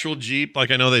an actual Jeep? I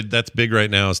know that's big right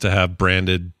now is to have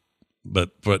branded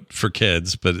but for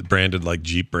kids, but branded like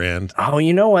Jeep brand. Oh,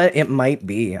 you know what? It might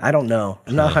be. I don't know.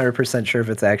 I'm not 100% sure if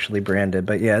it's actually branded,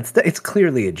 but yeah, it's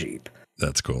clearly a Jeep.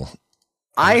 That's cool.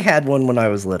 I had one when I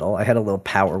was little. I had a little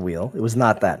Power Wheel. It was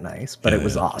not that nice, but it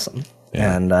was awesome.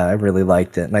 Yeah. And I really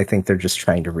liked it. And I think they're just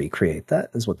trying to recreate that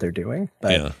is what they're doing.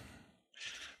 But yeah.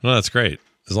 No, that's great.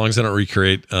 As long as they don't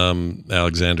recreate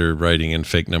Alexander writing in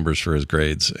fake numbers for his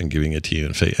grades and giving it to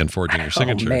you and forging your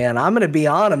signature. Oh, man, I'm going to be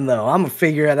on him, though. I'm going to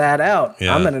figure that out.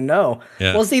 Yeah. I'm going to know.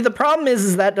 Yeah. Well, see, the problem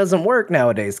is that doesn't work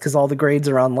nowadays because all the grades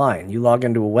are online. You log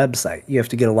into a website. You have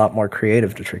to get a lot more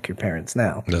creative to trick your parents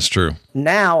now. That's true.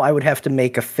 Now I would have to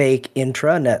make a fake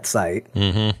intranet site.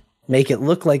 Mm-hmm. Make it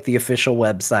look like the official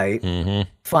website,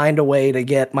 find a way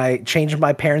to change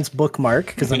my parents' bookmark,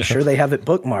 because I'm sure they have it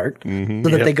bookmarked, so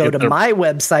that they go to my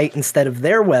website instead of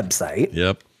their website.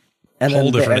 Yep. And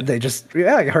then they just,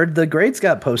 I heard the grades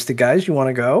got posted, guys. You want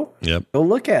to go? Yep. Go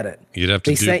look at it. You'd have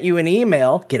to sent you an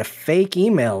email, get a fake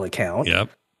email account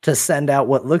to send out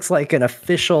what looks like an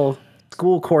official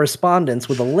school correspondence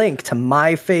with a link to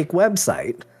my fake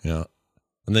website. Yeah.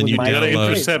 And then you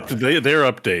intercept their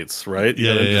updates, right?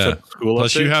 Yeah.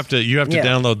 Plus, updates. you have to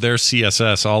download their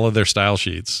CSS, all of their style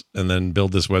sheets, and then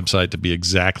build this website to be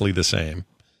exactly the same.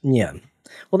 Yeah.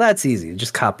 Well, that's easy.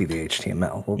 Just copy the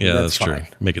HTML. Well, that's true.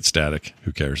 Make it static.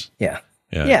 Who cares? Yeah.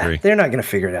 Yeah. I agree. They're not going to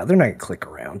figure it out. They're not going to click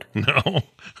around. No,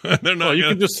 they're not.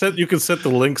 You can set the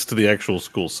links to the actual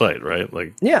school site, right?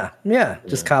 Like. Yeah.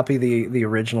 Just copy the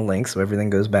original link so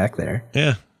everything goes back there.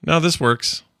 Yeah. No, this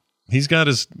works. He's got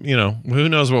his, who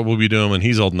knows what we'll be doing when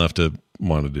he's old enough to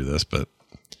want to do this, but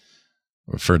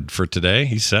for today,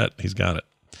 he's set. He's got it.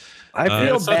 I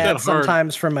feel bad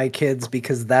sometimes for my kids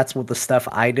because that's what the stuff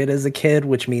I did as a kid,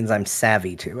 which means I'm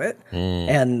savvy to it.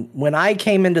 And when I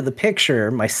came into the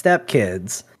picture, my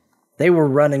stepkids, they were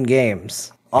running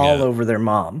games all over their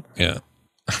mom. Yeah.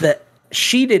 That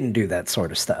she didn't do that sort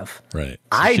of stuff. Right.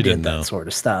 So I did that sort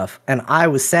of stuff, and I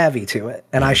was savvy to it,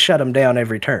 and I shut them down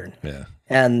every turn. Yeah.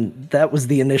 And that was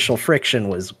the initial friction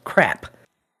was crap.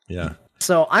 Yeah.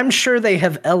 So I'm sure they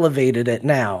have elevated it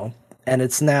now, and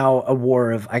it's now a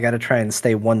war of I got to try and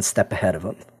stay one step ahead of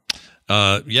them.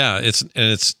 Yeah,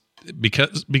 it's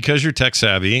because you're tech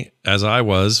savvy, as I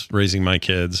was raising my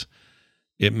kids.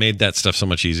 It made that stuff so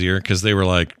much easier because they were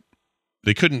like,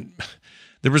 they couldn't.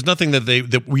 There was nothing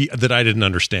that I didn't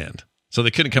understand. So they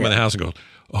couldn't come in the house and go,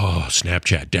 "Oh,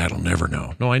 Snapchat, Dad'll never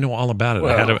know." No, I know all about it.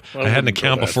 Well, I had an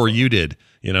account before you did.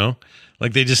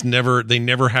 Like they just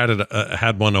never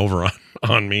had one over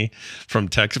on me from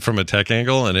a tech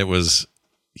angle, and it was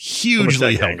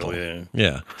hugely helpful. Angle,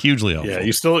 yeah, hugely helpful. Yeah,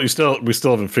 we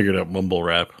still haven't figured out mumble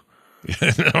rap.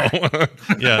 No.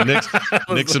 Yeah,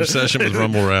 Nick's obsession with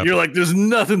rumble rap. You're like, there's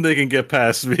nothing they can get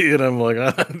past me, and I'm like,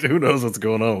 who knows what's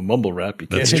going on with mumble rap?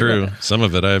 That's true. Some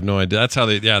of it I have no idea. That's how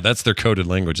that's their coded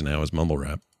language now is mumble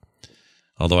rap.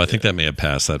 Although I think that may have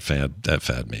passed. That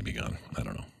fad may be gone. I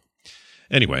don't know.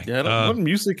 Anyway, what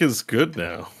music is good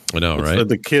now? I know, right? What do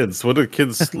the kids like?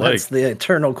 That's the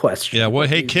eternal question. Yeah.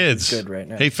 Hey kids, good right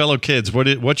now. Hey fellow kids,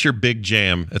 what's your big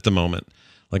jam at the moment?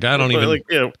 Like I don't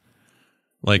even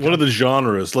like what are the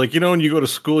genres? Like, when you go to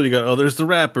school, you got, there's the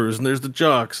rappers and there's the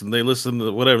jocks and they listen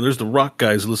to whatever. There's the rock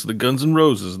guys who listen to Guns N'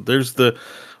 Roses. There's the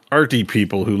arty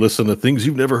people who listen to things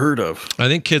you've never heard of. I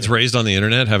think kids raised on the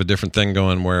internet have a different thing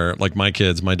going where, like my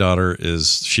daughter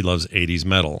she loves 80s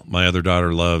metal. My other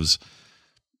daughter loves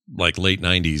like late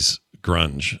 90s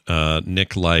grunge.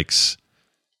 Nick likes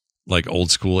like old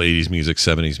school 80s music,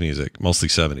 70s music, mostly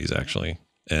 70s actually.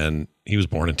 And he was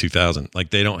born in 2000.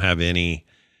 Like they don't have a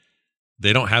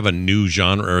new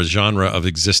genre or a genre of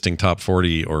existing top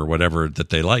 40 or whatever that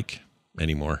they like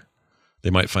anymore. They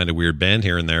might find a weird band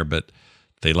here and there, but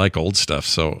they like old stuff.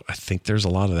 So I think there's a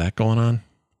lot of that going on.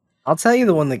 I'll tell you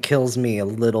the one that kills me a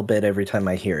little bit every time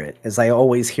I hear it is I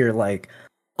always hear like,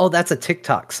 oh, that's a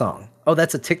TikTok song. Oh,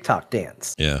 that's a TikTok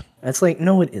dance. Yeah. And it's like,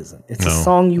 no, it isn't. It's a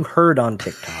song you heard on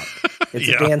TikTok. It's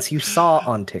a dance you saw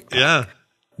on TikTok. Yeah.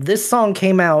 This song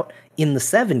came out in the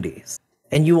 70s.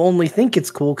 And you only think it's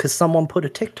cool because someone put a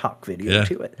TikTok video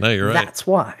to it. No, you're right. That's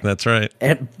why. That's right.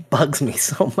 And it bugs me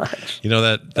so much.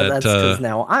 That's because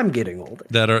now I'm getting older.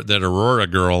 That Aurora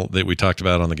girl that we talked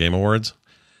about on the Game Awards.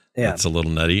 Yeah, it's a little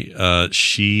nutty.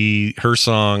 Her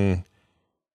song,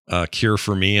 "Cure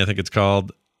for Me," I think it's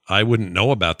called. I wouldn't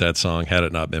know about that song had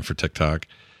it not been for TikTok.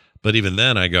 But even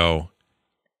then, I don't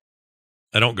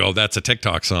go, that's a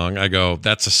TikTok song. I go,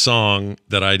 that's a song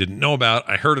that I didn't know about.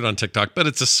 I heard it on TikTok, but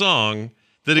it's a song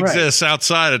that exists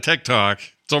outside of TikTok.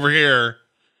 It's over here.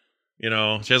 She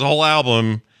has a whole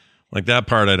album. Like that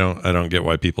part, I don't get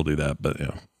why people do that. But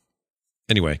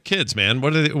anyway, kids, man,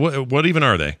 what even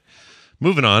are they?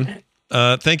 Moving on.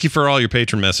 thank you for all your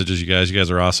patron messages, you guys. You guys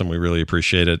are awesome. We really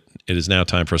appreciate it. It is now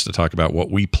time for us to talk about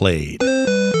what we played.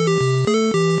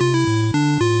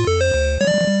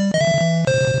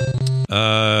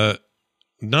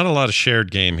 Not a lot of shared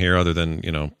game here other than,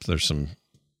 there's some...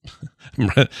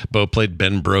 Bo played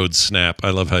Ben Brode's Snap.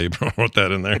 I love how you wrote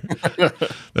that in there.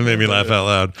 That made me laugh out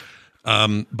loud.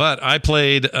 But I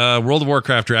played World of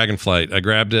Warcraft Dragonflight. I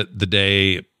grabbed it the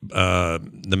day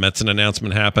the Metzen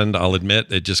announcement happened. I'll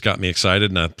admit, it just got me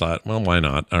excited, and I thought, well, why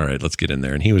not? All right, let's get in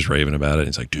there. And he was raving about it.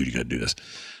 He's like, dude, you got to do this.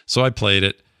 So I played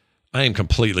it. I am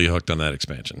completely hooked on that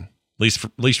expansion.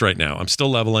 At least right now. I'm still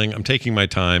leveling. I'm taking my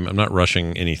time. I'm not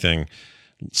rushing anything.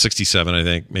 67, I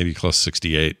think, maybe close to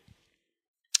 68.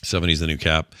 70 is the new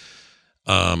cap.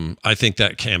 I think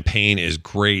that campaign is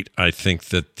great. I think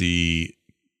that the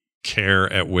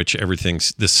care at which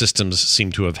the systems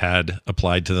seem to have had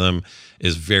applied to them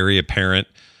is very apparent.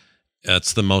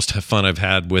 That's the most fun I've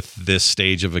had with this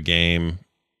stage of a game,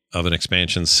 of an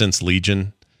expansion, since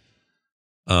Legion.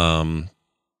 I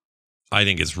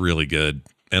think it's really good.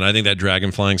 And I think that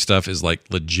dragon flying stuff is like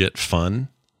legit fun.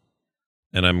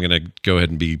 And I'm going to go ahead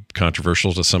and be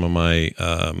controversial to some of my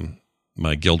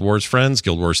my Guild Wars friends,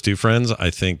 Guild Wars 2 friends. I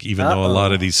think even though a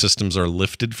lot of these systems are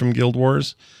lifted from Guild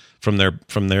Wars, from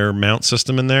their mount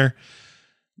system in there,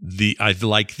 I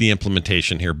like the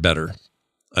implementation here better.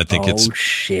 I think it's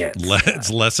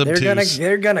less obtuse.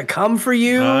 They're gonna come for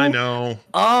you. I know.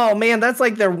 Oh man, that's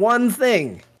like their one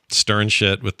thing. Stirring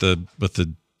shit with the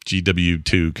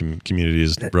GW2 community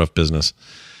is rough business.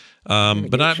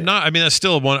 But I'm not. I mean, that's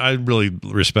still one I really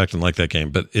respect and like that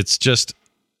game. But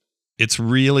it's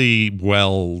really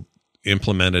well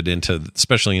implemented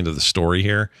especially into the story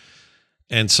here.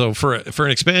 And so for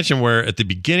an expansion where at the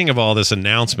beginning of all this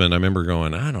announcement, I remember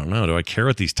going, I don't know, do I care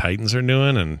what these Titans are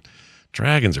doing? And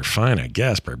dragons are fine, I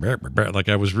guess. Like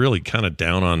I was really kind of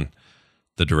down on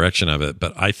the direction of it.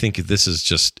 But I think it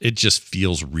just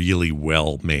feels really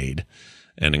well made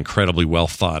and incredibly well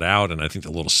thought out. And I think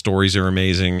the little stories are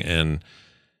amazing. And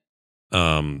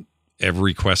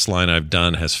every quest line I've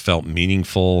done has felt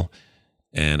meaningful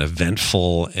and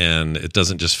eventful, and it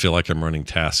doesn't just feel like I'm running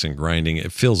tasks and grinding.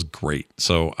 It feels great.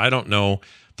 So I don't know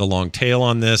the long tail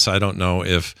on this. I don't know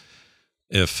if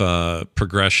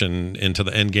progression into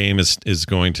the end game is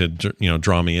going to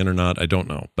draw me in or not. I don't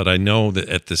know, but I know that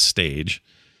at this stage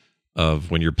of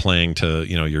when you're playing to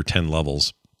your 10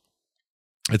 levels,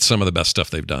 it's some of the best stuff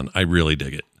they've done. I really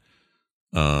dig it,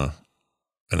 and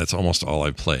that's almost all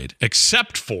I've played,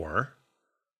 except for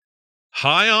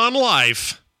High on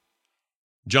Life.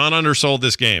 John undersold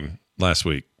this game last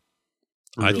week.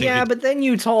 Really? But then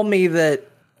you told me that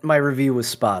my review was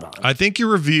spot on. I think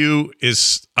your review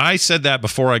is. I said that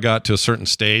before I got to a certain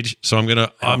stage, so I'm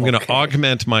gonna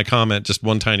augment my comment just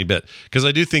one tiny bit because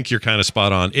I do think you're kind of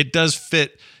spot on. It does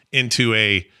fit into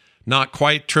a not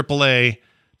quite AAA,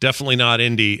 definitely not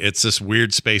indie. It's this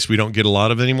weird space we don't get a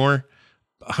lot of anymore.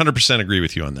 100% agree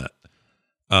with you on that.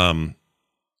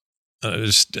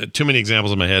 There's too many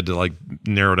examples in my head to like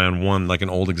narrow down one, like an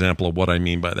old example of what I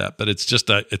mean by that. But it's just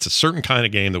it's a certain kind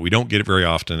of game that we don't get it very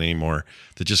often anymore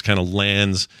that just kind of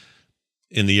lands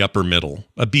in the upper middle,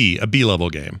 a B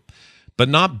level game, but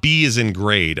not B as in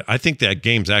grade. I think that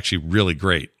game's actually really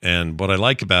great. And what I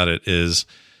like about it is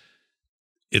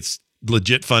it's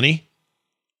legit funny.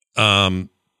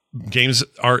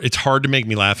 It's hard to make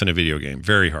me laugh in a video game.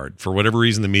 Very hard. For whatever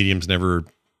reason, the medium's never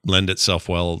lend itself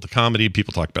well to comedy.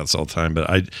 People talk about this all the time, but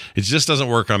it just doesn't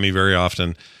work on me very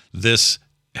often.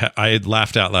 I had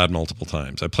laughed out loud multiple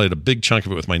times. I played a big chunk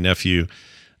of it with my nephew,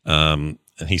 and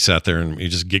he sat there and he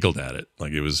just giggled at it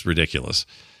like it was ridiculous.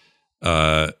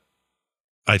 I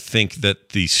think that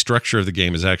the structure of the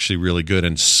game is actually really good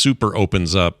and super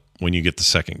opens up when you get the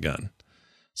second gun.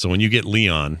 So when you get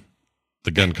Leon,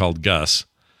 the gun called Gus,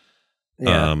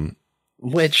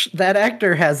 which that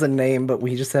actor has a name, but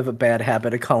we just have a bad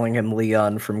habit of calling him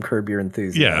Leon from Curb Your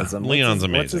Enthusiasm. Yeah, Leon's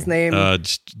amazing. What's his name?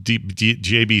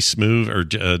 JB Smoove or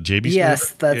JB Smoove? Yes,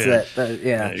 that's it.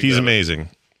 Yeah. He's amazing.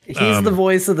 He's the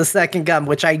voice of the second gun,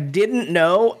 which I didn't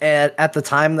know at the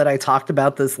time that I talked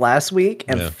about this last week.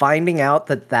 And finding out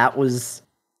that was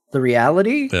the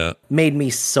reality made me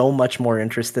so much more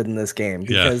interested in this game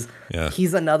because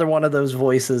he's another one of those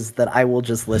voices that I will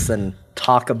just listen,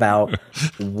 talk about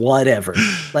whatever.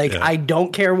 I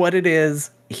don't care what it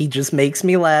is. He just makes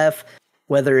me laugh,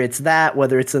 whether it's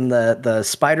in the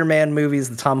Spider-Man movies,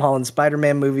 the Tom Holland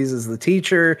Spider-Man movies as the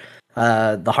teacher,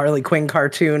 the Harley Quinn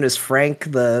cartoon as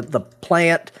Frank, the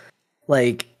plant.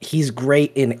 He's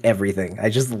great in everything. I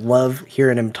just love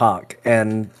hearing him talk.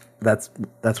 And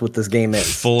that's what this game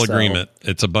is. Full agreement.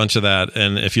 It's a bunch of that.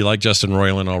 And if you like Justin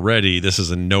Roiland already, this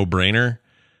is a no-brainer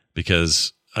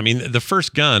because, I mean, the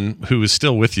first gun, who is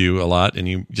still with you a lot, and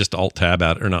you just alt-tab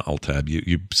out, or not alt-tab,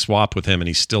 you swap with him and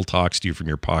he still talks to you from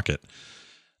your pocket.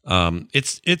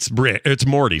 It's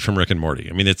Morty from Rick and Morty.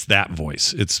 I mean, it's that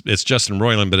voice. It's Justin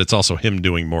Roiland, but it's also him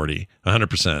doing Morty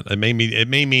 100%. It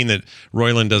may mean that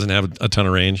Roiland doesn't have a ton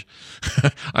of range.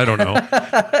 I don't know.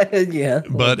 Yeah,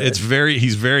 but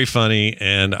he's very funny.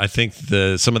 And I think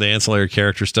some of the ancillary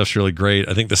character stuff's really great.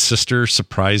 I think the sister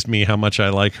surprised me how much I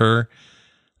like her.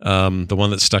 The one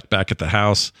that's stuck back at the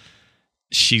house.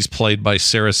 She's played by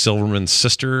Sarah Silverman's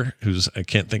sister, I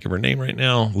can't think of her name right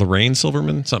now. Lorraine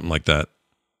Silverman, something like that.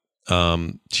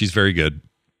 She's very good.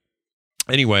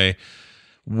 Anyway,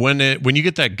 when you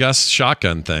get that Gus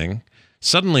shotgun thing,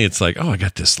 suddenly it's like, oh, I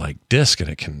got this like disc and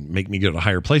it can make me go to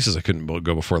higher places I couldn't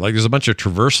go before. Like there's a bunch of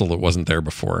traversal that wasn't there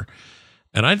before.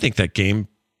 And I think that game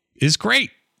is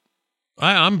great.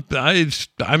 I'm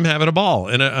having a ball.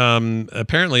 And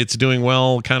apparently it's doing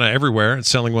well kind of everywhere. It's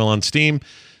selling well on Steam.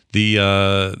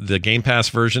 The Game Pass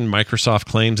version, Microsoft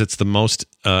claims it's the most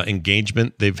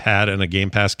engagement they've had in a Game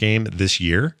Pass game this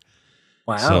year.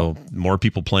 Wow. So more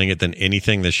people playing it than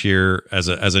anything this year as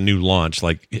a new launch.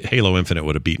 Like Halo Infinite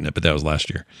would have beaten it, but that was last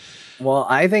year. Well,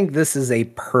 I think this is a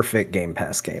perfect Game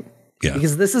Pass game. Yeah.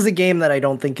 Because this is a game that I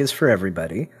don't think is for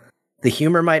everybody. The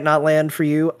humor might not land for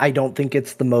you. I don't think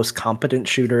it's the most competent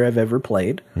shooter I've ever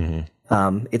played.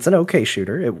 Mm-hmm. It's an okay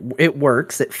shooter. It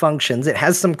works. It functions. It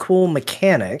has some cool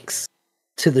mechanics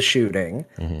to the shooting,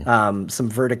 some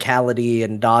verticality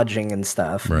and dodging and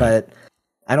stuff. Right. But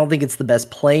I don't think it's the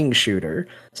best playing shooter.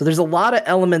 So there's a lot of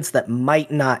elements that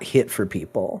might not hit for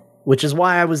people, which is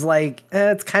why I was like,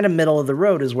 it's kind of middle of the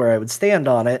road is where I would stand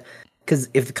on it. Because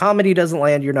if the comedy doesn't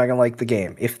land, you're not going to like the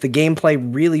game. If the gameplay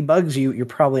really bugs you, you're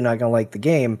probably not going to like the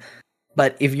game.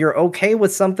 But if you're okay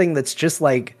with something that's just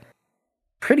like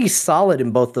pretty solid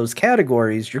in both those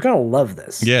categories, you're going to love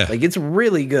this. Yeah. Like it's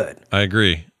really good. I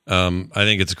agree. I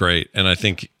think it's great. And I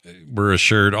think we're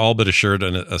all but assured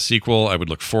a sequel. I would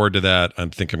look forward to that. I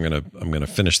think I'm going to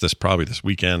finish this probably this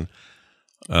weekend.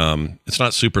 It's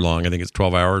not super long. I think it's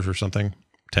 12 hours or something,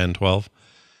 10, 12.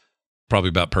 Probably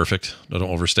about perfect. Don't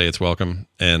overstay its welcome.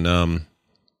 And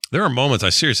there are moments I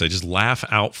just laugh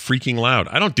out freaking loud.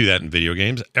 I don't do that in video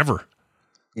games ever.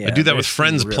 Yeah, I do that with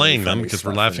friends really playing them because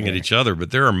we're laughing at each other.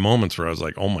 But there are moments where I was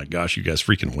like, oh my gosh, you guys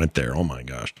freaking went there. Oh my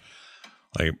gosh.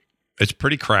 Like, it's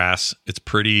pretty crass. It's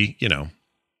pretty,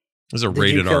 it's a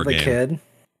rated R game. Did you kill the kid?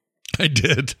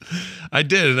 I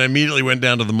did. And I immediately went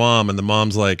down to the mom, and the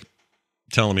mom's like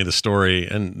telling me the story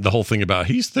and the whole thing about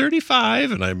he's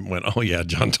 35. And I went, oh yeah,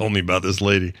 John told me about this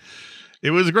lady.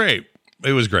 It was great.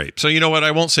 It was great. So you know what? I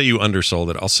won't say you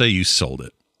undersold it. I'll say you sold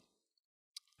it.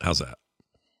 How's that?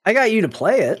 I got you to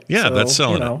play it. Yeah, so, that's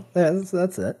selling it.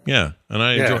 That's it. Yeah, and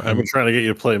I've been trying to get you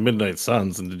to play Midnight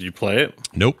Suns, and did you play it?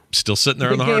 Nope, still sitting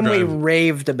there on the hard drive. The game we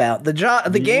raved about. The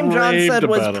game John said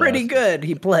was pretty good.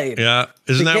 He played. Yeah,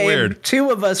 isn't that weird? Two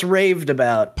of us raved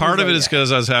about. Part of it is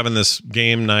because I was having this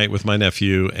game night with my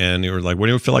nephew, and you were like, "What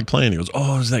do you feel like playing?" He goes,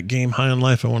 "Oh, is that game High on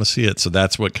Life? I want to see it." So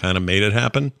that's what kind of made it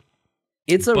happen.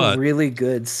 It's a really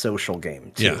good social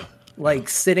game too. Yeah. Like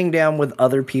sitting down with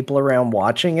other people around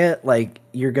watching it, like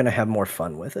you're going to have more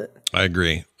fun with it. I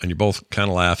agree. And you're both kind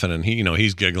of laughing, and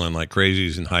he's giggling like crazy.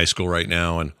 He's in high school right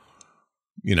now. And,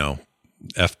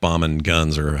 F-bombing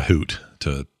guns are a hoot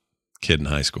to a kid in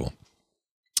high school.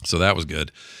 So that was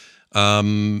good.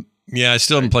 I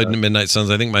still haven't played Midnight Suns.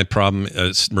 I think my problem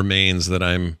remains that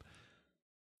I'm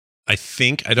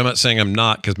not saying I'm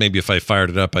not, because maybe if I fired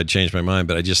it up, I'd change my mind,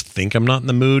 but I just think I'm not in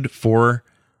the mood for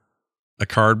a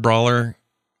card brawler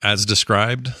as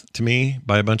described to me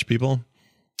by a bunch of people.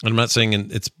 And I'm not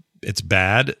saying it's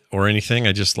bad or anything.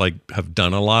 I just have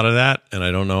done a lot of that, and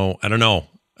I don't know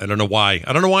why.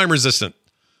 I don't know why I'm resistant.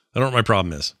 I don't know what my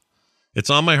problem is. It's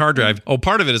on my hard drive. Oh,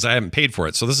 part of it is I haven't paid for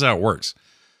it. So this is how it works.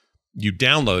 You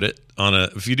download it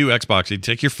if you do Xbox, you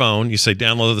take your phone, you say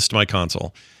download this to my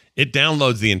console. It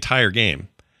downloads the entire game,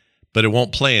 but it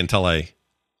won't play until I,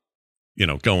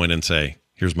 go in and say,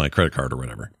 here's my credit card or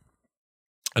whatever.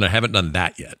 And I haven't done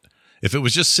that yet. If it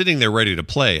was just sitting there ready to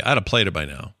play, I'd have played it by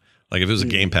now. Like if it was a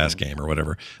Game Pass game or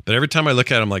whatever. But every time I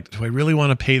look at it, I'm like, do I really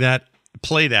want to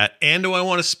play that? And do I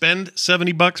want to spend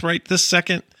 $70 right this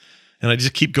second? And I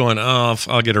just keep going,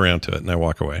 I'll get around to it. And I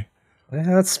walk away.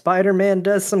 Well, Spider-Man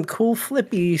does some cool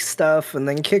flippy stuff and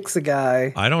then kicks a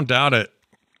guy. I don't doubt it.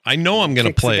 I know I'm going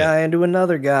to play it. Kicks a guy into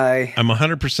another guy. I'm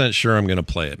 100% sure I'm going to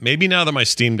play it. Maybe now that my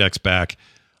Steam Deck's back,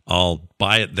 I'll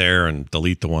buy it there and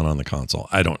delete the one on the console.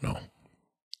 I don't know.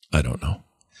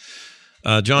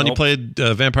 John, you played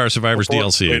Vampire Survivors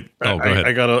DLC. Wait, go ahead.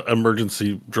 I got an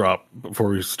emergency drop before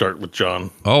we start with John.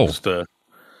 Oh,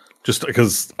 just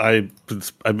because I've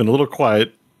been a little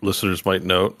quiet. Listeners might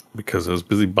note because I was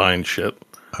busy buying shit.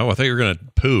 Oh, I thought you were gonna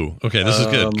poo. Okay, this is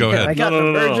good. Go ahead. I got an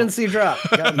emergency drop.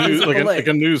 Got a news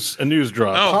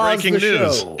drop. Oh, Pause breaking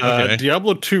news. Okay.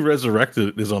 Diablo 2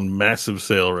 Resurrected is on massive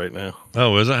sale right now.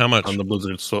 Oh, is it? How much? On the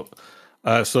Blizzard. So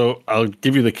I'll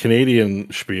give you the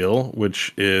Canadian spiel,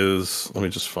 which is, let me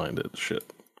just find it. Shit.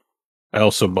 I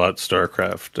also bought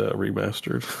StarCraft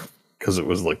Remastered because it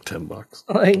was like $10.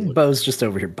 I think Bo's just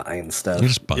over here buying stuff.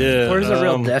 Just buying. Yeah, There's a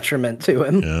real detriment to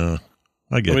him. Yeah,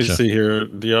 I get Let you. me see here.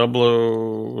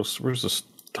 Diablo. Where's this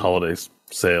holiday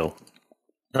sale?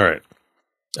 All right.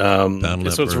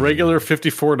 So it's regular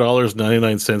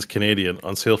 $54.99 Canadian,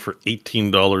 on sale for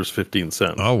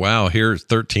 $18.15. Oh wow, here's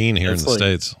 13 here in the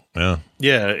States. Yeah.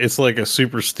 Yeah, it's like a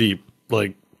super steep,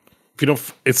 like, if you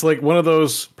don't, it's like one of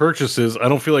those purchases. I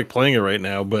don't feel like playing it right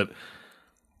now, but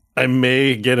I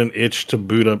may get an itch to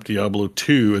boot up Diablo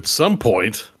 2 at some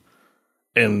point.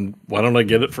 And why don't I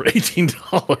get it for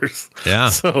 $18? Yeah.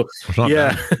 So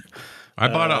yeah,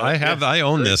 I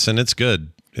own this and it's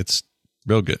good. It's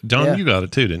real good. Don, you got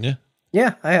it too, didn't you?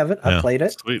 Yeah, I have it. Yeah. I played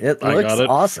it. Sweet. It I looks got it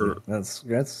awesome. That's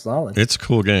solid. It's a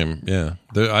cool game. Yeah.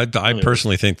 I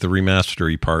personally think the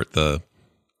remastery part, the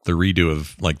redo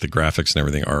of like the graphics and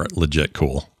everything are legit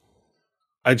cool.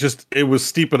 it was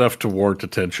steep enough to warrant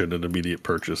attention and immediate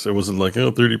purchase. It wasn't like,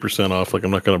 30% off. Like,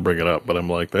 I'm not going to bring it up, but I'm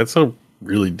like, that's a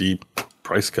really deep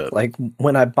price cut. Like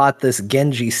when I bought this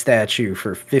Genji statue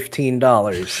for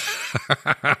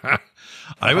 $15.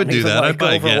 I would do that. Like I'd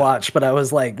buy Overwatch, but I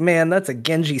was like, man, that's a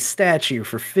Genji statue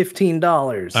for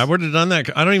 $15. I would have done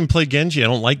that. I don't even play Genji. I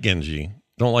don't like Genji.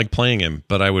 Don't like playing him,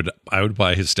 but I would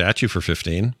buy his statue for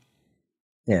 15.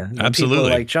 Yeah, absolutely. People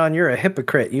are like, John, you're a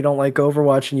hypocrite. You don't like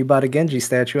Overwatch and you bought a Genji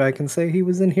statue. I can say he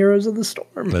was in Heroes of the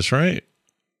Storm. That's right.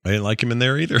 I didn't like him in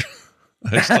there either.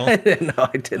 I didn't.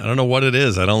 I don't know what it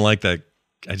is. I don't like that.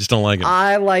 I just don't like him.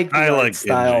 I like the art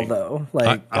style Genji. though.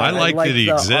 I like that he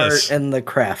the exists art and the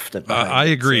craft. I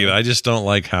agree. I just don't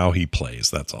like how he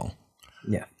plays. That's all.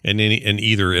 Yeah. In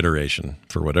either iteration,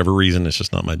 for whatever reason, it's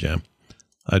just not my jam.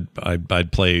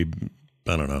 I'd play.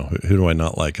 I don't know. Who do I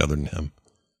not like other than him?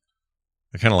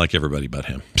 I kind of like everybody but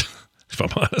him, if I'm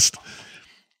honest.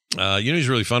 Who's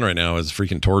really fun right now is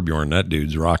freaking Torbjorn. That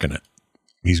dude's rocking it.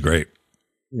 He's great.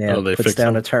 Yeah, puts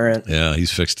down a turret. Yeah,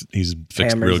 he's fixed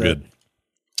real good.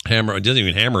 Hammer. It doesn't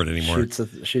even hammer it anymore.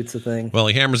 Shoots a thing. Well,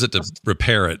 he hammers it to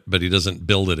repair it, but he doesn't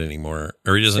build it anymore.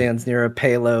 Or he doesn't stands near a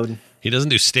payload. He doesn't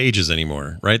do stages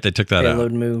anymore, right? They took that out.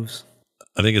 Payload moves.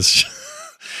 I think it's.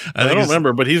 I don't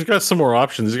remember, but he's got some more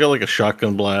options. He's got like a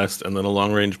shotgun blast and then a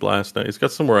long range blast. Now he's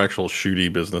got some more actual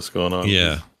shooty business going on.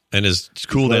 Yeah, and his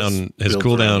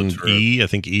cooldown E, I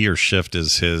think E or shift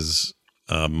is his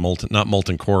not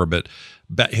molten core, but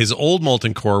his old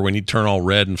molten core. When you turn all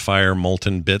red and fire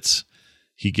molten bits,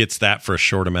 he gets that for a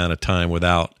short amount of time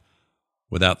without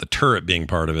the turret being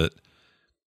part of it,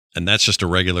 and that's just a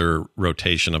regular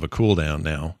rotation of a cooldown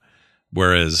now.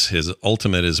 Whereas his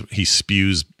ultimate is he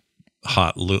spews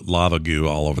hot lava goo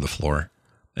all over the floor,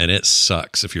 and it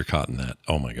sucks if you're caught in that.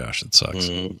 Oh my gosh, it sucks.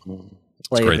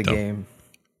 Play of the game.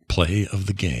 Play of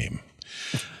the game.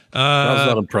 I was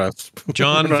not impressed.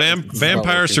 John,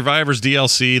 Vampire Survivors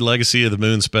DLC, Legacy of the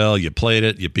Moonspell. You played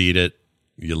it, you beat it,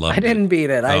 you loved it. I didn't beat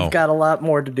it. I've got a lot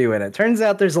more to do in it. Turns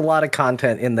out there's a lot of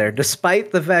content in there,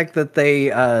 despite the fact that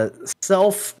they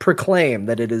self-proclaim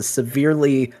that it is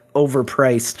severely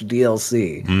overpriced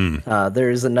DLC.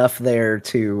 There's enough there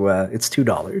to it's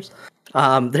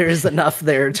 $2. There's enough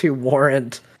there to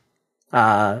warrant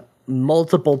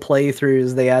multiple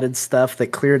playthroughs. They added stuff that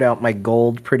cleared out my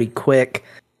gold pretty quick.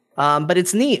 But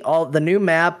it's neat. All the new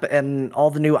map and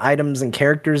all the new items and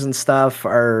characters and stuff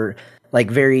are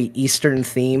like very Eastern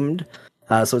themed.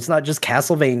 So it's not just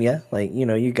Castlevania. Like,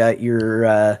 you got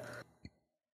your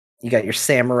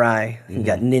samurai, you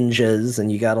got ninjas, and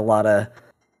you got a lot of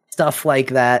stuff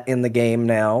like that in the game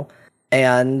now.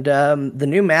 And the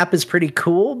new map is pretty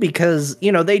cool because,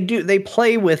 they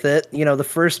play with it. The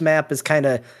first map is kind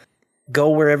of go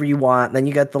wherever you want. Then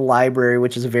you got the library,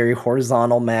 which is a very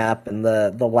horizontal map. And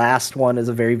the last one is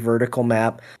a very vertical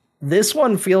map. This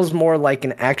one feels more like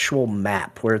an actual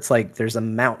map where it's like there's a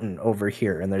mountain over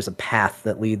here and there's a path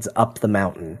that leads up the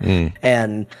mountain.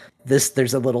 And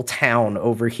there's a little town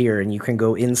over here and you can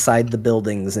go inside the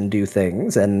buildings and do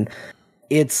things. And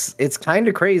it's kind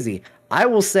of crazy. I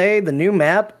will say the new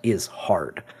map is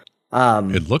hard.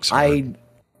 It looks hard.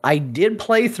 I did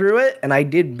play through it and I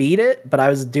did beat it, but I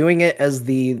was doing it as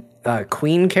the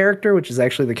queen character, which is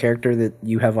actually the character that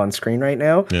you have on screen right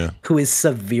now, who is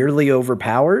severely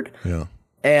overpowered. Yeah.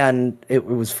 And it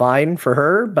was fine for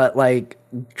her, but like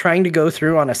trying to go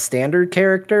through on a standard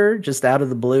character just out of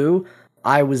the blue,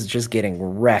 I was just getting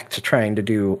wrecked trying to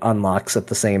do unlocks at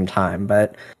the same time.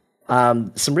 But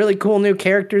some really cool new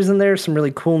characters in there, some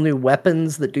really cool new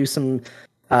weapons that do some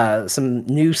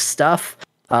new stuff.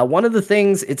 One of the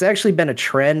things, it's actually been a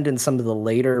trend in some of the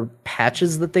later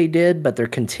patches that they did, but they're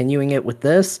continuing it with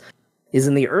this, is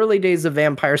in the early days of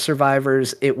Vampire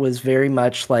Survivors, it was very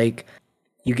much like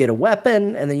you get a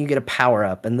weapon and then you get a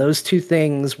power-up, and those two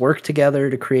things work together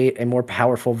to create a more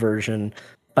powerful version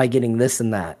by getting this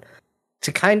and that.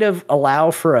 To kind of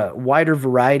allow for a wider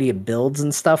variety of builds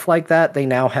and stuff like that, they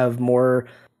now have more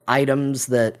items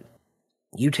that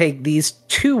you take these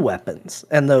two weapons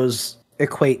and those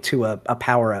equate to a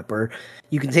power-up, or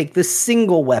you can take this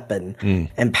single weapon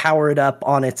and power it up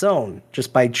on its own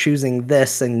just by choosing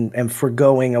this and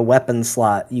forgoing a weapon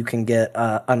slot. You can get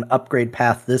an upgrade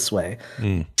path this way.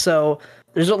 So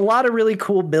there's a lot of really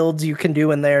cool builds you can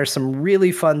do in there, some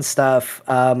really fun stuff.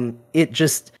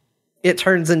 It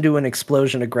turns into an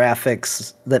explosion of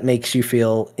graphics that makes you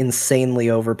feel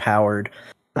insanely overpowered.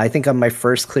 I think on my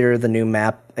first clear of the new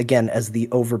map, again, as the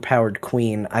overpowered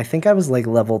queen, I think I was like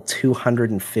level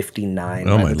 259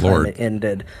 by the time it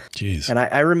ended. Jeez. And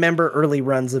I remember early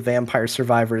runs of Vampire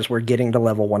Survivors where getting to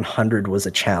level 100 was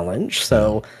a challenge.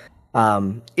 So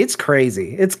it's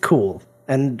crazy. It's cool.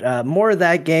 And more of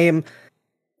that game,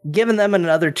 giving them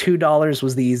another $2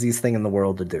 was the easiest thing in the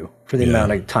world to do for the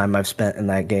amount of time I've spent in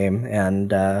that game. And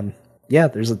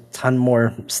there's a ton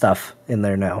more stuff in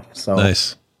there now. So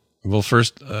nice. Well,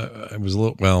 first, I was a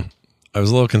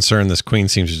little concerned. This queen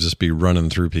seems to just be running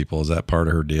through people. Is that part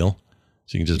of her deal?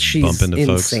 So you can just bump into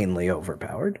folks? She's insanely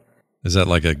overpowered. Is that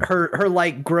like her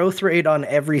like growth rate on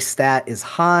every stat is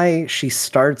high. She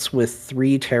starts with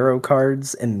 3 tarot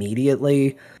cards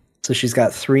immediately. So she's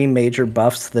got 3 major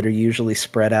buffs that are usually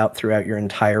spread out throughout your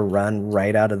entire run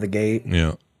right out of the gate.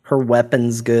 Yeah. Her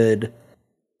weapon's good.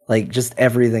 Like, just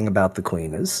everything about the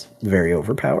queen is very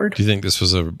overpowered. Do you think this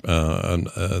was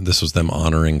this was them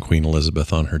honoring Queen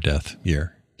Elizabeth on her death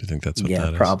year? Do you think that's what that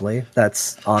is? Yeah, probably.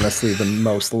 That's honestly the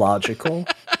most logical.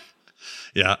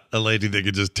 Yeah, a lady that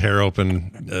could just tear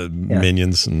open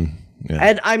minions and. Yeah.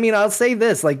 And I mean, I'll say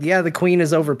this: like, the queen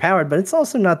is overpowered, but it's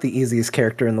also not the easiest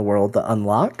character in the world to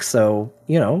unlock. So,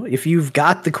 if you've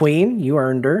got the queen, you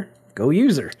earned her. Go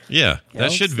use her. Yeah,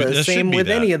 that should be the same with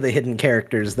any of the hidden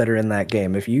characters that are in that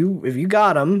game. If you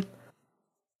got them,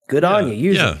 good on you.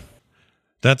 Use them.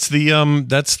 That's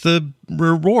the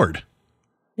reward.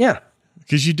 Yeah,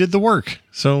 because you did the work.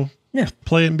 So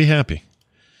play it and be happy.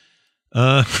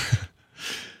 Let's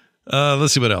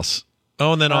see what else.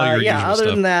 Oh, and then all your usual other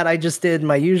stuff. Than that, I just did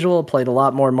my usual. Played a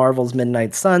lot more Marvel's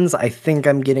Midnight Suns. I think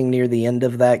I'm getting near the end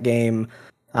of that game.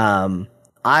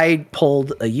 I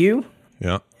pulled a U.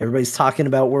 Yeah. Everybody's talking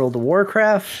about World of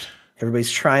Warcraft.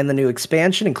 Everybody's trying the new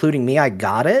expansion, including me. I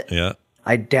got it. Yeah.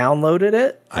 I downloaded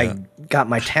it. Yeah. I got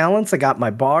my talents. I got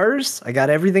my bars. I got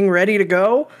everything ready to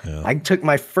go. Yeah. I took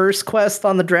my first quest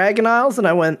on the Dragon Isles and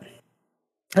I went,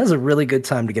 that was a really good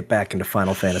time to get back into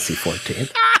Final Fantasy 14.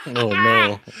 Oh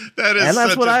no.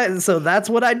 That's what I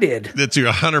did. That's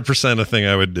 100% a thing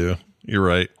I would do. You're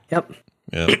right. Yep.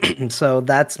 Yeah. So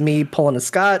that's me pulling a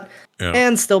Scott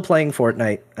and still playing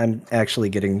Fortnite. I'm actually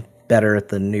getting better at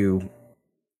the new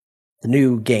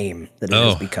game that it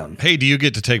has become. Hey, do you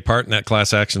get to take part in that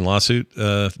class action lawsuit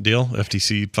deal,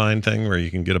 FTC fine thing where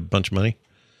you can get a bunch of money?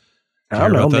 I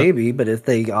don't know, maybe, but if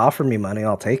they offer me money,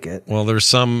 I'll take it. Well, there's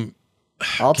some.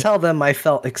 I'll tell them I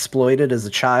felt exploited as a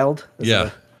child.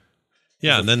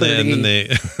 And then they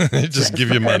just give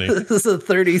you money. This is a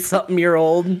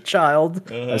 30-something-year-old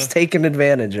child I was taken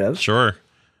advantage of. Sure.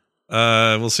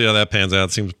 We'll see how that pans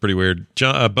out. Seems pretty weird.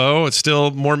 Bo, it's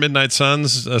still more Midnight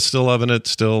Suns. Still loving it.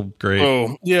 Still great.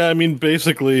 Oh, yeah. I mean,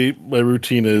 basically, my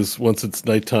routine is once it's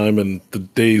nighttime and the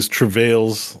day's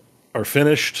travails are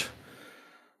finished,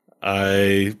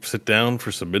 I sit down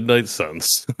for some Midnight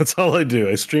Suns. That's all I do.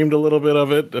 I streamed a little bit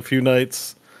of it a few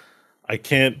nights.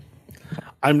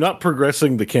 I'm not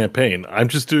progressing the campaign. I'm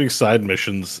just doing side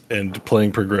missions and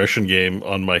playing progression game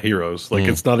on my heroes. Like,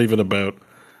 it's not even about,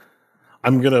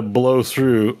 I'm going to blow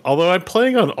through, although I'm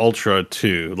playing on Ultra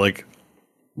too,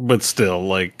 but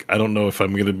still, I don't know if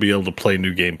I'm going to be able to play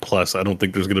New Game Plus. I don't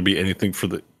think there's going to be anything for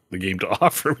the game to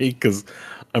offer me because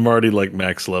I'm already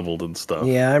max leveled and stuff.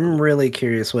 Yeah, I'm really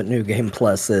curious what New Game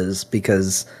Plus is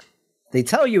because they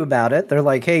tell you about it. They're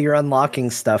like, hey, you're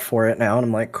unlocking stuff for it now. And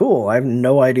I'm like, cool. I have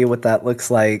no idea what that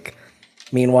looks like.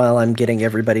 Meanwhile, I'm getting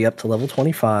everybody up to level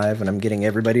 25, and I'm getting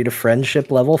everybody to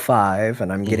friendship level 5,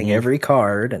 and I'm getting every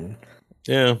card. And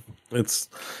yeah,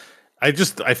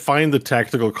 I find the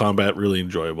tactical combat really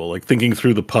enjoyable. Like thinking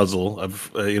through the puzzle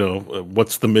of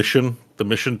what's the mission? The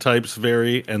mission types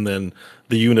vary, and then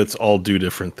the units all do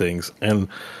different things, and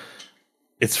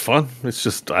it's fun. It's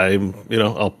just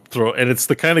I'll throw, and it's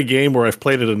the kind of game where I've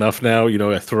played it enough now.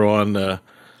 I throw on if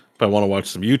I want to watch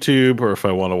some YouTube or if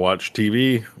I want to watch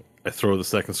TV, I throw the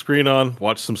second screen on,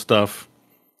 watch some stuff,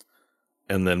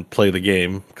 and then play the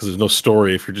game, because there's no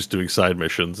story if you're just doing side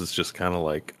missions. It's just kind of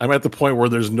like, I'm at the point where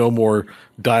there's no more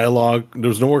dialogue.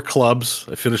 There's no more clubs.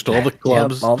 I finished all the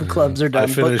clubs. Yep, all the clubs are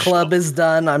done. Book club is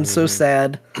done. I'm so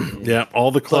sad. Yeah,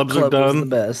 all the clubs are done. The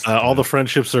best. All the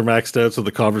friendships are maxed out, so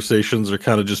the conversations are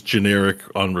kind of just generic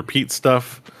on repeat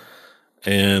stuff.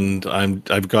 And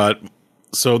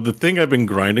so the thing I've been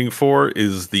grinding for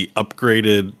is the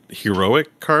upgraded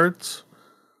heroic cards,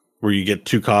 where you get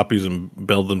 2 copies and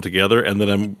build them together, and then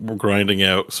I'm grinding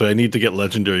out. So I need to get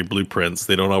legendary blueprints.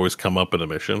 They don't always come up in a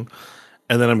mission.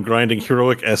 And then I'm grinding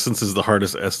heroic essence is the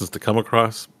hardest essence to come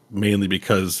across, mainly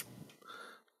because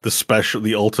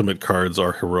the ultimate cards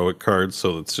are heroic cards.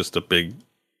 So it's just a big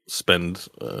spend.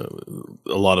 A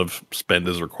lot of spend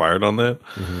is required on that.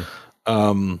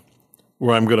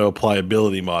 Where I'm going to apply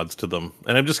ability mods to them.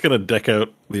 And I'm just going to deck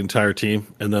out the entire team.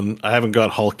 And then I haven't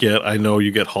got Hulk yet. I know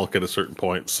you get Hulk at a certain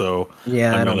point. So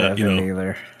yeah, I don't have him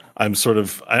either. I'm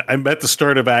I'm at the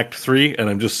start of Act 3, and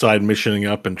I'm just side missioning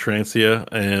up in Trancia.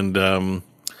 And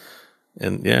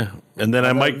then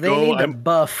I might go. They need to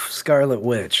buff Scarlet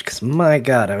Witch, because my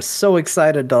God, I was so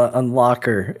excited to unlock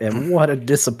her, and what a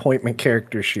disappointment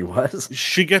character she was.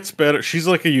 She gets better. She's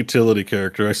like a utility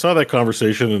character. I saw that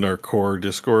conversation in our core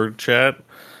Discord chat,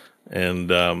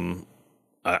 and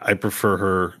I prefer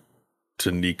her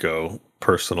to Nico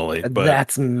personally. But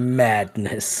that's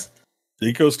madness.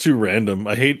 Nico's too random.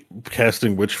 I hate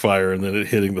casting Witchfire and then it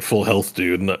hitting the full health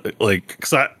dude.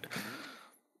 Because I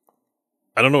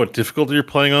don't know what difficulty you're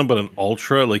playing on, but an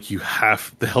Ultra, like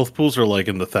the health pools are like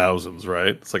in the thousands,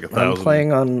 right? It's like 1,000. I'm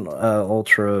playing on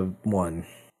Ultra 1.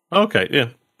 Okay, yeah.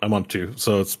 I'm on 2.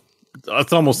 So it's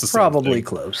almost the same Probably thing.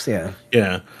 Close, yeah.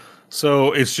 Yeah.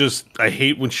 So it's just, I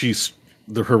hate when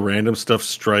her random stuff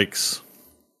strikes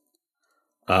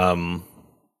like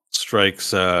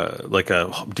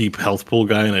a deep health pool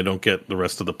guy, and I don't get the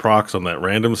rest of the procs on that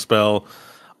random spell.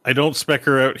 I don't spec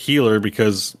her out healer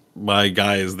because my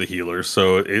guy is the healer,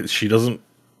 so she's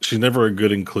never a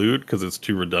good include because it's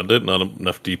too redundant, not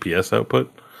enough DPS output.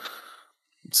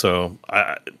 So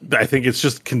I think it's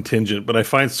just contingent, but I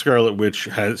find Scarlet Witch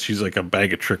she's like a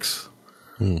bag of tricks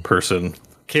person.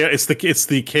 It's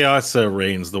the Chaos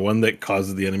Reigns, the one that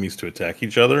causes the enemies to attack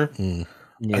each other.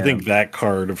 Yeah. I think that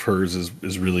card of hers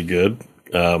is really good.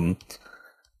 And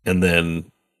then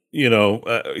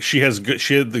she had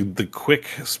the quick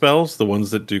spells, the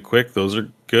ones that do quick. Those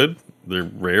are good. They're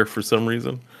rare for some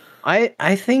reason.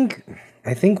 I think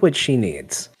what she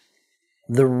needs,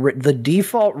 the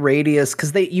default radius,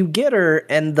 because you get her,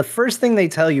 and the first thing they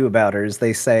tell you about her is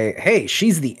they say, "Hey,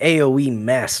 she's the AOE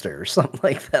master," or something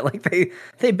like that. Like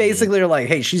they basically are like,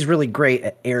 "Hey, she's really great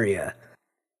at area,"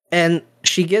 and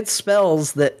she gets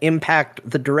spells that impact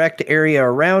the direct area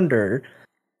around her,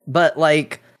 but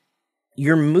like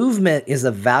your movement is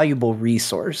a valuable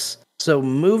resource. So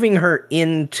moving her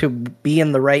in to be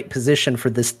in the right position for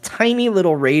this tiny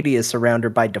little radius around her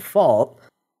by default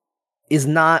is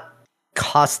not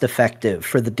cost effective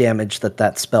for the damage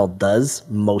that spell does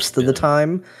most of the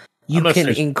time. You can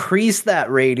increase that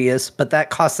radius, but that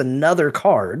costs another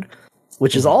card,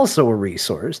 which is also a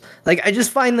resource. Like, I just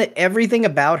find that everything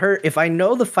about her, if I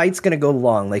know the fight's going to go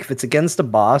long, like if it's against a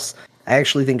boss, I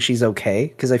actually think she's okay,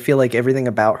 because I feel like everything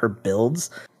about her builds.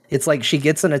 It's like she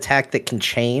gets an attack that can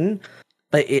chain,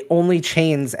 but it only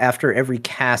chains after every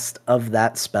cast of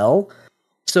that spell.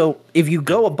 So if you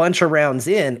go a bunch of rounds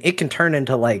in, it can turn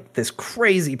into like this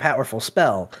crazy powerful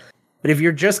spell. But if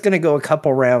you're just going to go a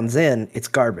couple rounds in, it's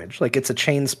garbage. Like, it's a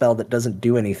chain spell that doesn't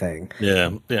do anything. Yeah,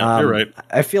 you're right.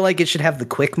 I feel like it should have the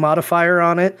quick modifier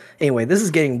on it. Anyway, this is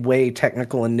getting way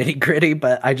technical and nitty gritty,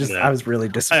 but I was really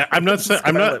disappointed. I'm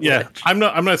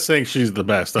not saying she's the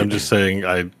best. I'm just saying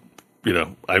I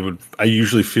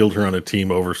usually field her on a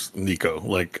team over Nico.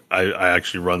 Like, I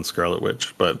actually run Scarlet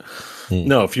Witch, but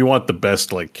no, if you want the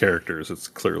best like characters, it's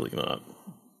clearly not.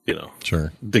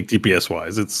 Sure. Big DPS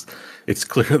wise, it's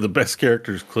clear the best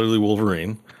character is clearly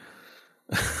Wolverine.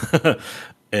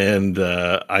 And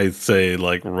I'd say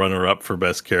like runner up for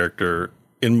best character,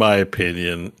 in my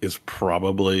opinion, is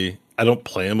probably, I don't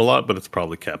play him a lot, but it's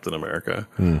probably Captain America.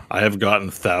 I have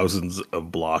gotten thousands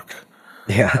of block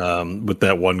Yeah. With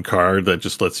that one card that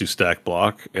just lets you stack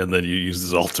block, and then you use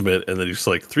his ultimate, and then he's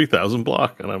like 3,000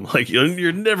 block, and I'm like,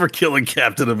 you're never killing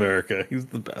Captain America. He's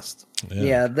the best.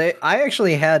 Yeah. I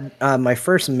actually had my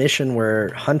first mission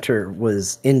where Hunter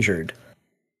was injured,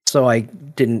 so I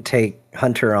didn't take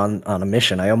Hunter on a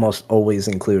mission. I almost always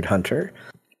include Hunter,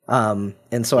 and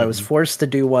so I was forced to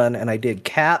do one, and I did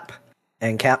Cap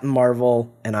and Captain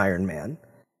Marvel and Iron Man.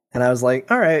 And I was like,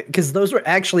 all right, because those were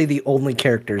actually the only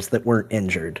characters that weren't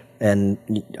injured. And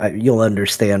you'll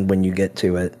understand when you get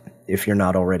to it if you're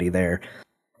not already there.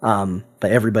 But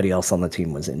everybody else on the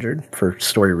team was injured for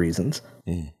story reasons.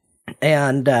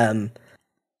 And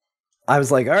I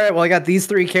was like, all right, well, I got these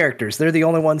 3 characters. They're the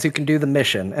only ones who can do the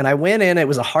mission. And I went in. It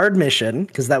was a hard mission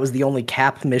because that was the only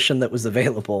Cap mission that was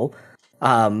available.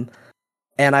 And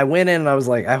I went in and I was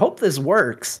like, I hope this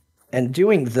works. And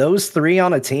doing those 3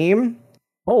 on a team...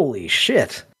 Holy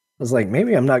shit. I was like,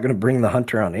 maybe I'm not going to bring the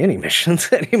Hunter on any missions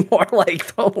anymore.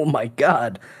 Like, oh my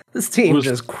God, this team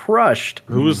just crushed.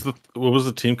 What was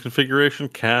the team configuration?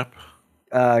 Cap?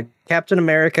 Captain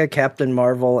America, Captain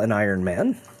Marvel, and Iron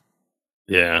Man.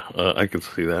 Yeah, I could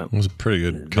see that. It was a pretty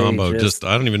good combo. Just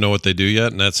I don't even know what they do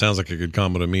yet, and that sounds like a good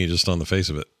combo to me just on the face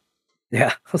of it.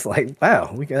 Yeah, I was like,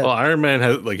 wow, we got... Well, Iron Man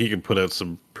has, like, he can put out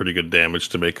some pretty good damage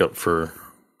to make up for...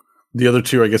 The other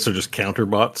 2, I guess, are just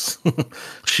counterbots,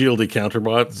 shieldy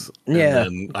counterbots. Yeah,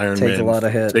 and Iron take Man a lot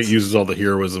of hits. It uses all the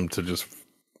heroism to just.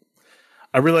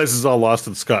 I realize it's all lost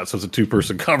in Scott, so it's a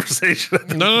 2-person conversation.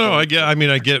 No, I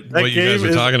get what you guys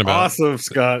are talking about. Awesome,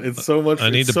 Scott! It's so much. I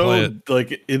need to play it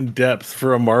like in depth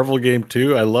for a Marvel game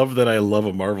too. I love that. I love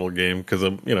a Marvel game because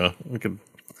I'm, we could.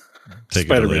 Take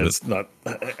Spider-Man. It's not.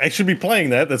 I should be playing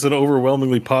that. That's an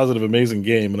overwhelmingly positive, amazing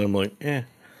game, and I'm like, eh.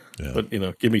 Yeah. But,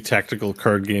 give me Tactical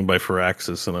Card Game by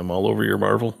Firaxis, and I'm all over your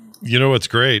Marvel. You know what's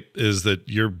great is that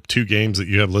your 2 games that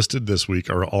you have listed this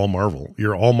week are all Marvel.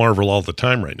 You're all Marvel all the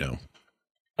time right now.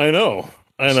 I know.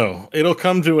 It'll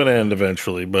come to an end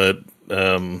eventually, but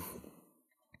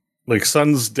like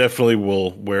Suns definitely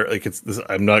will wear. Like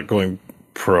I'm not going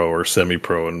pro or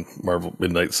semi-pro in Marvel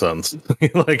Midnight Suns.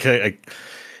 Like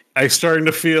I'm starting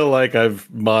to feel like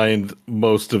I've mined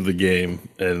most of the game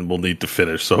and will need to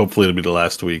finish. So hopefully it'll be the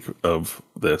last week of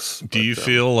this. Do you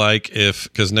feel like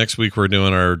because next week we're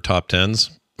doing our top 10s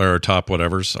or our top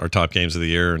whatevers, our top games of the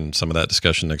year, and some of that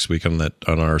discussion next week on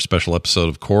our special episode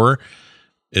of Core.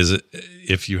 Is it,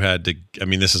 if you had to, I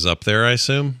mean, this is up there, I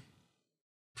assume,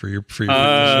 for your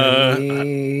yeah,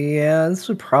 this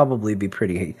would probably be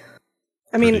pretty.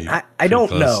 I mean, I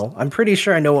don't know. I'm pretty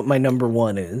sure I know what my number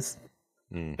 1 is.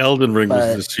 Elden Ring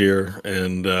was this year,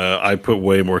 and I put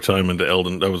way more time into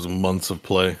Elden. That was months of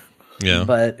play. Yeah,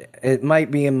 but it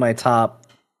might be in my top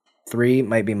 3. It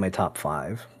might be in my top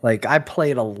 5. Like I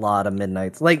played a lot of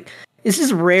Midnights. Like it's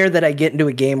just rare that I get into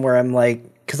a game where I'm like,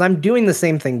 because I'm doing the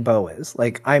same thing Bo is.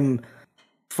 Like I'm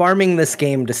farming this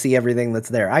game to see everything that's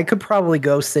there. I could probably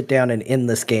go sit down and end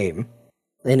this game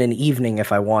in an evening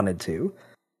if I wanted to,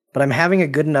 but I'm having a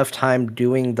good enough time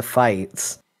doing the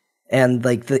fights. And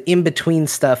like the in-between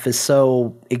stuff is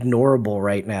so ignorable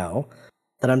right now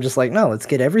that I'm just like, no, let's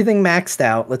get everything maxed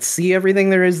out. Let's see everything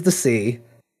there is to see.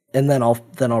 And then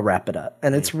I'll wrap it up.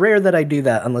 And it's rare that I do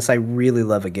that unless I really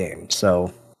love a game.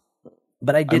 So,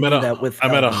 but I did do that with.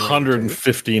 I'm at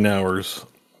 115 hours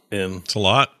in. It's a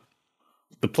lot.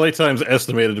 The playtime's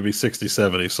estimated to be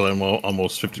 60-70, so I'm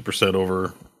almost 50%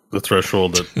 over the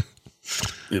threshold that,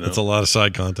 That's a lot of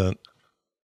side content.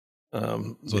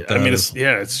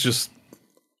 It's just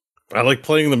I like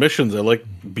playing the missions. I like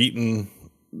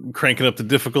cranking up the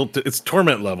difficult. It's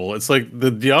torment level. It's like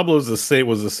the Diablo was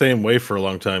the same way for a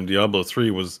long time. Diablo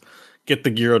 3 was get the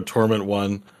gear on Torment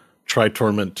 1, try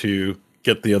Torment 2,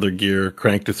 get the other gear,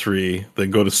 crank to 3, then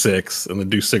go to 6, and then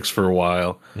do 6 for a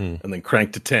while, and then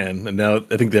crank to 10. And now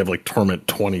I think they have like Torment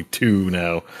 22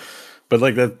 now. But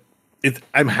like that,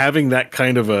 I'm having that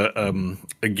kind of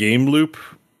a game loop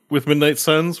with Midnight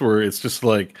Suns, where it's just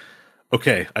like,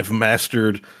 okay, I've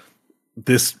mastered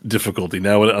this difficulty.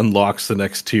 Now it unlocks the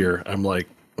next tier. I'm like,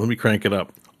 let me crank it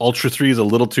up. Ultra 3 is a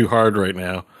little too hard right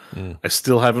now. I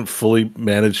still haven't fully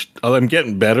managed. I'm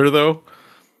getting better though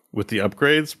with the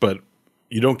upgrades, but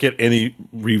you don't get any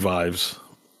revives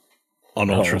on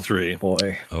Ultra 3.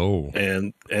 Boy. Oh.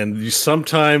 And you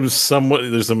sometimes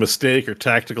there's a mistake or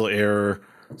tactical error.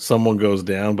 Someone goes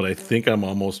down, but I think I'm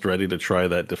almost ready to try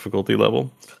that difficulty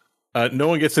level. No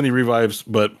one gets any revives,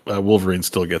 but Wolverine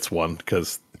still gets one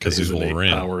because he's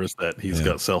Wolverine. Powers that he's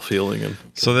got self-healing. And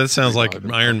so that sounds like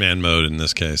Iron Man mode in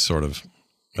this case, sort of.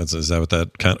 Is that what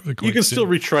that kind of equates? You can still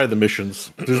retry the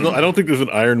missions. I don't think there's an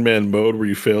Iron Man mode where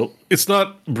you fail. It's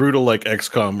not brutal like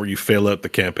XCOM where you fail out the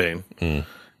campaign.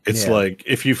 It's like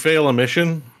if you fail a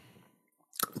mission,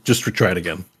 just retry it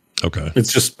again. Okay.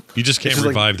 It's just you just can't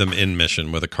revive them in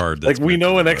mission with a card. That's like we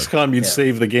know in XCOM you'd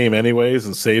save the game anyways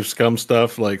and save scum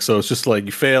stuff. Like so, it's just like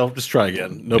you fail, just try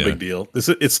again. No big deal.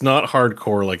 It's not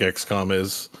hardcore like XCOM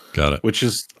is. Got it. Which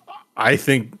is, I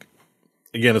think,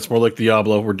 again, it's more like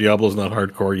Diablo, where Diablo's not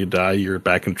hardcore. You die, you're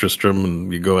back in Tristram,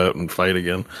 and you go out and fight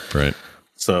again. Right.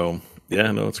 So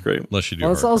yeah, no, it's great. Unless you do.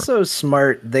 Well, it's also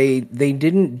smart. They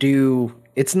didn't do.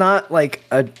 It's not like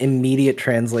an immediate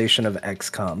translation of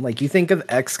XCOM. Like you think of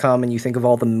XCOM and you think of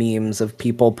all the memes of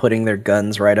people putting their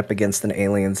guns right up against an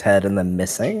alien's head and then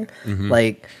missing. Mm-hmm.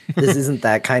 Like this isn't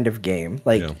that kind of game.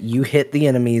 Like you hit the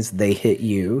enemies, they hit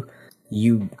you.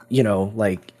 You know,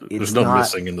 like it's there's no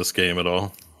missing in this game at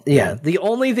all. Yeah, the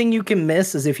only thing you can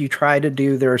miss is if you try to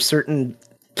do. There are certain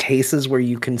cases where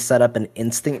you can set up an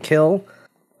instant kill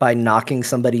by knocking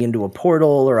somebody into a portal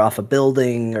or off a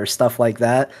building or stuff like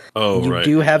that. Oh, you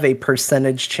do have a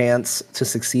percentage chance to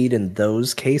succeed in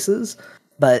those cases,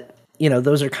 but you know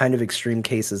those are kind of extreme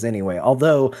cases anyway.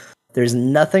 Although there's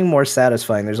nothing more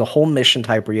satisfying. There's a whole mission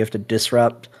type where you have to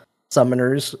disrupt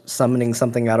summoners summoning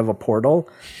something out of a portal,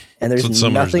 and there's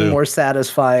nothing more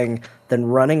satisfying than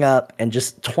running up and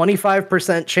just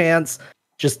 25% chance,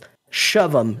 just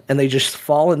shove them, and they just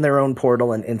fall in their own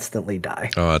portal and instantly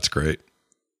die. Oh, that's great.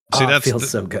 See, that feels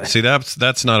so good. See,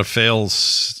 that's not a fail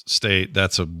state.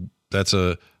 That's a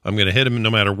I'm going to hit him no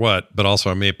matter what, but also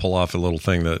I may pull off a little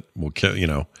thing that will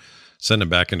kill, send him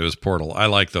back into his portal. I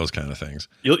like those kind of things.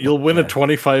 You'll win a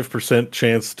 25%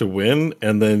 chance to win,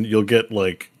 and then you'll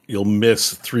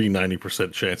miss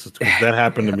 90% chances. That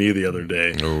happened to me the other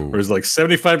day. Oh. Where it's like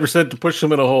 75% to push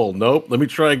them in a hole. Nope. Let me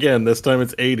try again. This time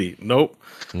it's 80. Nope.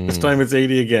 This time it's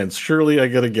 80 again. Surely I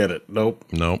got to get it. Nope.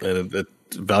 And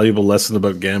it's a valuable lesson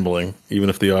about gambling. Even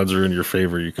if the odds are in your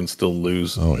favor, you can still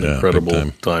lose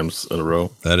incredible times in a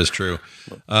row. That is true.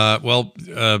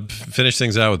 Finish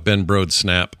things out with Ben Brode's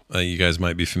Snap. You guys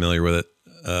might be familiar with it.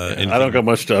 I don't got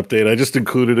much to update. I just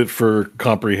included it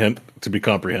to be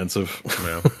comprehensive.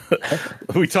 Yeah.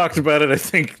 We talked about it. I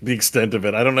think the extent of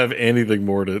it. I don't have anything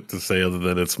more to say other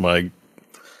than it's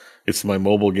my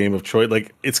mobile game of choice.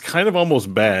 Like it's kind of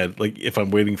almost bad. Like if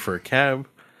I'm waiting for a cab,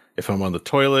 if I'm on the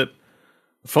toilet,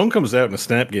 the phone comes out and a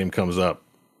Snap game comes up.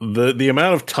 The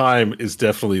amount of time is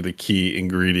definitely the key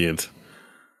ingredient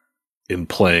in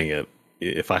playing it.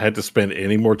 If I had to spend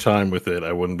any more time with it,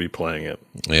 I wouldn't be playing it.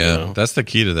 Yeah, that's the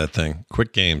key to that thing.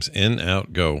 Quick games, in,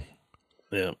 out, go.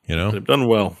 Yeah, they've done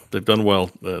well. They've done well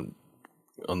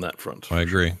on that front. I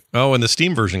agree. Oh, and the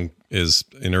Steam version is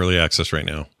in early access right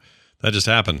now. That just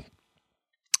happened.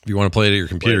 If you want to play it at your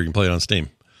computer, you can play it on Steam.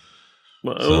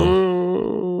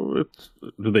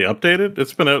 Did they update it?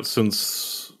 It's been out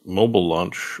since mobile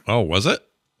launch. Oh, was it?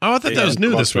 Oh, I thought that was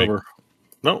new this week.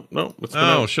 No.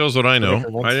 Shows what I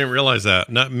know. I didn't realize that.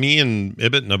 Not me and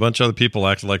Ibit and a bunch of other people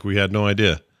acted like we had no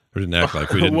idea. Or didn't act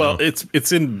like we didn't know.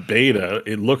 It's in beta.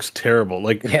 It looks terrible.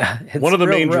 Like one of the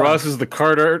main draws is the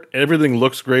card art. Everything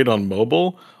looks great on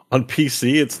mobile. On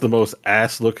PC, it's the most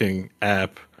ass-looking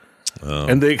app. Oh.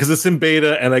 And because it's in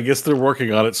beta, and I guess they're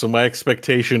working on it, so my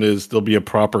expectation is there'll be a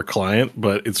proper client,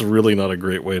 but it's really not a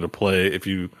great way to play if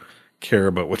you care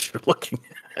about what you're looking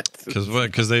at.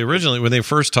 Because they originally, when they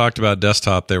first talked about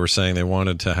desktop, they were saying they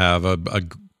wanted to have a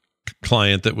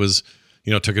client that was,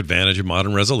 took advantage of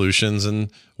modern resolutions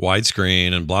and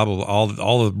widescreen and blah, blah, blah,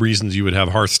 all the reasons you would have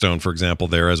Hearthstone, for example,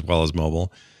 there as well as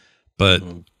mobile. But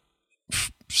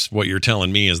what you're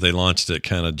telling me is they launched it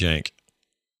kind of jank.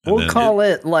 We'll call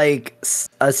it like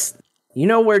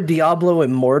where Diablo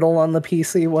Immortal on the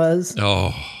PC was?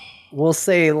 Oh. We'll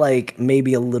say like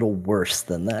maybe a little worse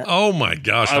than that. Oh my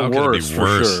gosh, how could it be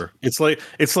worse? For sure.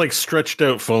 It's like stretched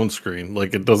out phone screen.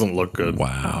 Like it doesn't look good.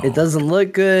 Wow. It doesn't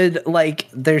look good. Like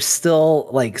there's still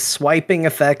like swiping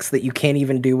effects that you can't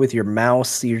even do with your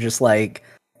mouse. You're just like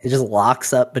it just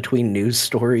locks up between news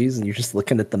stories and you're just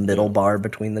looking at the middle bar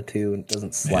between the two and it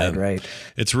doesn't slide right.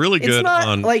 It's really good. It's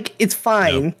not it's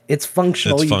fine. Yep. It's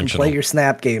functional. You can play your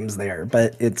Snap games there,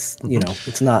 but it's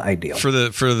it's not ideal. For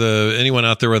the anyone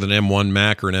out there with an M1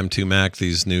 Mac or an M2 Mac,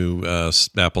 these new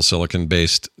Apple Silicon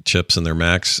based chips in their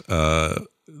Macs,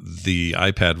 the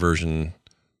iPad version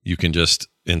you can just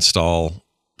install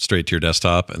straight to your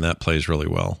desktop and that plays really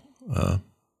well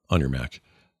on your Mac.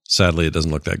 Sadly, it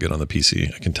doesn't look that good on the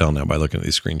PC. I can tell now by looking at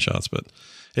these screenshots, but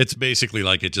it's basically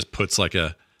like it just puts like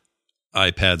a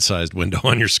iPad-sized window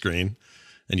on your screen,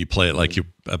 and you play it like you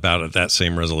about at that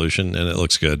same resolution, and it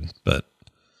looks good. But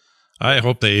I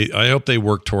hope they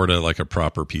work toward a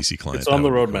proper PC client. It's on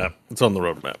the roadmap. It's on the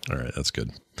roadmap. All right, that's good.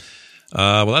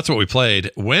 Well, that's what we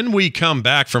played. When we come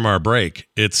back from our break,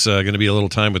 it's going to be a little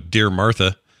time with Dear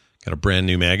Martha. Got a brand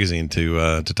new magazine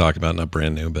to talk about. Not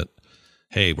brand new, but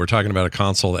hey, we're talking about a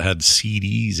console that had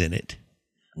CDs in it.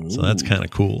 So that's kind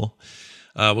of cool.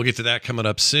 We'll get to that coming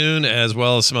up soon, as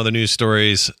well as some other news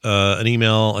stories, an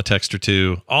email, a text or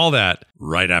two, all that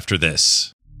right after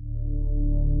this.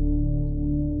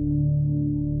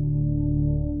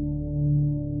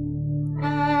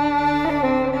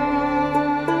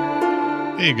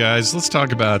 Hey guys, let's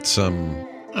talk about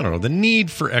the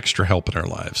need for extra help in our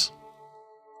lives.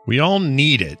 We all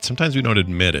need it. Sometimes we don't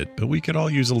admit it, but we could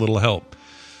all use a little help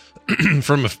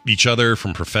from each other,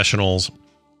 from professionals.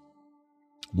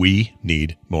 We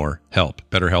need more help.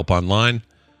 BetterHelp Online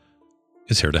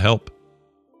is here to help.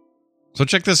 So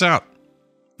check this out.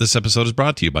 This episode is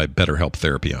brought to you by BetterHelp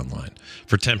Therapy Online.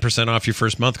 For 10% off your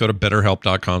first month, go to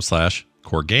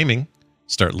betterhelp.com/coregaming.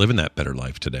 Start living that better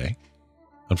life today.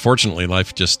 Unfortunately,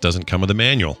 life just doesn't come with a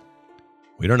manual.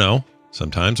 We don't know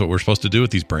sometimes what we're supposed to do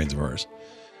with these brains of ours.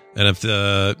 And if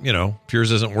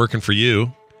yours isn't working for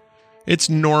you, it's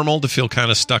normal to feel kind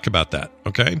of stuck about that,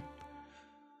 okay?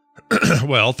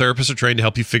 Well, therapists are trained to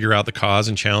help you figure out the cause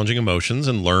and challenging emotions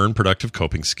and learn productive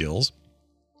coping skills,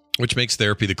 which makes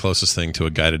therapy the closest thing to a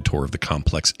guided tour of the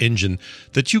complex engine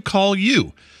that you call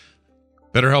you.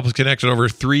 BetterHelp has connected over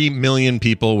 3 million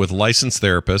people with licensed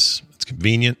therapists. It's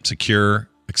convenient, secure,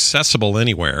 accessible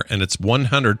anywhere, and it's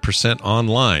 100%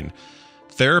 online.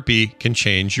 Therapy can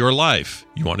change your life.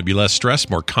 You want to be less stressed,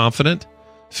 more confident,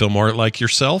 feel more like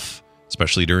yourself,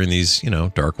 especially during these,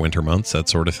 dark winter months, that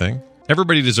sort of thing.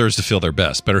 Everybody deserves to feel their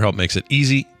best. BetterHelp makes it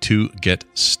easy to get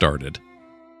started.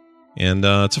 And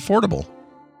it's affordable,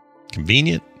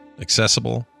 convenient,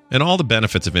 accessible, and all the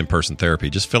benefits of in-person therapy.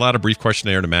 Just fill out a brief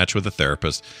questionnaire to match with a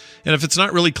therapist. And if it's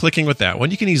not really clicking with that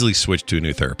one, you can easily switch to a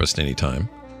new therapist anytime.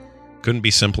 Couldn't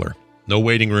be simpler. No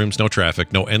waiting rooms, no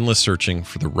traffic, no endless searching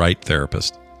for the right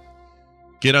therapist.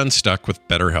 Get unstuck with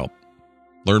BetterHelp.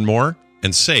 Learn more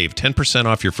and save 10%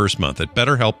 off your first month at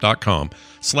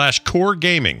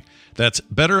betterhelp.com/coregaming. That's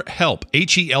BetterHelp,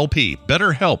 H-E-L-P,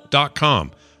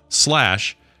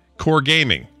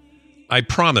 betterhelp.com/coregaming. I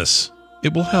promise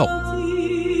it will help.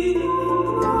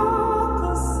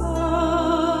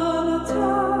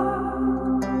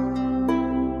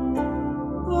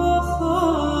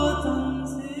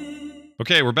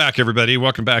 Okay, we're back, everybody.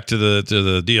 Welcome back to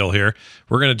the deal here.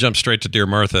 We're going to jump straight to Dear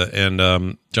Martha,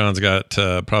 and John's got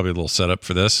probably a little setup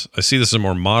for this. I see this is a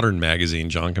more modern magazine,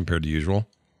 John, compared to usual.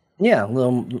 Yeah, a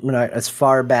little not as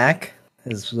far back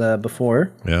as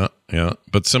before. Yeah,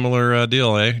 but similar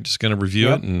deal, eh? Just going to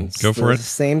review it and go for it.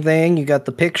 Same thing. You got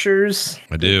the pictures.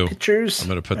 I do. Pictures. I'm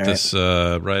going to put this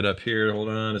right up here. Hold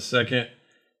on a second.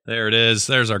 There it is.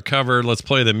 There's our cover. Let's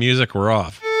play the music. We're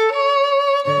off.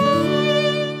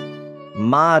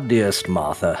 My dearest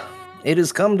Martha, it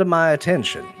has come to my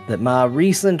attention that my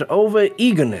recent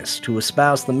over-eagerness to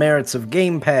espouse the merits of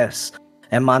Game Pass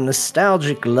and my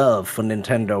nostalgic love for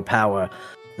Nintendo Power,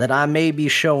 that I may be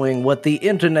showing what the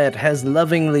internet has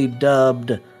lovingly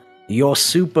dubbed, "You're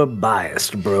super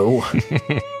biased, bro."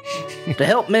 To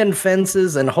help mend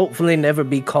fences and hopefully never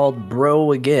be called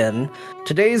bro again,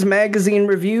 today's magazine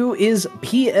review is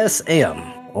PSM,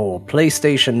 or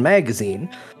PlayStation Magazine,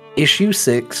 Issue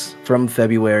 6 from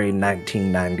February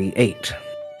 1998.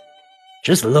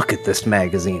 Just look at this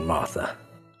magazine, Martha.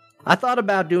 I thought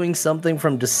about doing something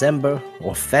from December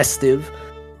or festive,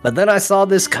 but then I saw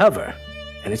this cover,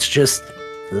 and it's just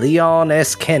Leon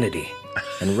S. Kennedy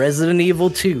and Resident Evil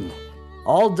 2,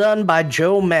 all done by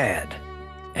Joe Mad,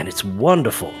 and it's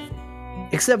wonderful.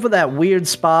 Except for that weird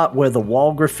spot where the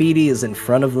wall graffiti is in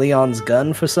front of Leon's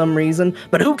gun for some reason,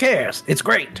 but who cares? It's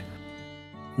great.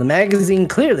 The magazine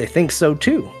clearly thinks so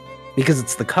too, because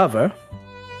it's the cover,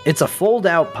 it's a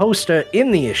fold-out poster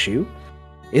in the issue,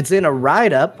 it's in a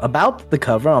write-up about the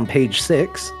cover on page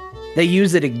 6, they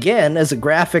use it again as a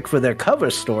graphic for their cover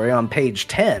story on page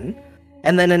 10,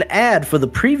 and then an ad for the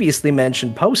previously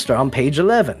mentioned poster on page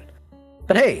 11.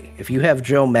 But hey, if you have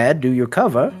Joe Mad do your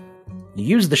cover, you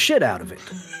use the shit out of it.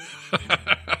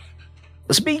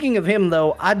 Speaking of him,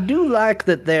 though, I do like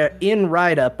that they're in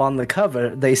write-up on the cover,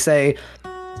 they say,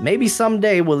 maybe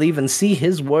someday we'll even see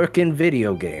his work in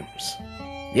video games.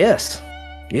 Yes,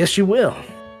 you will.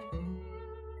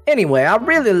 Anyway, I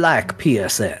really like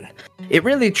PSN. It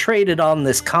really traded on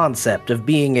this concept of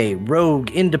being a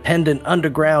rogue, independent,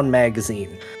 underground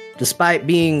magazine, despite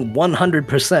being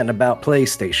 100% about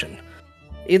PlayStation.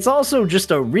 It's also just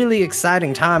a really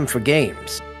exciting time for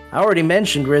games. I already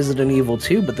mentioned Resident Evil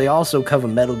 2, but they also cover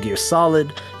Metal Gear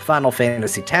Solid, Final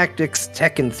Fantasy Tactics,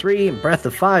 Tekken 3, and Breath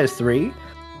of Fire 3.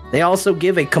 They also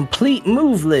give a complete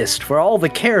move list for all the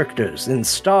characters in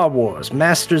Star Wars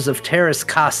Masters of Terras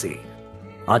Kasi.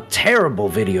 A terrible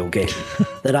video game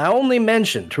that I only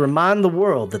mention to remind the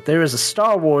world that there is a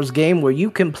Star Wars game where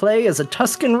you can play as a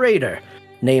Tusken Raider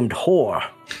named Hor.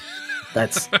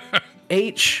 That's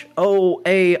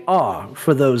Hoar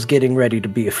for those getting ready to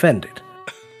be offended.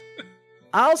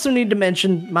 I also need to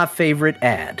mention my favorite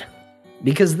ad,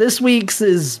 because this week's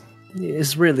is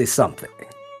really something.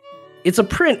 It's a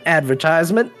print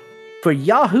advertisement for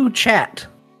Yahoo Chat.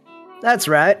 That's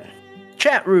right,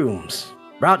 chat rooms,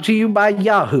 brought to you by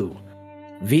Yahoo,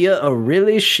 via a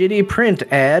really shitty print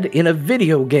ad in a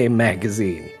video game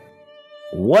magazine.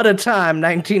 What a time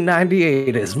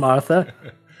 1998 is, Martha.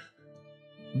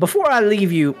 Before I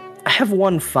leave you, I have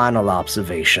one final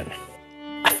observation.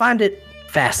 I find it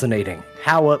fascinating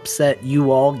how upset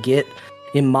you all get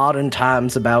in modern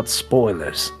times about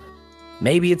spoilers.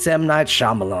 Maybe it's M. Night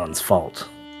Shyamalan's fault.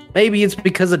 Maybe it's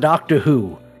because of Doctor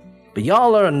Who. But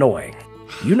y'all are annoying.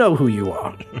 You know who you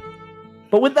are.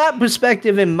 But with that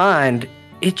perspective in mind,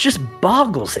 it just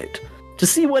boggles it to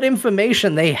see what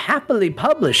information they happily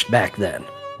published back then.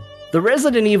 The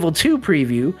Resident Evil 2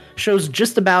 preview shows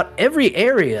just about every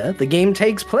area the game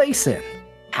takes place in.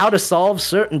 How to solve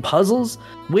certain puzzles,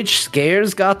 which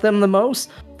scares got them the most,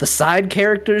 the side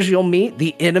characters you'll meet,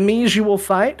 the enemies you will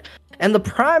fight, and the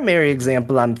primary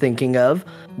example I'm thinking of,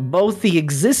 both the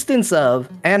existence of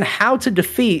and how to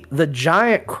defeat the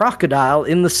giant crocodile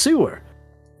in the sewer.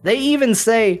 They even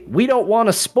say, we don't want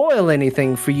to spoil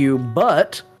anything for you,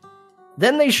 but...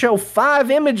 Then they show 5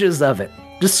 images of it,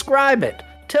 describe it,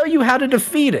 tell you how to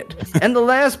defeat it, and the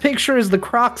last picture is the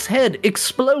croc's head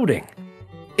exploding.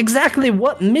 Exactly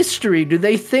what mystery do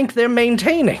they think they're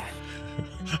maintaining?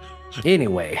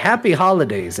 Anyway, happy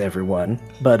holidays, everyone.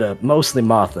 But mostly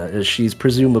Martha, as she's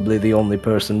presumably the only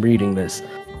person reading this.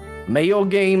 May your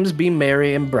games be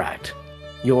merry and bright.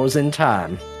 Yours in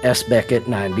time, S. Beckett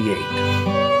 98.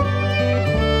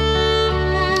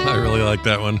 I really like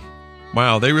that one.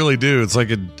 Wow, they really do. It's like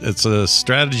it's a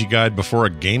strategy guide before a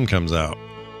game comes out.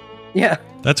 Yeah.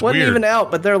 That's wasn't weird. Even out,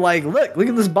 but they're like, look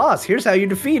at this boss. Here's how you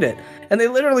defeat it. And they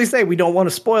literally say, we don't want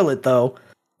to spoil it, though.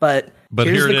 But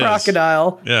here's the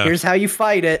crocodile. Yeah. Here's how you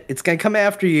fight it. It's going to come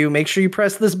after you. Make sure you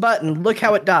press this button. Look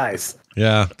how it dies.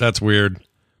 Yeah, that's weird.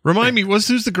 Remind me, who's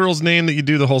the girl's name that you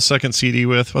do the whole second CD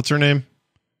with? What's her name?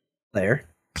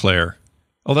 Claire.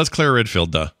 Oh, that's Claire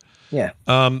Redfield, duh. Yeah.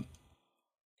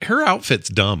 Her outfit's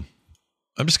dumb.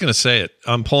 I'm just going to say it.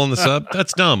 I'm pulling this up.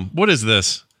 That's dumb. What is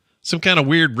this? Some kind of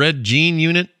weird red jean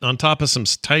unit on top of some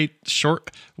tight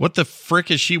short. What the frick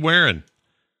is she wearing?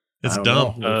 It's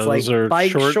dumb. It's like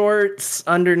bike shorts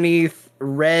underneath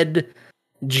red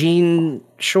jean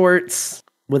shorts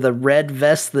with a red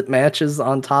vest that matches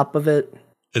on top of it.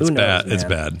 It's bad. Man. It's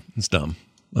bad. It's dumb.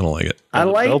 I don't like it. I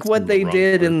like what they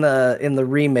did in the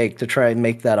remake to try and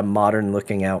make that a modern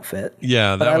looking outfit.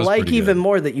 Yeah, but I like even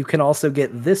more that you can also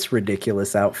get this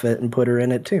ridiculous outfit and put her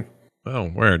in it too. Oh,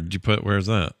 where did you put? Where's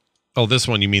that? Oh, this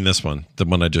one. You mean this one? The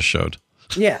one I just showed.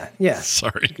 Yeah.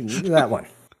 Sorry, you can do that one.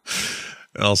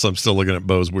 Also, I'm still looking at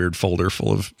Bo's weird folder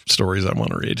full of stories I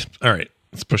want to read. All right,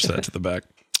 let's push that to the back.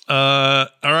 All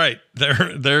right,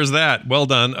 there's that. Well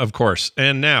done, of course.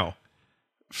 And now,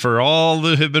 for all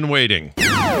that have been waiting,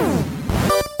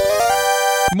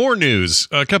 more news.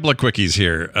 A couple of quickies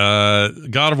here.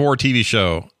 God of War TV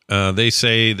show. They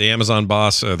say the Amazon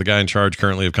boss, the guy in charge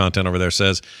currently of content over there,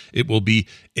 says it will be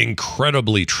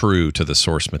incredibly true to the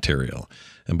source material.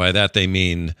 And by that, they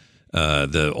mean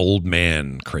the old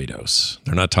man Kratos.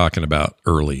 They're not talking about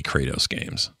early Kratos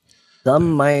games.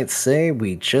 Some might say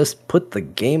we just put the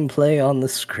gameplay on the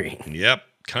screen. Yep,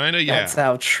 kind of, yeah. That's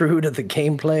how true to the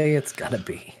gameplay it's got to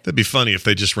be. That'd be funny if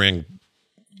they just ran,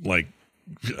 like,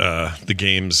 the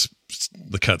games,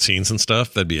 the cutscenes and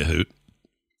stuff. That'd be a hoot.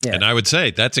 Yeah. And I would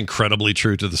say that's incredibly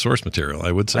true to the source material.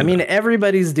 I would say. I mean,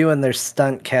 everybody's doing their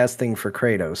stunt casting for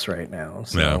Kratos right now.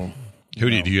 So, yeah.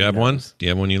 Do you have one? Do you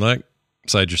have one you like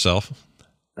besides yourself?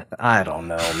 I don't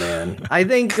know, man. I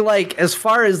think, like, as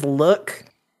far as look,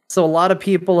 so a lot of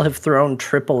people have thrown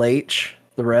Triple H,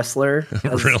 the wrestler,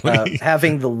 as, really?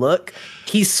 Having the look.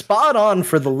 He's spot on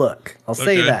for the look. I'll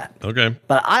say that. Okay.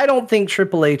 But I don't think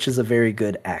Triple H is a very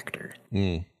good actor.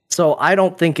 So I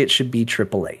don't think it should be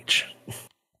Triple H.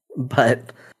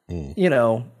 But, you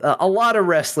know, a lot of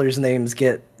wrestlers' names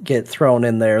get thrown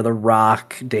in there. The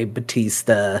Rock, Dave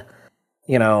Bautista,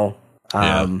 you know.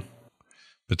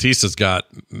 Batista's got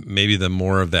maybe the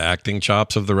more of the acting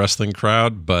chops of the wrestling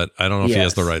crowd, but I don't know if he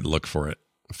has the right look for it,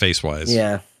 face-wise.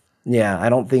 Yeah, I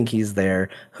don't think he's there.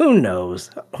 Who knows?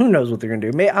 Who knows what they're going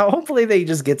to do? Hopefully they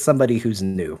just get somebody who's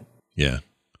new.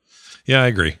 Yeah, I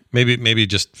agree. Maybe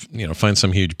just, you know, find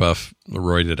some huge buff,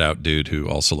 roided out dude who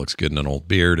also looks good in an old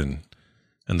beard and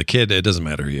And the kid, it doesn't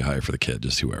matter who you hire for the kid,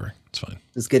 just whoever. It's fine.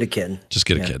 Just get a kid. Just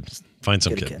get a kid. Find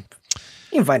some kid.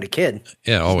 You can find a kid.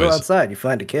 Yeah, just always. Go outside, you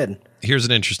find a kid. Here's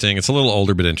an interesting, it's a little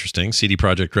older but interesting. CD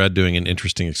Projekt Red doing an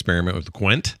interesting experiment with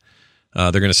Gwent.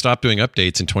 They're going to stop doing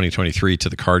updates in 2023 to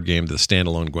the card game, the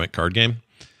standalone Gwent card game.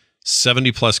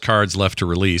 70 plus cards left to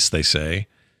release, they say.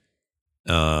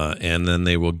 And then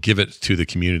they will give it to the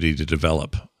community to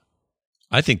develop.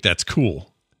 I think that's cool.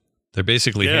 They're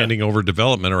basically handing over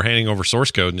development or handing over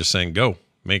source code and just saying, go,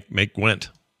 make Gwent.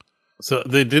 So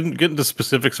they didn't get into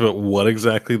specifics about what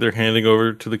exactly they're handing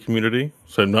over to the community.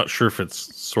 So I'm not sure if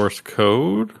it's source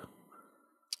code.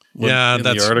 Yeah,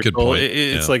 that's a good point.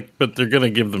 It's like, but they're going to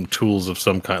give them tools of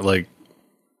some kind. Like,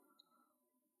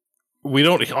 we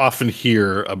don't often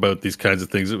hear about these kinds of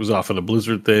things. It was often a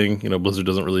Blizzard thing. Blizzard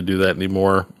doesn't really do that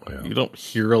anymore. Yeah. You don't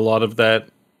hear a lot of that.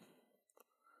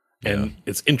 And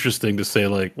it's interesting to say,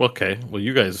 like, okay, well,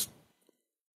 you guys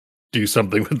do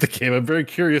something with the game. I'm very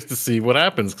curious to see what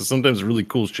happens, because sometimes really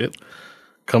cool shit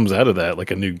comes out of that,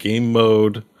 like a new game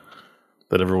mode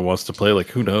that everyone wants to play. Like,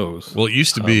 who knows? Well, it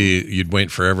used to be you'd wait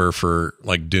forever for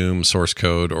like Doom source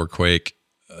code or Quake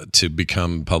to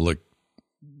become public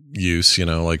use,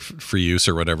 like free use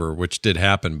or whatever, which did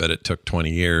happen, but it took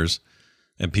 20 years.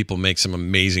 And people make some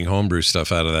amazing homebrew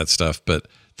stuff out of that stuff. But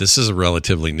this is a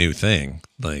relatively new thing.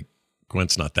 Like,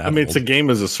 Gwent's not that old. It's a game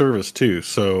as a service too.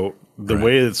 So the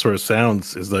way it sort of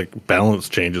sounds is like balance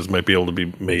changes might be able to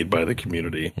be made by the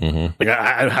community. Mm-hmm.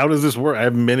 Like, how does this work? I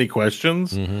have many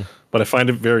questions, but I find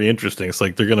it very interesting. It's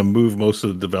like they're going to move most of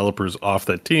the developers off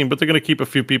that team, but they're going to keep a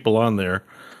few people on there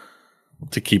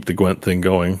to keep the Gwent thing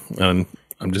going. And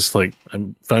I'm just like, I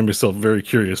find myself very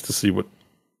curious to see what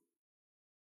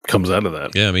comes out of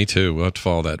that. Yeah, me too. We'll have to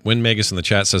follow that. Win Magus in the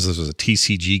chat says this was a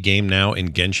TCG game now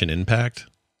in Genshin Impact.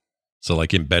 So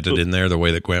like embedded in there the way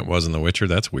that Gwent was in The Witcher.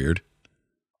 That's weird.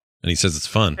 And he says it's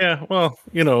fun. Yeah, well,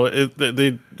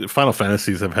 they Final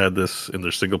Fantasies have had this in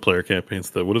their single player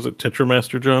campaigns. What is it,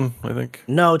 Tetramaster, John? I think.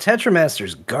 No,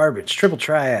 Tetramaster's garbage. Triple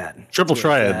Triad. Triple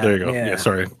Triad. There you go. Yeah,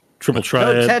 sorry. Triple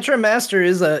Triad. No, Tetramaster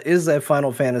is a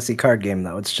Final Fantasy card game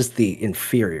though. It's just the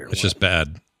inferior. It's just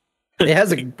bad. It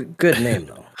has a good name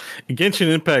though. Genshin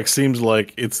Impact seems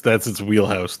like that's its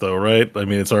wheelhouse though, right? I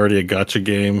mean, it's already a gacha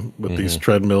game with these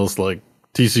treadmills. Like,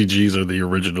 TCGs are the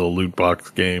original loot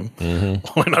box game.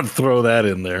 Why not throw that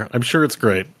in there? I'm sure it's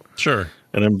great. Sure.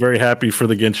 And I'm very happy for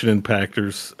the Genshin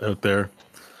Impactors out there.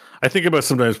 I think about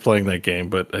sometimes playing that game,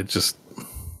 but I just,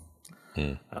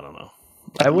 I don't know.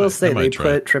 I will say they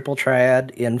put Triple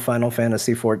Triad in Final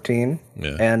Fantasy 14,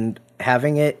 and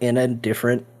having it in a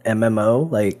different MMO,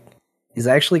 like, is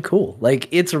actually cool. Like,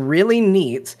 it's really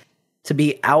neat to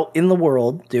be out in the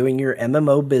world doing your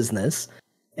MMO business,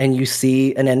 and you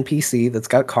see an NPC that's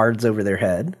got cards over their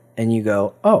head, and you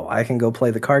go, oh, I can go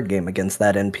play the card game against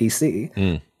that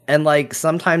NPC. And like,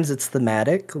 sometimes it's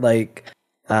thematic. Like,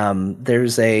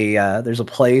 there's a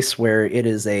place where it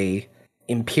is a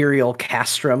Imperial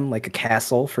castrum, like a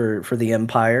castle for the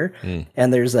Empire,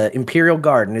 and there's a Imperial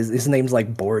Guard, and his name's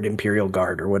like Board Imperial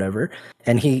Guard or whatever,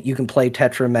 and you can play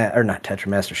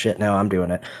Tetramaster shit, now I'm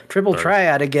doing it, Triple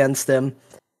Triad against him,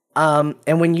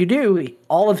 and when you do,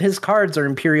 all of his cards are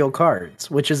Imperial cards,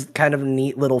 which is kind of a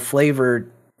neat little flavor,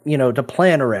 to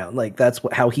plan around. Like, that's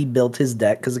how he built his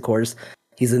deck, because of course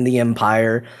he's in the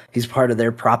Empire. He's part of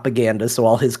their propaganda, so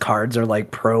all his cards are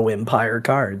like pro-Empire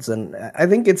cards. And I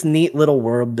think it's neat little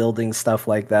world building stuff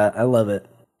like that. I love it.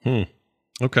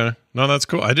 Okay. No, that's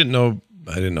cool. I didn't know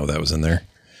that was in there.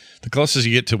 The closest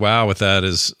you get to WoW with that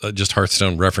is just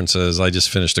Hearthstone references. I just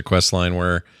finished a quest line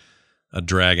where a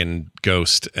dragon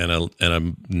ghost and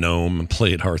a gnome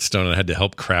played Hearthstone, and I had to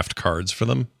help craft cards for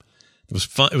them. It was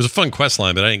fun. It was a fun quest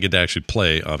line, but I didn't get to actually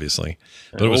play, obviously.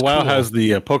 But it was WoW cool. has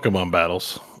the Pokemon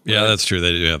battles. Yeah, that's true.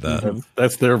 They do have that.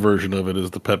 That's their version of it,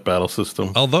 is the pet battle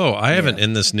system. Although I haven't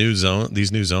in these new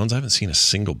zones, I haven't seen a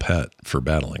single pet for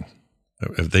battling.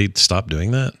 Have they stopped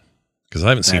doing that? Because I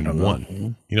haven't seen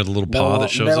one. The little paw that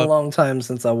shows up. It's been a long time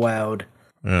since I wowed.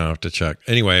 I'll have to check.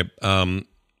 Anyway,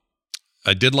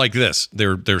 I did like this.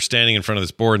 They're standing in front of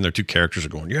this board, and their two characters are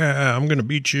going, "Yeah, I'm going to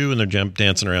beat you," and they're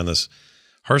dancing around this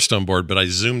Hearthstone board. But I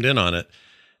zoomed in on it,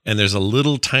 and there's a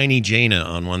little tiny Jaina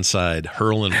on one side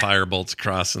hurling firebolts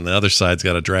across, and the other side's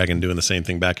got a dragon doing the same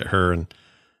thing back at her, and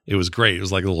it was great. It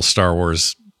was like a little Star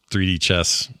Wars 3D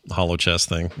chess, hollow chess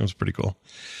thing. It was pretty cool.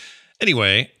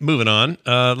 Anyway, moving on.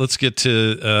 Let's get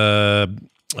to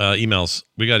emails.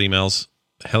 We got emails.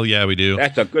 Hell yeah, we do.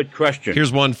 That's a good question.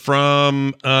 Here's one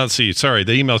from, let's see, sorry.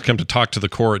 The emails come to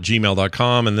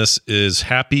talktothecore@gmail.com, and this is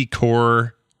Happy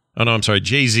Core. Oh, no, I'm sorry.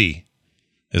 Jay-Z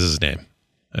is his name.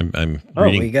 I'm Oh,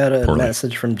 reading we got a poorly.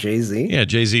 message from Jay-Z. Yeah,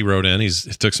 Jay-Z wrote in. He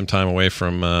took some time away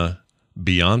from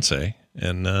Beyonce,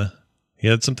 and he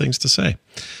had some things to say.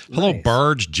 Hello, Nice.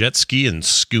 barge, jet ski, and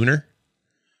schooner.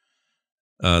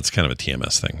 It's kind of a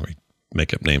TMS thing. We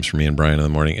make up names for me and Brian in the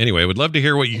morning. Anyway, would love to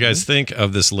hear what you guys think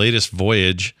of this latest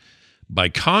voyage by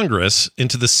Congress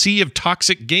into the sea of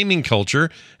toxic gaming culture,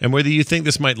 and whether you think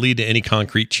this might lead to any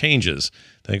concrete changes.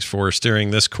 Thanks for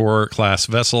steering this core class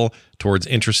vessel towards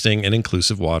interesting and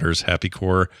inclusive waters. Happy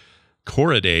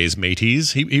Cora days,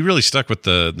 mateys. He really stuck with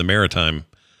the maritime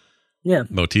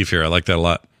motif here. I like that a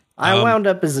lot. I wound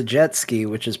up as a jet ski,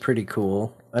 which is pretty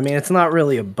cool. I mean, it's not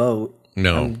really a boat.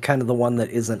 No. I'm kind of the one that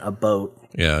isn't a boat.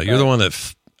 Yeah, you're the one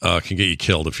that can get you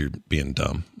killed if you're being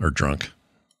dumb or drunk.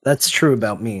 That's true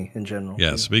about me in general.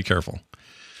 Yeah, so be careful.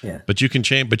 Yeah. But you can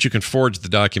forge the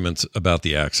documents about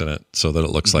the accident so that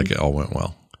it looks like it all went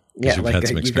well. Yeah, you've like had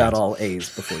some you got experience. all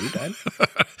A's before you died.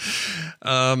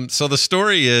 So the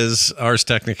story is Ars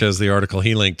Technica is the article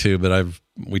he linked to, but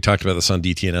we talked about this on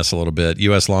DTNS a little bit.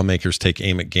 U.S. lawmakers take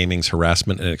aim at gaming's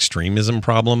harassment and extremism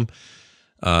problem.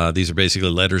 These are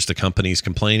basically letters to companies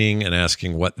complaining and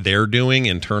asking what they're doing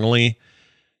internally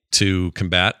to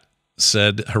combat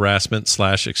said harassment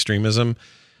 / extremism.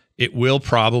 It will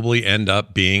probably end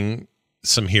up being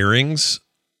some hearings.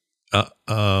 I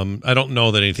don't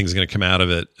know that anything's going to come out of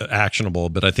it actionable,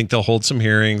 but I think they'll hold some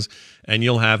hearings, and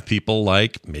you'll have people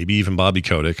like maybe even Bobby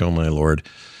Kotick. Oh my Lord.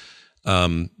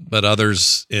 But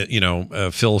others,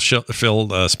 Phil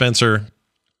Spencer,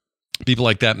 people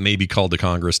like that may be called to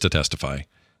Congress to testify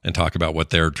and talk about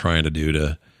what they're trying to do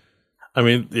to. I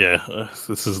mean, yeah,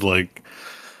 this is like,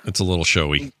 it's a little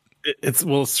showy. It's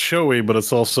showy, but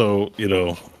it's also,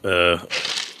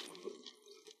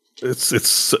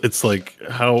 it's like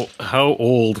how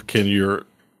long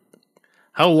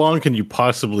can you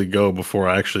possibly go before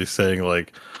actually saying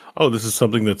like, oh, this is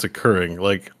something that's occurring?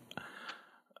 Like,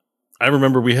 I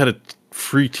remember we had a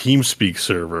free TeamSpeak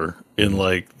server in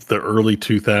like the early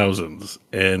 2000s,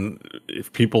 and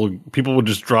if people would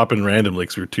just drop in randomly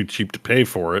because we were too cheap to pay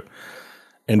for it,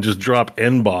 and just drop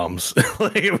N-bombs.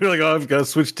 Like, we're like, oh, I've got to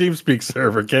switch TeamSpeak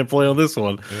server. Can't play on this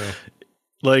one. Yeah.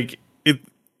 Like,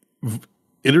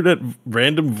 internet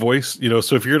random voice,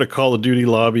 so if you're in a Call of Duty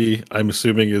lobby, I'm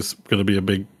assuming is going to be a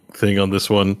big thing on this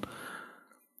one.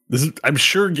 I'm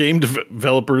sure game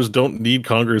developers don't need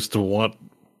Congress to want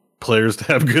players to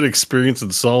have good experience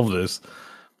and solve this.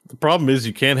 The problem is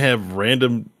you can't have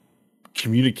random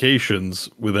communications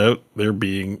without there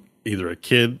being either a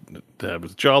kid to have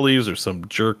his jollies or some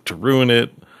jerk to ruin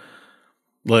it.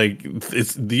 Like,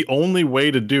 it's the only way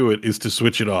to do it is to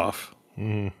switch it off.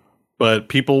 But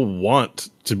people want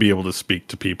to be able to speak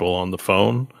to people on the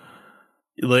phone.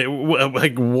 Like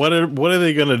what are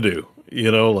they going to do?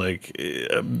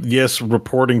 Yes,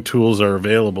 reporting tools are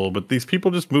available, but these people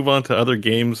just move on to other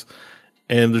games.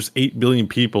 And there's 8 billion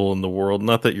people in the world.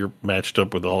 Not that you're matched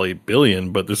up with all 8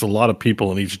 billion, but there's a lot of people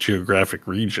in each geographic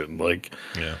region. Like,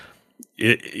 yeah.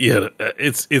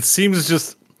 It seems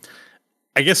just,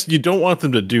 I guess you don't want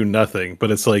them to do nothing,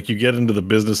 but it's like you get into the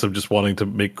business of just wanting to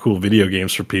make cool video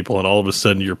games for people, and all of a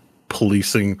sudden you're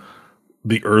policing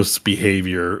the Earth's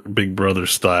behavior, Big Brother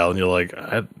style, and you're like,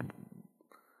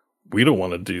 we don't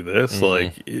want to do this. Mm-hmm.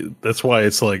 Like, that's why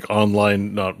it's like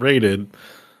online, not rated.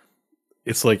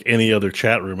 It's like any other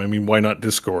chat room. I mean, why not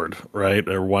Discord, right?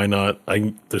 Or why not?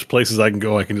 There's places I can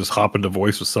go. I can just hop into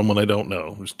voice with someone I don't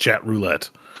know. There's chat roulette.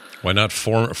 Why not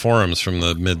forums from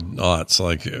the mid-aughts?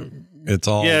 Like, it's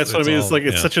all. Yeah, that's what I mean. It's like,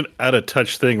 it's such an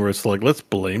out-of-touch thing where it's like, let's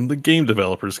blame the game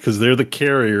developers because they're the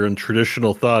carrier, and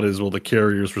traditional thought is, well, the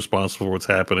carrier is responsible for what's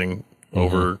happening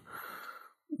over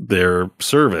their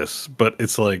service. But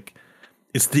it's like,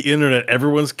 it's the internet.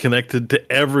 Everyone's connected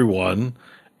to everyone,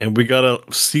 and we got to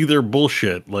see their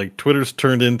bullshit. Like, Twitter's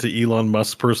turned into Elon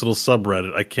Musk's personal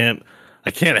subreddit. I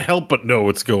can't help but know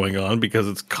what's going on because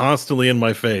it's constantly in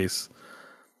my face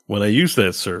when I use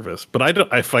that service. But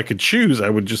if I could choose, I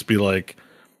would just be like,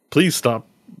 please stop.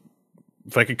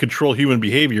 If I could control human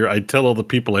behavior, I'd tell all the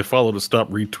people I follow to stop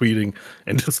retweeting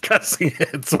and discussing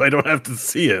it so I don't have to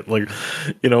see it. Like,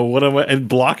 and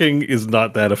blocking is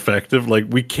not that effective. Like,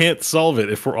 we can't solve it.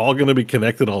 If we're all going to be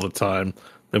connected all the time,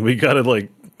 then we got to, we're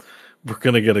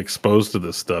going to get exposed to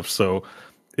this stuff. So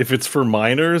if it's for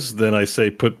minors, then I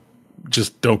say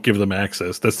just don't give them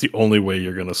access. That's the only way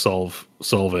you're going to solve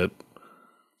it.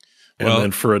 And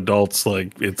then for adults,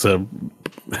 like, it's Yeah.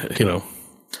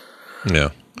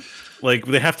 like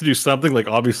they have to do something, like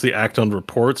obviously act on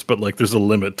reports, but like there's a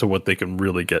limit to what they can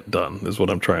really get done, is what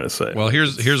I'm trying to say. Well,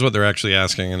 here's what they're actually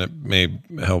asking, and it may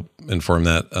help inform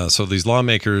that. So these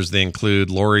lawmakers, they include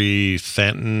Lori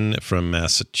Fenton from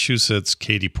Massachusetts,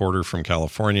 Katie Porter from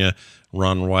California,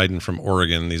 Ron Wyden from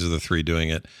Oregon. These are the three doing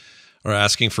it. Are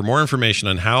asking for more information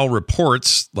on how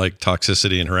reports like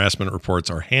toxicity and harassment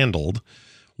reports are handled,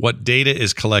 what data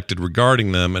is collected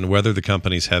regarding them, and whether the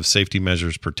companies have safety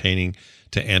measures pertaining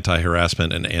to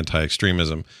anti-harassment and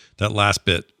anti-extremism. That last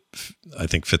bit, I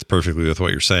think, fits perfectly with what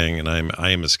you're saying, and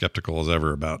I am as skeptical as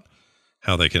ever about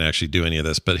how they can actually do any of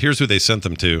this. But here's who they sent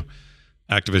them to: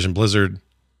 Activision Blizzard,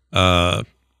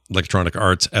 Electronic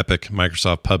Arts, Epic,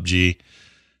 Microsoft, PUBG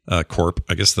Corp.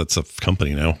 I guess that's a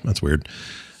company now. That's weird.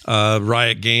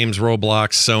 Riot Games,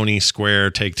 Roblox, Sony,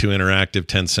 Square, Take-Two Interactive,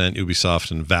 Tencent,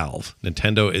 Ubisoft, and Valve.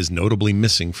 Nintendo is notably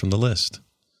missing from the list.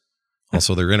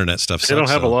 Also, their internet stuff sucks. They don't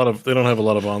have a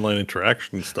lot of online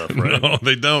interaction stuff, right? No,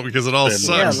 they don't, because it all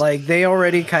sucks. Yeah, like they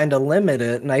already kind of limit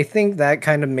it, and I think that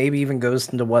kind of maybe even goes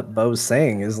into what Bo's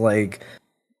saying is like,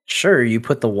 sure, you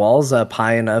put the walls up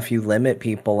high enough, you limit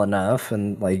people enough,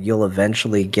 and like you'll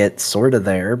eventually get sort of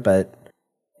there, but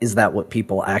is that what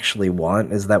people actually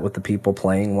want? Is that what the people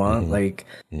playing want? Mm-hmm. Like,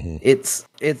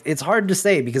 it's hard to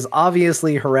say, because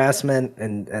obviously harassment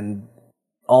and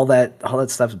all that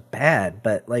stuff's bad,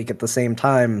 but like at the same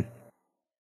time,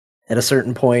 at a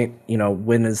certain point, you know,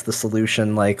 when is the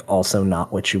solution like also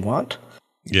not what you want?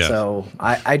 Yeah. So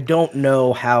I don't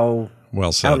know how.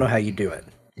 Well said. I don't know how you do it.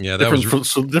 Yeah, that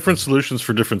different solutions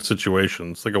for different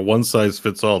situations. Like a one size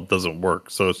fits all doesn't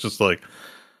work. So it's just like,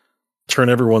 turn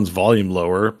everyone's volume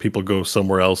lower. People go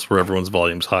somewhere else where everyone's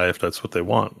volume's high if that's what they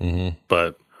want. Mm-hmm.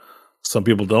 But some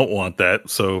people don't want that.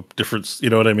 So different, you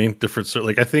know what I mean? Different.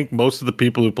 Like I think most of the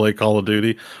people who play Call of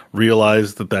Duty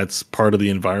realize that that's part of the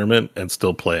environment and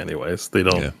still play anyways. They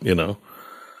don't, you know,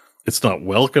 it's not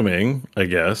welcoming, I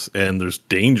guess. And there's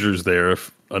dangers there if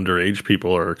underage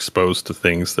people are exposed to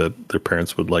things that their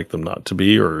parents would like them not to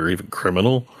be, or even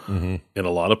criminal in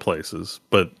a lot of places.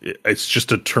 But it's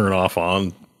just a turn off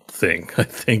on thing, I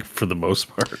think, for the most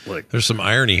part. Like there's some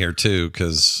irony here too,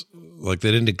 because like they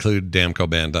didn't include Namco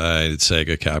Bandai,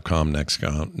 Sega, Capcom,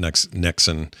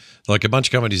 Nexon. Like a bunch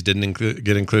of companies didn't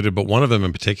get included, but one of them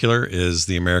in particular is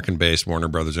the American-based Warner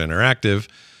Brothers Interactive,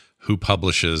 who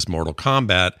publishes Mortal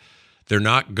Kombat. They're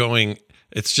not going.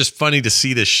 It's just funny to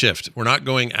see this shift. We're not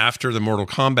going after the Mortal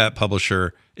Kombat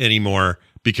publisher anymore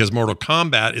because Mortal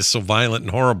Kombat is so violent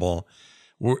and horrible.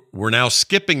 We're now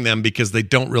skipping them because they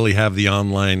don't really have the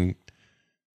online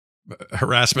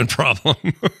harassment problem,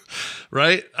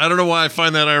 right? I don't know why I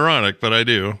find that ironic, but I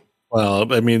do.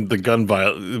 Well, I mean,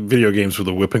 the video games were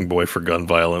the whipping boy for gun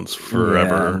violence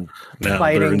forever. Yeah. Now,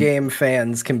 fighting game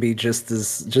fans can be just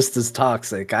as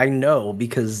toxic. I know,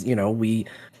 because you know we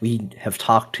have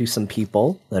talked to some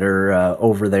people that are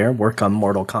over there, work on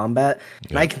Mortal Kombat,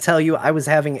 and I can tell you, I was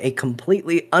having a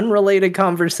completely unrelated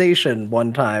conversation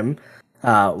one time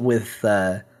with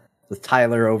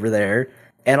Tyler over there,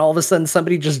 and all of a sudden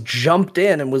somebody just jumped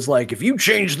in and was like, if you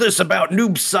change this about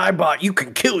Noob Saibot, you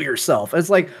can kill yourself.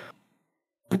 It's like,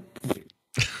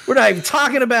 we're not even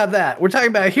talking about that. We're talking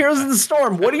about Heroes of the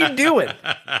Storm. What are you doing?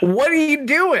 What are you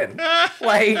doing?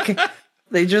 Like,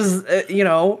 they just, you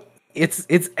know,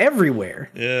 it's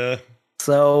everywhere. Yeah.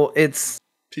 So it's,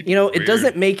 you know, it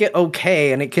doesn't make it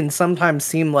okay, and it can sometimes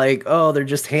seem like, oh, they're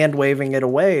just hand-waving it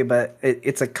away, but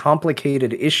it's a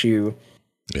complicated issue,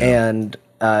 and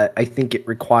I think it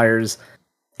requires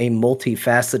a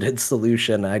multifaceted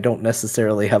solution. I don't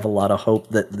necessarily have a lot of hope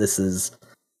that this is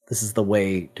the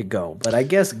way to go, but I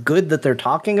guess good that they're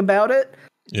talking about it.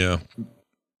 Yeah.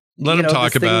 Let them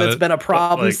talk about it. That's been a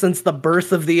problem since the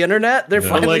birth of the internet. They're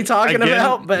finally talking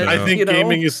about, but I think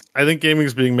gaming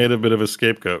is being made a bit of a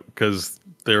scapegoat, because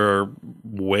there are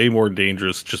way more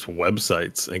dangerous just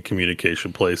websites and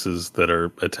communication places that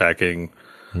are attacking.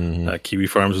 Kiwi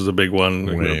Farms is a big one.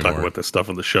 We don't talk about this stuff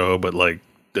on the show, but like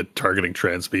targeting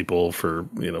trans people for,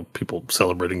 you know, people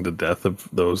celebrating the death of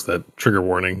those that, trigger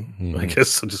warning, I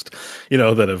guess, just, you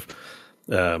know, that have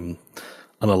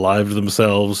unalived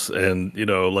themselves. And, you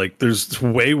know, like there's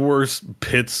way worse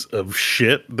pits of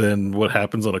shit than what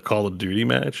happens on a Call of Duty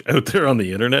match out there on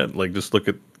the internet. Like just look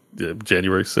at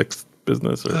January 6th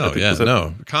business.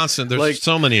 Constant. There's like,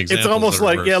 so many examples. It's almost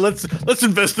like, let's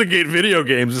investigate video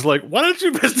games. It's like, why don't you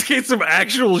investigate some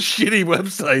actual shitty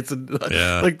websites? And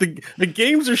like the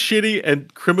games are shitty,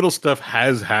 and criminal stuff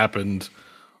has happened,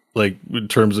 like in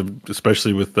terms of,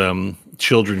 especially with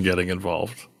children getting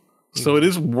involved. So it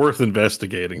is worth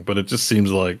investigating, but it just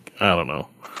seems like, I don't know.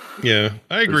 Yeah,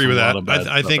 I agree with that.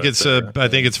 I think it's I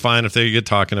think it's fine if they get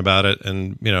talking about it,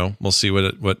 and we'll see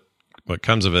what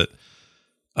comes of it.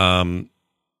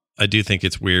 I do think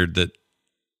it's weird that.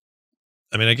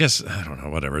 I mean, I guess I don't know.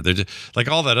 Whatever. They're just, like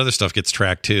all that other stuff gets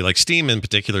tracked too. Like Steam in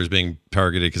particular is being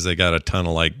targeted because they got a ton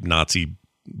of like Nazi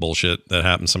bullshit that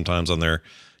happens sometimes on their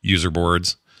user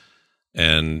boards,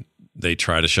 and they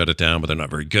try to shut it down, but they're not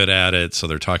very good at it. So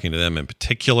they're talking to them in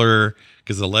particular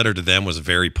because the letter to them was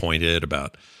very pointed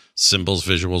about symbols,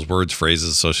 visuals, words, phrases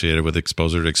associated with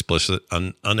exposure to explicit,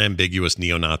 unambiguous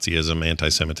neo-Nazism,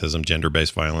 anti-Semitism,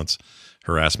 gender-based violence,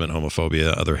 harassment,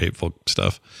 homophobia, other hateful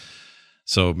stuff.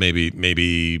 So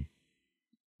maybe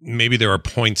there are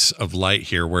points of light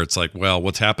here where it's like, well,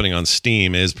 what's happening on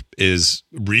Steam is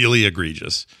really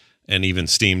egregious. And even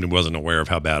Steam wasn't aware of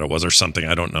how bad it was or something.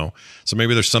 I don't know. So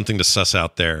maybe there's something to suss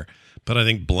out there. But I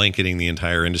think blanketing the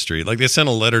entire industry, like they sent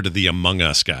a letter to the Among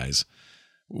Us guys,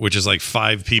 which is like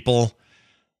 5 people.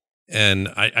 And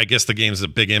I guess the game's a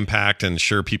big impact. And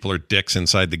sure, people are dicks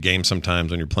inside the game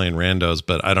sometimes when you're playing randos.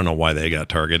 But I don't know why they got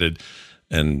targeted.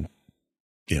 And,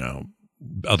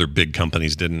 other big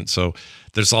companies didn't. So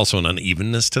there's also an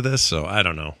unevenness to this. So I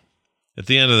don't know. At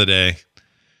the end of the day,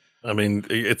 I mean,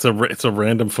 it's a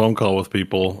random phone call with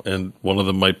people, and one of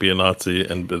them might be a Nazi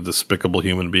and a despicable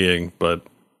human being, but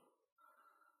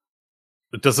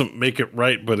it doesn't make it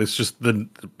right. But it's just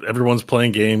everyone's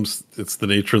playing games. It's the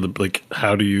nature of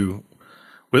how do you,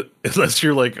 unless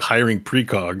you're like hiring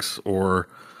precogs or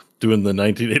doing the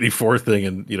 1984 thing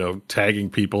and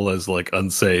tagging people as like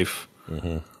unsafe.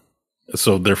 Mm-hmm.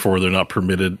 So therefore they're not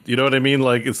permitted. You know what I mean?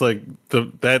 Like it's like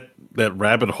that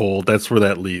rabbit hole. That's where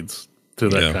that leads to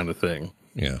that kind of thing.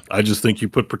 Yeah. I just think you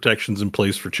put protections in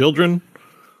place for children,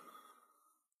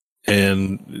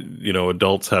 and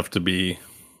adults have to be.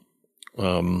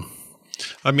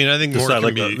 I mean, I think more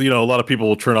can be, a lot of people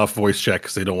will turn off voice chat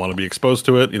because they don't want to be exposed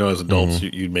to it. As adults,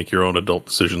 mm-hmm. you make your own adult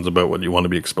decisions about what you want to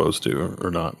be exposed to or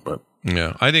not. But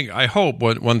yeah, I hope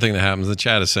one thing that happens. The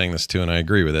chat is saying this too, and I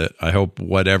agree with it. I hope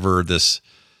whatever this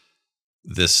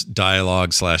dialogue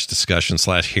 / discussion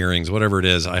 / hearings, whatever it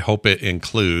is, I hope it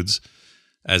includes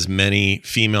as many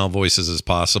female voices as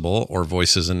possible, or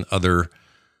voices in other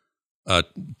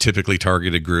typically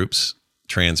targeted groups,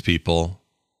 trans people,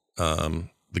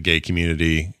 the gay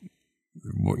community,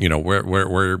 where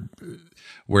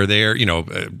they're,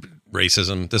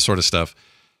 racism, this sort of stuff.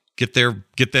 Get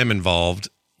them involved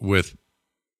with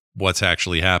what's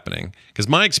actually happening. Because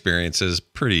my experience is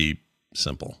pretty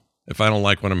simple. If I don't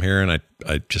like what I'm hearing,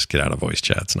 I just get out of voice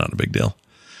chat. It's not a big deal.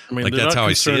 I mean, that's how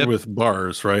I see it with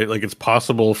bars, right? Like it's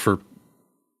possible for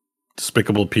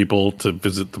despicable people to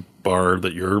visit the bar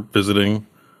that you're visiting,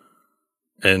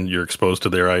 and you're exposed to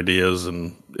their ideas,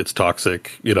 and it's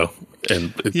toxic,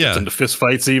 and it's into fist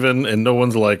fights even, and no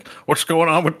one's like, what's going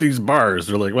on with these bars?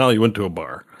 They're like, well, you went to a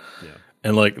bar. Yeah.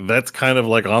 And like, that's kind of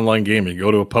like online gaming. You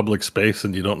go to a public space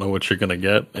and you don't know what you're going to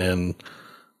get, and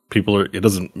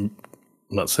I'm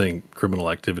not saying criminal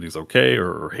activity is okay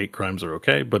or hate crimes are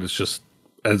okay, but it's just,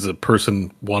 as a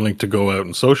person wanting to go out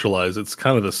and socialize, it's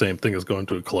kind of the same thing as going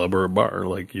to a club or a bar.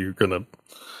 Like you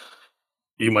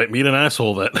might meet an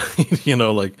asshole that,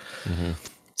 mm-hmm.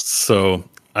 So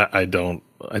I don't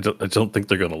think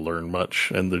they're going to learn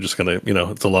much, and they're just going to,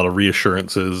 it's a lot of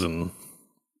reassurances and.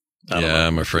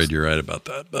 I'm afraid you're right about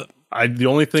that, but the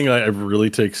only thing I really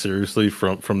take seriously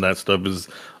from that stuff is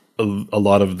a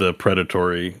lot of the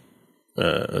predatory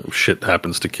shit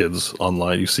happens to kids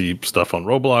online. You see stuff on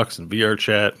Roblox and VR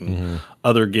chat and mm-hmm.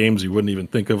 other games you wouldn't even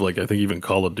think of. Like I think even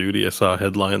Call of Duty, I saw a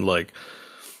headline like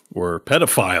where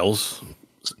pedophiles,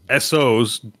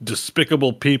 SOs,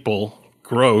 despicable people,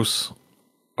 gross,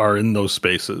 are in those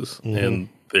spaces, mm-hmm. and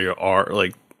they are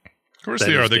like. Of course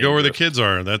they are. They go where the kids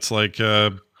are. That's like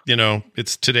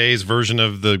it's today's version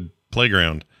of the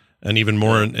playground, and even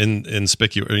more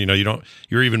inconspicuous.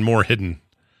 You're even more hidden.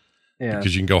 Yeah,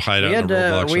 because you can go hide out in a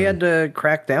Roblox. We had to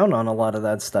crack down on a lot of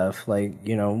that stuff. Like,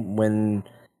 when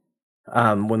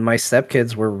my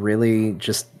stepkids were really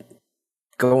just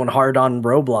going hard on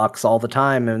Roblox all the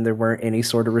time, and there weren't any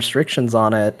sort of restrictions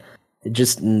on it, I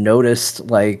just noticed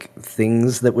like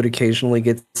things that would occasionally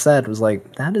get said was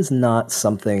like, that is not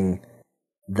something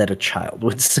that a child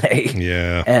would say.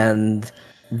 Yeah. And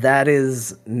that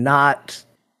is not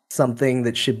something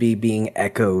that should be being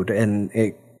echoed, and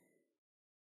it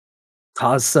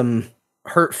caused some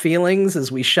hurt feelings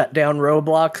as we shut down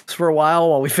Roblox for a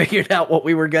while we figured out what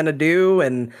we were going to do,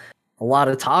 and a lot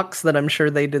of talks that I'm sure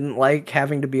they didn't like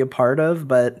having to be a part of.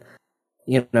 But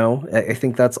I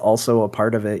think that's also a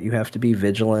part of it. You have to be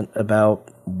vigilant about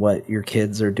what your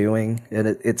kids are doing. And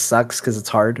it sucks because it's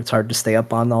hard. It's hard to stay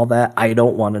up on all that. I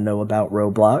don't want to know about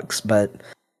Roblox, but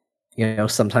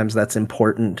sometimes that's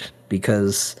important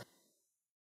because,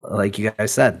 like you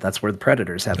guys said, that's where the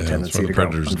predators have a tendency to go,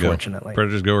 unfortunately.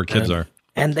 Predators go where kids are.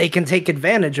 And they can take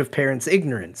advantage of parents'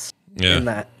 ignorance in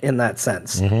that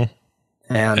sense. Mm-hmm.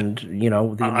 And, the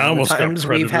amount of times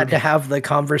we've had to have the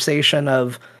conversation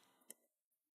of,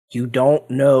 you don't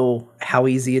know how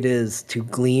easy it is to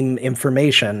glean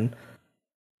information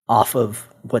off of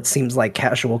what seems like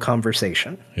casual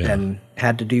conversation, and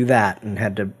had to do that and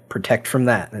had to protect from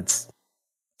that. It's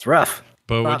rough.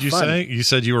 But what'd you say? You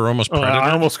said you were almost predated?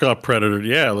 I almost got predated.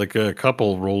 Yeah, like a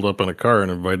couple rolled up in a car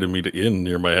and invited me to inn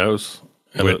near my house.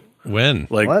 When?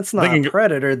 Like, well, that's not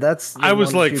predator. That's I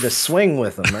was like you to swing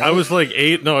with them. Right? I was like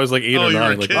 8. No, I was like 8 or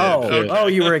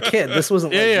 9. You were a kid. This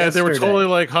wasn't. They were totally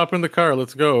like, hop in the car,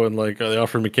 let's go, and like they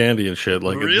offered me candy and shit.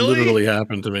 Like really? It literally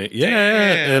happened to me.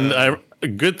 Yeah, and a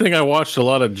good thing I watched a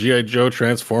lot of G.I. Joe,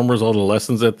 Transformers, all the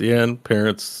lessons at the end.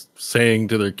 Parents saying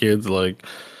to their kids like,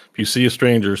 if you see a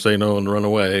stranger, say no and run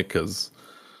away, because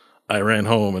I ran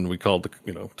home and we called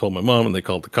told my mom and they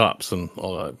called the cops and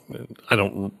all that. I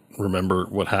don't remember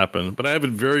what happened, but I have a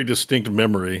very distinct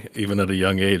memory, even at a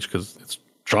young age, because it's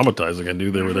traumatizing. I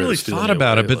knew they were there. I really thought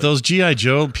about it, but those G.I.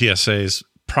 Joe PSAs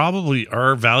probably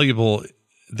are valuable.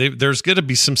 There's going to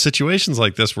be some situations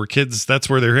like this where kids, that's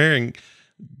where they're hearing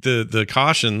the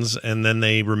cautions, and then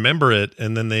they remember it,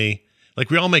 and then they, like,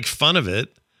 we all make fun of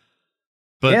it.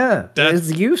 But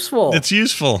it's useful. It's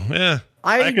useful, yeah.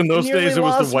 Back in those days, it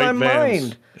was the white vans.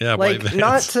 Mind. Yeah, like white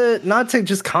vans. Not to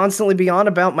just constantly be on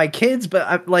about my kids,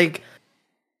 but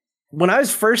when I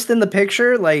was first in the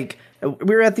picture, like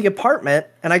we were at the apartment,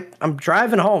 and I'm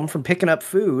driving home from picking up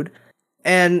food,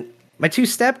 and my 2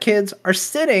 stepkids are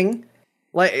sitting,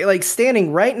 like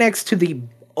standing right next to the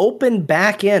open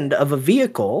back end of a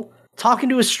vehicle, talking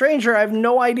to a stranger. I have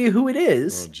no idea who it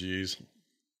is. Oh, jeez.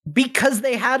 Because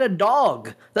they had a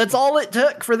dog. That's all it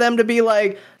took for them to be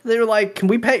like, they were like, can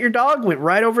we pet your dog? Went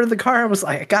right over to the car and was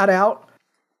like, I got out.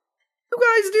 What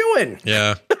are you guys doing?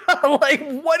 Yeah.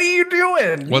 Like, what are you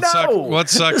doing? What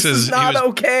sucks is not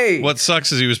okay. What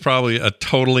sucks is he was probably a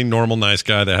totally normal, nice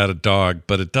guy that had a dog,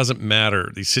 but it doesn't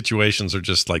matter. These situations are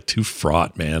just like too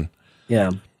fraught, man. Yeah.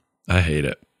 I hate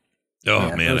it.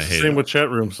 Oh, man, I hate it. Same with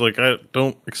chat rooms. Like, I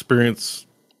don't experience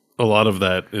a lot of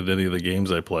that in any of the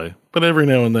games I play, but every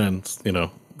now and then,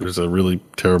 there's a really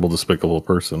terrible, despicable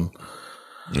person.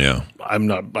 Yeah, I'm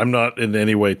not in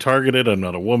any way targeted. I'm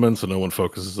not a woman, so no one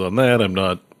focuses on that. I'm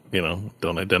not,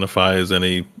 don't identify as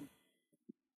any,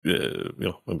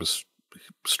 I'm a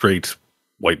straight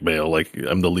white male. Like,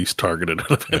 I'm the least targeted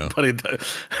out of anybody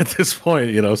at this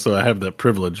point, so I have that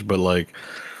privilege, but like,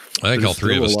 I think all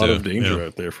three of us do. There's a lot of danger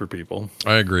out there for people.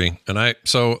 I agree. And I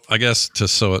guess to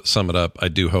sum it up, I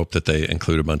do hope that they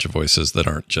include a bunch of voices that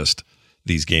aren't just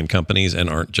these game companies and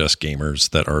aren't just gamers,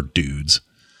 that are dudes.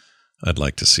 I'd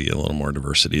like to see a little more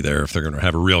diversity there if they're going to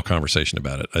have a real conversation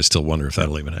about it. I still wonder if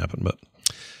that'll even happen, but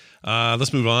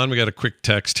let's move on. We got a quick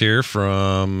text here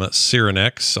from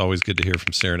Cyrenex. Always good to hear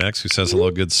from Cyrenex, who says,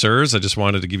 hello, good sirs. I just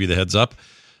wanted to give you the heads up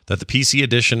that the PC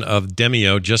edition of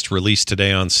Demio just released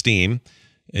today on Steam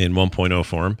in 1.0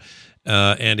 form,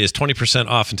 and is 20%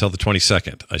 off until the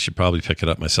 22nd. I should probably pick it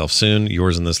up myself soon.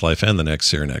 Yours in this life and the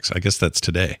next, Cyrenex. I guess that's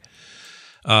today.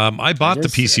 I bought the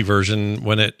PC version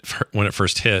when it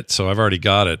first hit, so I've already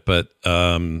got it. But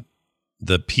the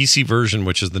PC version,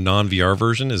 which is the non-VR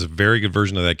version, is a very good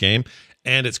version of that game,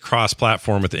 and it's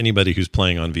cross-platform with anybody who's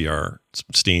playing on VR,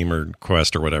 Steam or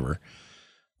Quest or whatever.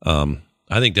 I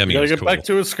think Demi is cool. Get back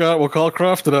to it, Scott. We'll call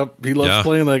Crofted up. He loves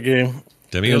playing that game.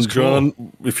 Demio's John,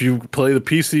 cool. If you play the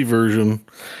PC version,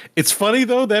 it's funny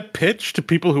though, that pitch to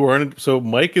people who aren't. So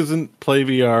Mike isn't play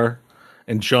VR,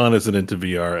 and John isn't into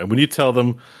VR. And when you tell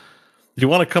them you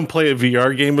want to come play a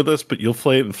VR game with us, but you'll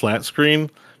play it in flat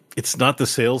screen, it's not the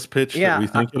sales pitch that we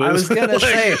think it is. I was gonna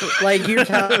say, like, you're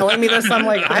telling me this, I'm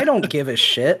like, I don't give a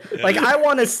shit. Like, I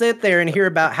want to sit there and hear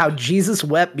about how Jesus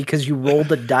wept because you rolled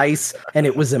the dice and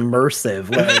it was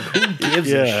immersive. Like, who gives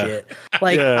a shit?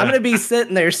 Like, I'm gonna be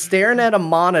sitting there staring at a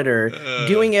monitor,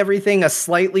 doing everything a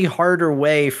slightly harder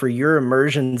way for your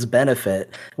immersion's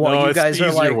benefit, while you guys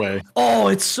are like, oh,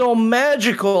 it's so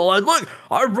magical.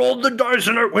 I rolled the dice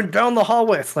and it went down the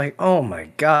hallway. It's like, oh my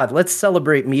god, let's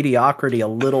celebrate mediocrity a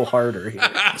little go harder here.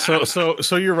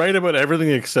 So you're right about everything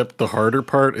except the harder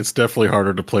part. It's definitely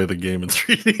harder to play the game in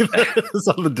 3D than it is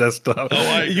on the desktop.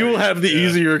 You will have the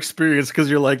easier experience because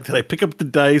you're like, did I pick up the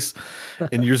dice?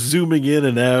 And you're zooming in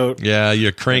and out. Yeah,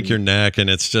 you crank your neck, and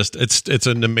it's just it's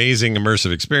an amazing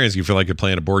immersive experience. You feel like you're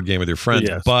playing a board game with your friends,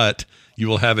 but you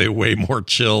will have a way more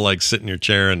chill, like sit in your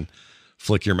chair and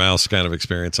flick your mouse kind of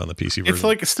experience on the PC version. It's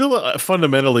like still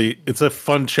fundamentally, it's a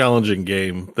fun, challenging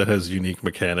game that has unique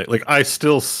mechanic. Like I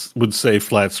still would say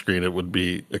flat screen, it would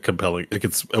be a compelling, like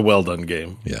it's a well done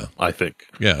game. Yeah, I think.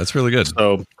 Yeah, it's really good.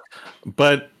 So,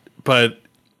 but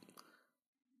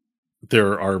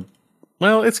there are.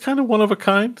 Well, it's kind of one of a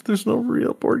kind. There's no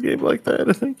real board game like that,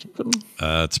 I think.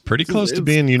 It's pretty close to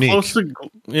being unique. It's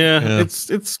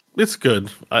good.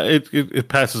 It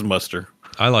passes muster.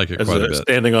 I like it quite a bit.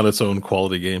 Standing on its own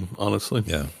quality game, honestly.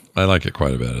 Yeah, I like it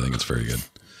quite a bit. I think it's very good.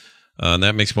 And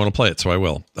that makes me want to play it, so I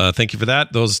will. Thank you for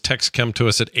that. Those texts come to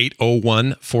us at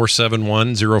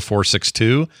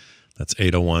 801-471-0462. That's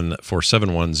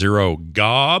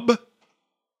 801-471-0GOB.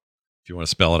 If you want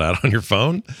to spell it out on your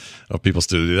phone. Oh, people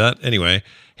still do that. Anyway,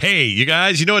 hey, you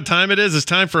guys, you know what time it is? It's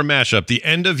time for a mashup. The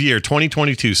end of year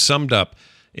 2022 summed up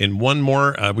in one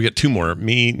more. We got two more.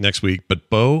 Me next week, but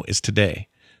Bo is today.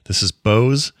 This is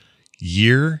Bo's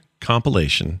year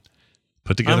compilation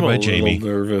put together by Jamie. I'm a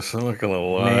little nervous. I'm not going to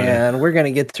lie. Man, we're going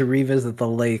to get to revisit the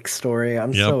lake story.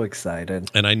 I'm so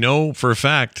excited. And I know for a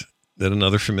fact that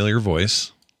another familiar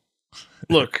voice...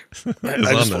 Look,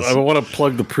 I want to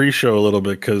plug the pre-show a little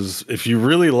bit because if you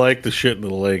really like the shit in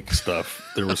the lake stuff,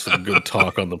 there was some good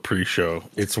talk on the pre-show.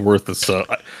 It's worth a sub.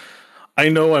 I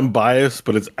know I'm biased,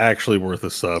 but it's actually worth a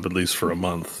sub at least for a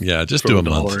month. Yeah, just do a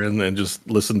month and just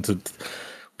listen to.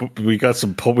 We got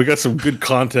some good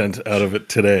content out of it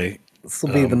today. This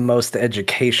will be the most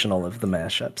educational of the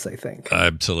mashups, I think.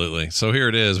 Absolutely. So here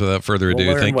it is. Without further ado,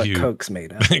 learn thank what you. Coke's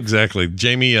made of. Exactly.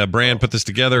 Jamie Brand put this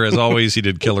together. As always, he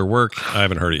did killer work. I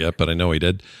haven't heard it yet, but I know he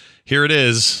did. Here it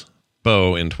is.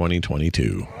 Bo in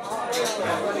 2022.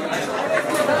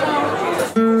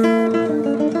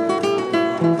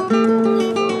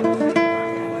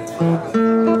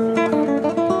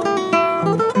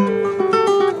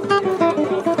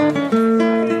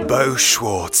 Bo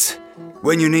Schwartz.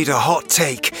 When you need a hot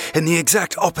take and the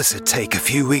exact opposite take a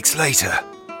few weeks later.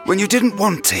 When you didn't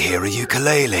want to hear a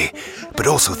ukulele, but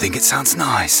also think it sounds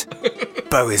nice.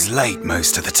 Bo is late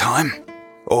most of the time.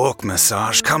 Orc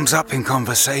massage comes up in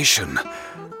conversation.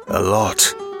 A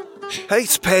lot.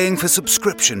 Hates paying for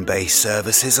subscription-based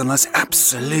services unless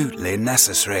absolutely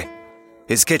necessary.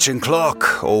 His kitchen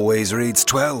clock always reads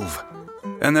 12.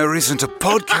 And there isn't a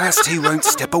podcast he won't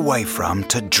step away from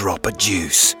to drop a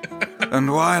juice.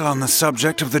 And while on the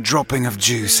subject of the dropping of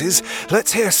juices,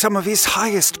 let's hear some of his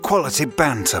highest quality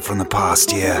banter from the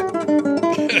past year.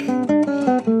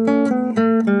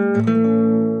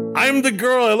 I'm the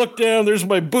girl, I look down, there's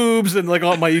my boobs and like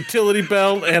on my utility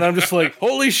belt, and I'm just like,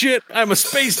 holy shit, I'm a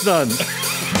space nun.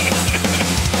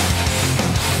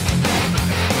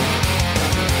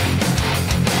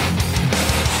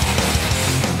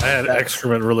 I had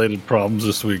excrement-related problems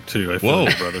this week, too. Whoa,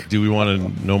 brother. Do we want to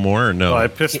know more or no? Oh, I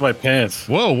pissed my pants.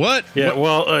 Whoa, what? Yeah,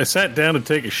 well, I sat down to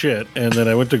take a shit, and then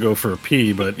I went to go for a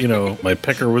pee, but, you know, my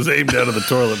pecker was aimed out of the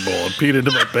toilet bowl and peed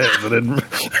into my pants.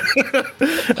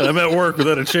 And I'm at work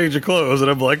without a change of clothes,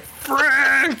 and I'm like,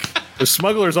 Frank! The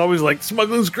smuggler's always like,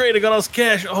 smuggling's great, I got all this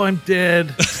cash. Oh, I'm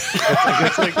dead.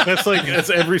 That's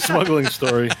every smuggling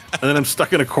story. And then I'm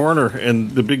stuck in a corner,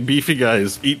 and the big beefy guy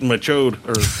is eating my chode.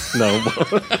 Or no,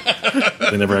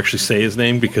 they never actually say his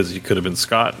name because he could have been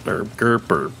Scott or Gerp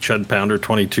or Chud Pounder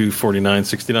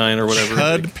 224969 or whatever.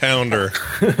 Chud Pounder.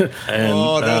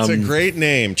 And, that's a great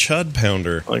name, Chud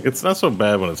Pounder. Like it's not so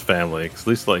bad when it's family. At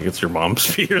least like it's your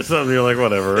mom's pee or something. You're like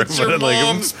whatever. It's your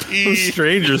mom's pee.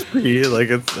 Stranger's pee. Like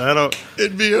it's I don't.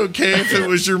 It'd be okay if it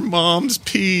was your mom's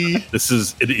pee. This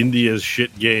is an India's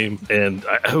shit game, and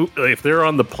I hope if they're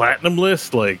on the platinum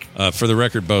list, like for the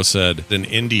record, Bo said an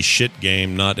indie shit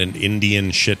game, not an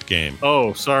Indian shit game.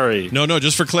 Oh, sorry. No,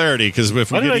 just for clarity, because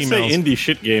if we get emails, say indie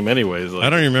shit game anyways. Like, I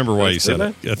don't even remember why you said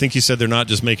it. I think you said they're not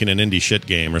just making an indie shit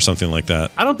game or something like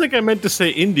that. I don't think I meant to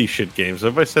say indie shit games.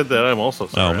 If I said that, I'm also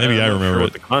sorry. Oh, maybe I remember sure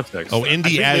what the context. Oh,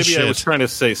 indie as shit. I was trying to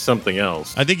say something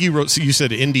else. I think you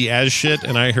said indie as shit,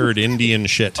 and I heard Indian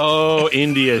shit. Oh,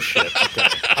 India shit. Okay.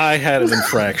 I had an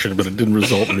infraction, but it didn't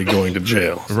result in me going to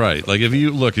jail. Right. Like if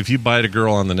you bite a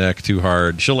girl on the neck too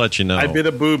hard, she'll let you know. I bit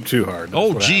a boob too hard.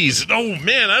 Oh, geez. Oh,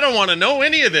 man. I don't want to know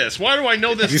any of this. Why do I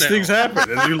know this These now? things happen.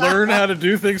 As you learn how to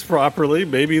do things properly,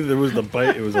 maybe there was the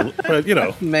bite. It was,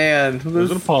 but man, it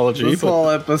was an apology. This whole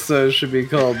episode should be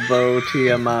called Bo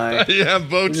TMI. Yeah,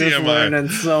 Bo Just TMI. learning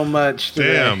so much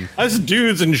today. Damn. Us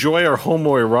dudes enjoy our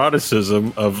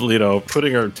homoeroticism of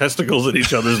putting our testicles in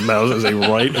each other's mouths as a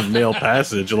rite of male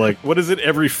passage. Like, what is it?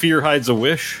 Every fear hides a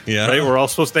wish. Yeah. Right. We're all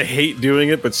supposed to hate doing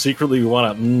it, but secretly we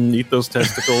want to eat those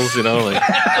testicles. Like.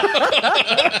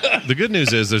 The good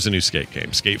news is there's a new Skate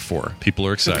game, Skate 4. People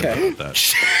are excited about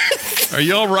that. Are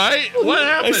you all right? What I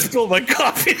happened? spilled my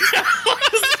coffee.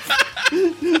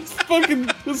 It's fucking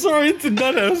sorry. It's a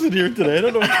nut house in here today. I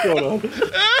don't know what's going on.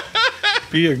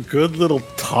 Be a good little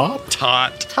top.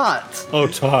 Tot. Oh,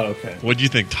 Todd. Okay. What do you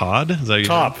think, Todd? Is that your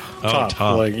Top. name? Oh,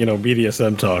 top. Like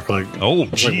BDSM talk. Like Oh,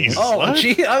 jeez. Oh, What?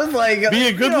 gee, I was like, Be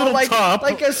a good little like, top.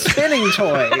 like a spinning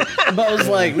toy. But I was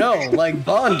like, no, like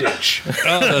bondage.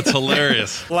 Oh, that's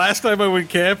hilarious. last time I went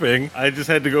camping, I just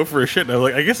had to go for a shit, and I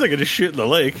was like, I guess I could just shit in the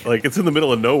lake. Like it's in the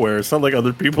middle of nowhere. It's not like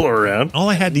other people are around. All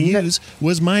I had to use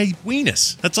was my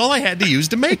weenus. That's all I had to use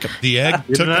to make them. The egg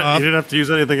You took didn't, off. you didn't have to use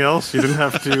anything else. You didn't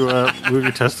have to move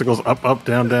your testicles up,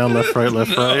 down, left, right,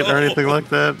 or anything like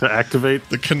that to activate.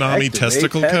 The Konami Activate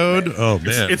testicle that code. Oh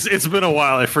man. It's been a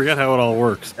while. I forget how it all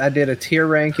works. I did a tier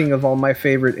ranking of all my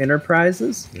favorite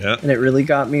enterprises. Yeah. And it really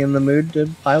got me in the mood to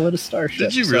pilot a starship.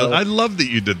 Did you So really? I love that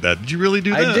you did that. Did you really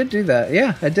do that? I did do that.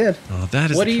 Yeah, I did. Oh,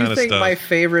 that is What the do kind you of think stuff. my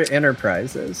favorite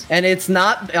enterprise is? And it's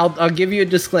not. I'll give you a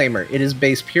disclaimer. It is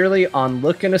based purely on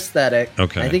look and aesthetic.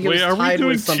 Okay. I think it Wait, was are we tied doing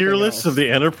with something tier lists else. of the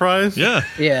Enterprise? Yeah.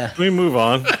 Yeah. Can we move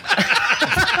on?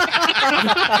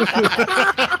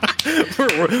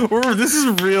 This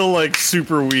is real, like,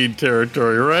 super weed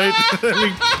territory, right?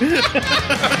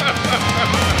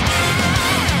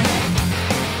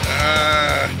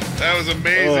 That was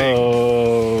amazing.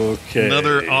 Okay.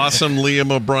 Another awesome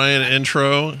Liam O'Brien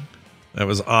intro. That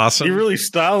was awesome. You're really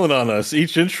styling on us.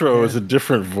 Each intro is a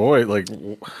different voice. Like,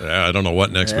 Yeah, I don't know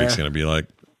what next week's going to be like.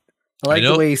 I like I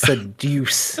know- the way he said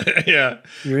deuce. Yeah.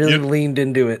 You really You- leaned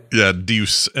into it. Yeah,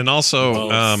 deuce. And also,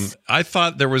 Deuce. I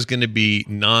thought there was going to be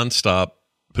nonstop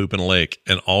poop in a lake,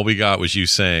 and all we got was you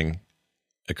saying,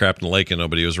 I crapped in a lake and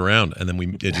nobody was around. And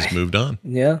then it just moved on.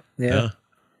 Yeah. Yeah.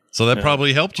 So that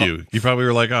probably helped you. You probably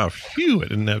were like, oh, phew, I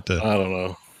didn't have to. I don't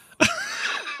know.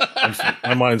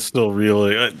 My mind's still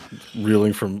reeling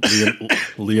from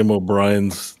Liam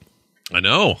O'Brien's I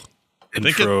know.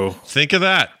 intro. Think of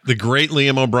that. The great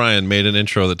Liam O'Brien made an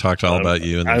intro that talked all about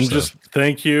you. And their I'm stuff. just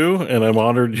thank you, and I'm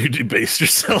honored you debased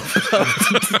yourself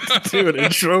to do an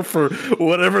intro for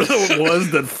whatever it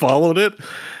was that followed it.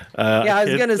 Yeah, I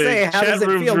was going to say, how does it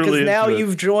feel? Because now into it.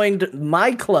 you've joined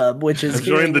my club, which is I've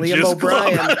joined hearing the Liam Jizz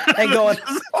O'Brien Club. and going,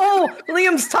 oh,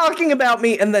 Liam's talking about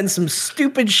me, and then some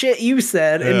stupid shit you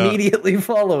said immediately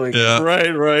following. Yeah. Right.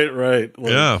 Like,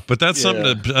 Yeah, but that's yeah.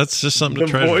 something to. That's just something the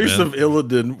to treasure. voice man. of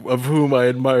Illidan, of whom I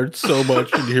admired so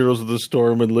much in Heroes of the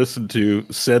Storm and listened to,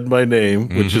 said my name,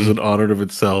 which is an honor of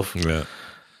itself, Yeah.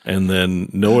 and then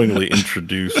knowingly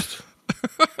introduced.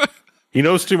 He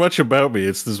knows too much about me.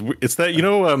 It's that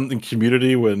in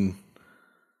Community when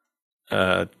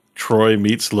Troy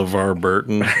meets LeVar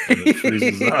Burton and it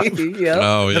freezes up. Yeah.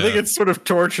 Oh yeah. I think it's sort of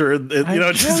torture.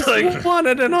 Just like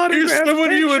wanted an here's autograph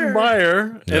someone you picture.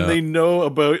 admire, Yeah. and they know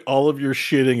about all of your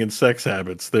shitting and sex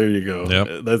habits. There you go.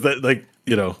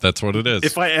 Yep. That's what it is.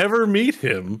 If I ever meet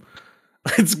him,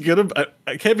 it's gonna.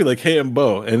 I can't be like, "Hey, I'm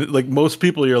Bo," and like most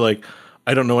people, you're like,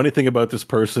 "I don't know anything about this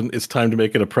person. It's time to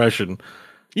make an impression."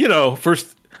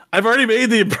 First, I've already made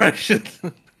the impression.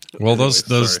 Well, Anyway,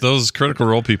 those Critical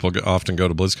Role people often go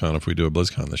to BlizzCon. If we do a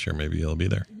BlizzCon this year, maybe he'll be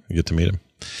there. You get to meet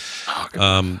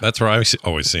him. That's where I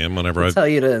always see him whenever I Tell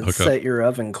you to hook set up. your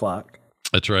oven clock.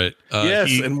 That's right.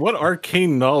 Yes, and what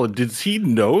arcane knowledge did he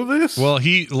know this? Well,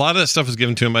 a lot of that stuff was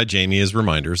given to him by Jamie as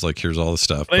reminders. Like, here's all the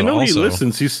stuff. I But know also, he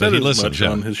listens. He said he as listens, much yeah.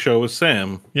 on his show with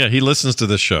Sam. Yeah, he listens to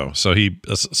this show, so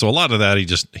a lot of that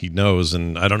he knows,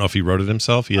 and I don't know if he wrote it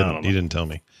himself. He didn't tell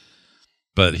me,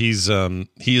 but he is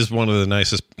one of the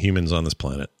nicest humans on this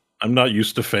planet. I'm not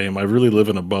used to fame. I really live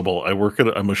in a bubble. I'm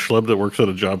a schlub that works at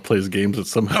a job, plays games, and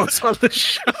somehow it's on the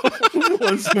show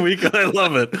once a week, and I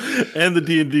love it. And the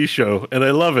D&D show, and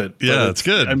I love it. Yeah, But it's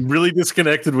good. I'm really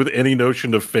disconnected with any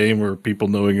notion of fame or people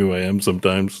knowing who I am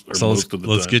sometimes, or So most of the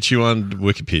let's time. get you on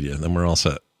Wikipedia, then we're all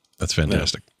set. That's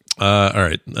fantastic. All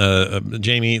right,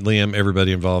 Jamie, Liam,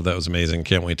 everybody involved, that was amazing.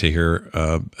 Can't wait to hear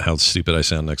how stupid I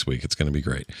sound next week. It's going to be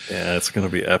great. Yeah, it's going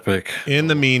to be epic. In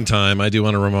the meantime, I do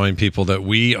want to remind people that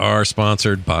we are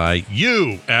sponsored by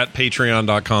you at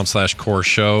patreon.com/core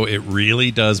show. It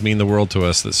really does mean the world to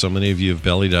us that so many of you have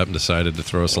bellied up and decided to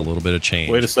throw us a little bit of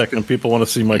change. Wait a second. People want to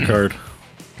see my card.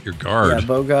 Your guard. Yeah,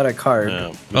 Bo got a card.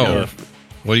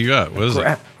 What do you got? What is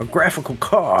it? A graphical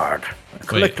card. A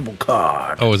collectible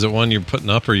card. Oh, is it one you're putting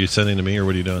up, or are you sending to me, or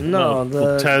what are you doing? No,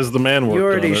 Taz the man worked you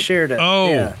already on it. shared it. Oh,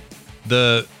 yeah.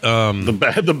 The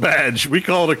badge. We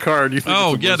call it a card. You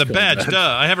think the badge. Duh,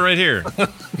 I have it right here.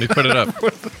 Let me put it up.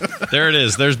 There it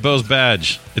is. There's Bo's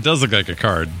badge. It does look like a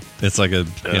card. It's like a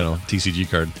TCG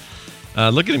card.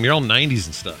 Look at him. You're all 90s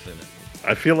and stuff in it.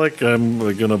 I feel like I'm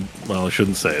gonna. Well, I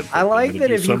shouldn't say it. I like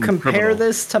that if you compare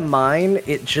this to mine,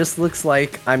 it just looks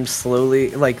like I'm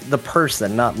slowly, like the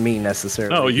person, not me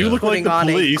necessarily. No, you look like the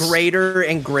police. On a greater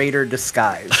and greater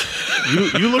disguise.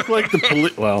 You look like the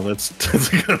police. Well, that's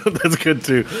good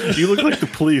too. You look like the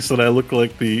police, and I look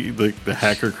like the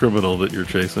hacker criminal that you're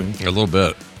chasing. A little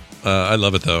bit. I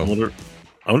love it though.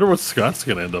 I wonder what Scott's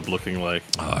going to end up looking like.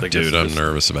 Oh, dude, I'm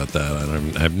nervous about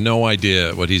that. I have no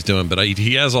idea what he's doing, but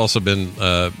he has also been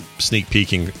sneak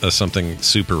peeking something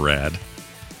super rad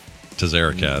to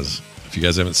Zarek. If you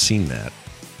guys haven't seen that.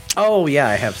 Oh, yeah,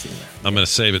 I have seen that. I'm going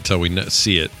to save it till we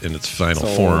see it in its final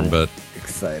form, but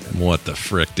excited. What the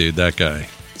frick, dude? That guy,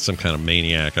 some kind of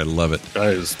maniac. I love it.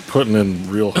 Guy is putting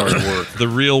in real hard work. The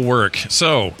real work.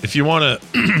 So if you want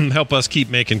to help us keep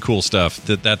making cool stuff,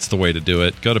 that's the way to do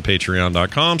it. Go to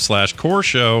patreon.com/core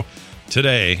show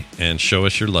today and show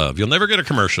us your love. You'll never get a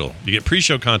commercial. You get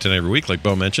pre-show content every week, like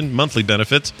Bo mentioned, monthly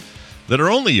benefits that are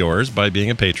only yours by being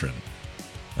a patron.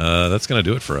 That's going to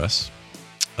do it for us.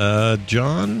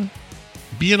 John,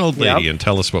 be an old lady and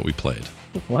tell us what we played.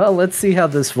 Well, let's see how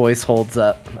this voice holds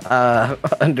up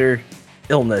under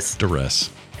illness. Duress.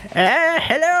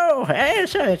 Hello.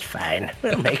 So it's fine.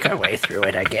 We'll make our way through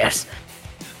it, I guess.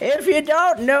 If you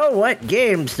don't know what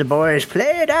games the boys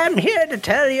played, I'm here to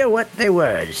tell you what they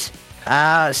was.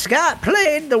 Scott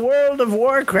played the World of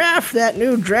Warcraft, that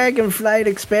new Dragonflight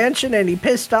expansion, and he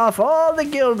pissed off all the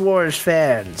Guild Wars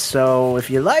fans. So if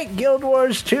you like Guild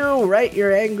Wars 2, write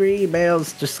your angry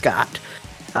emails to Scott.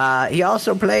 He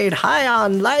also played High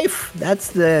on Life.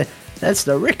 That's the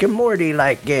Rick and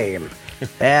Morty-like game.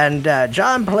 And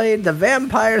John played the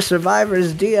Vampire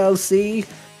Survivors DLC.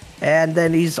 And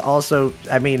then he's also,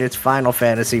 it's Final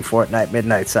Fantasy Fortnite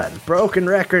Midnight Suns. Broken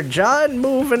record, John,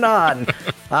 moving on.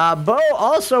 Bo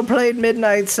also played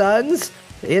Midnight Suns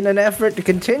in an effort to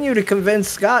continue to convince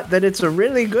Scott that it's a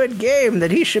really good game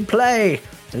that he should play.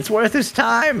 It's worth his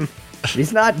time.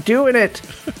 He's not doing it.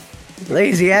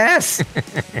 Lazy ass.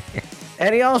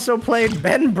 And he also played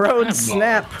Ben Brode's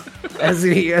Snap, as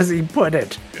he put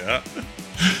it. Yeah.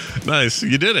 Nice.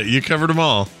 You did it. You covered them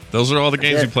all. Those are all the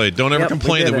games you played. Don't ever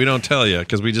complain that we don't tell you,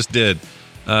 because we just did.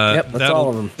 That's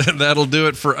all of them. That'll do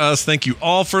it for us. Thank you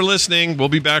all for listening. We'll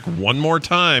be back one more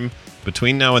time.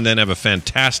 Between now and then, have a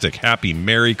fantastic, happy,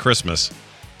 Merry Christmas.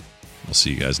 We'll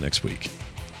see you guys next week.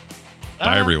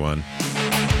 Bye, everyone.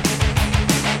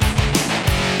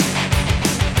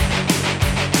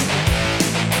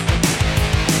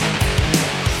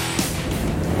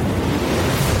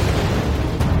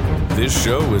 This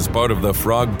show is part of the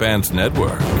Frog Pants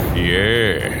Network.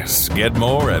 Yes. Get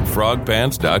more at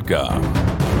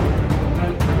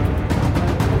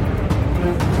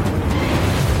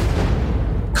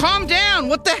frogpants.com. Calm down!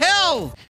 What the hell?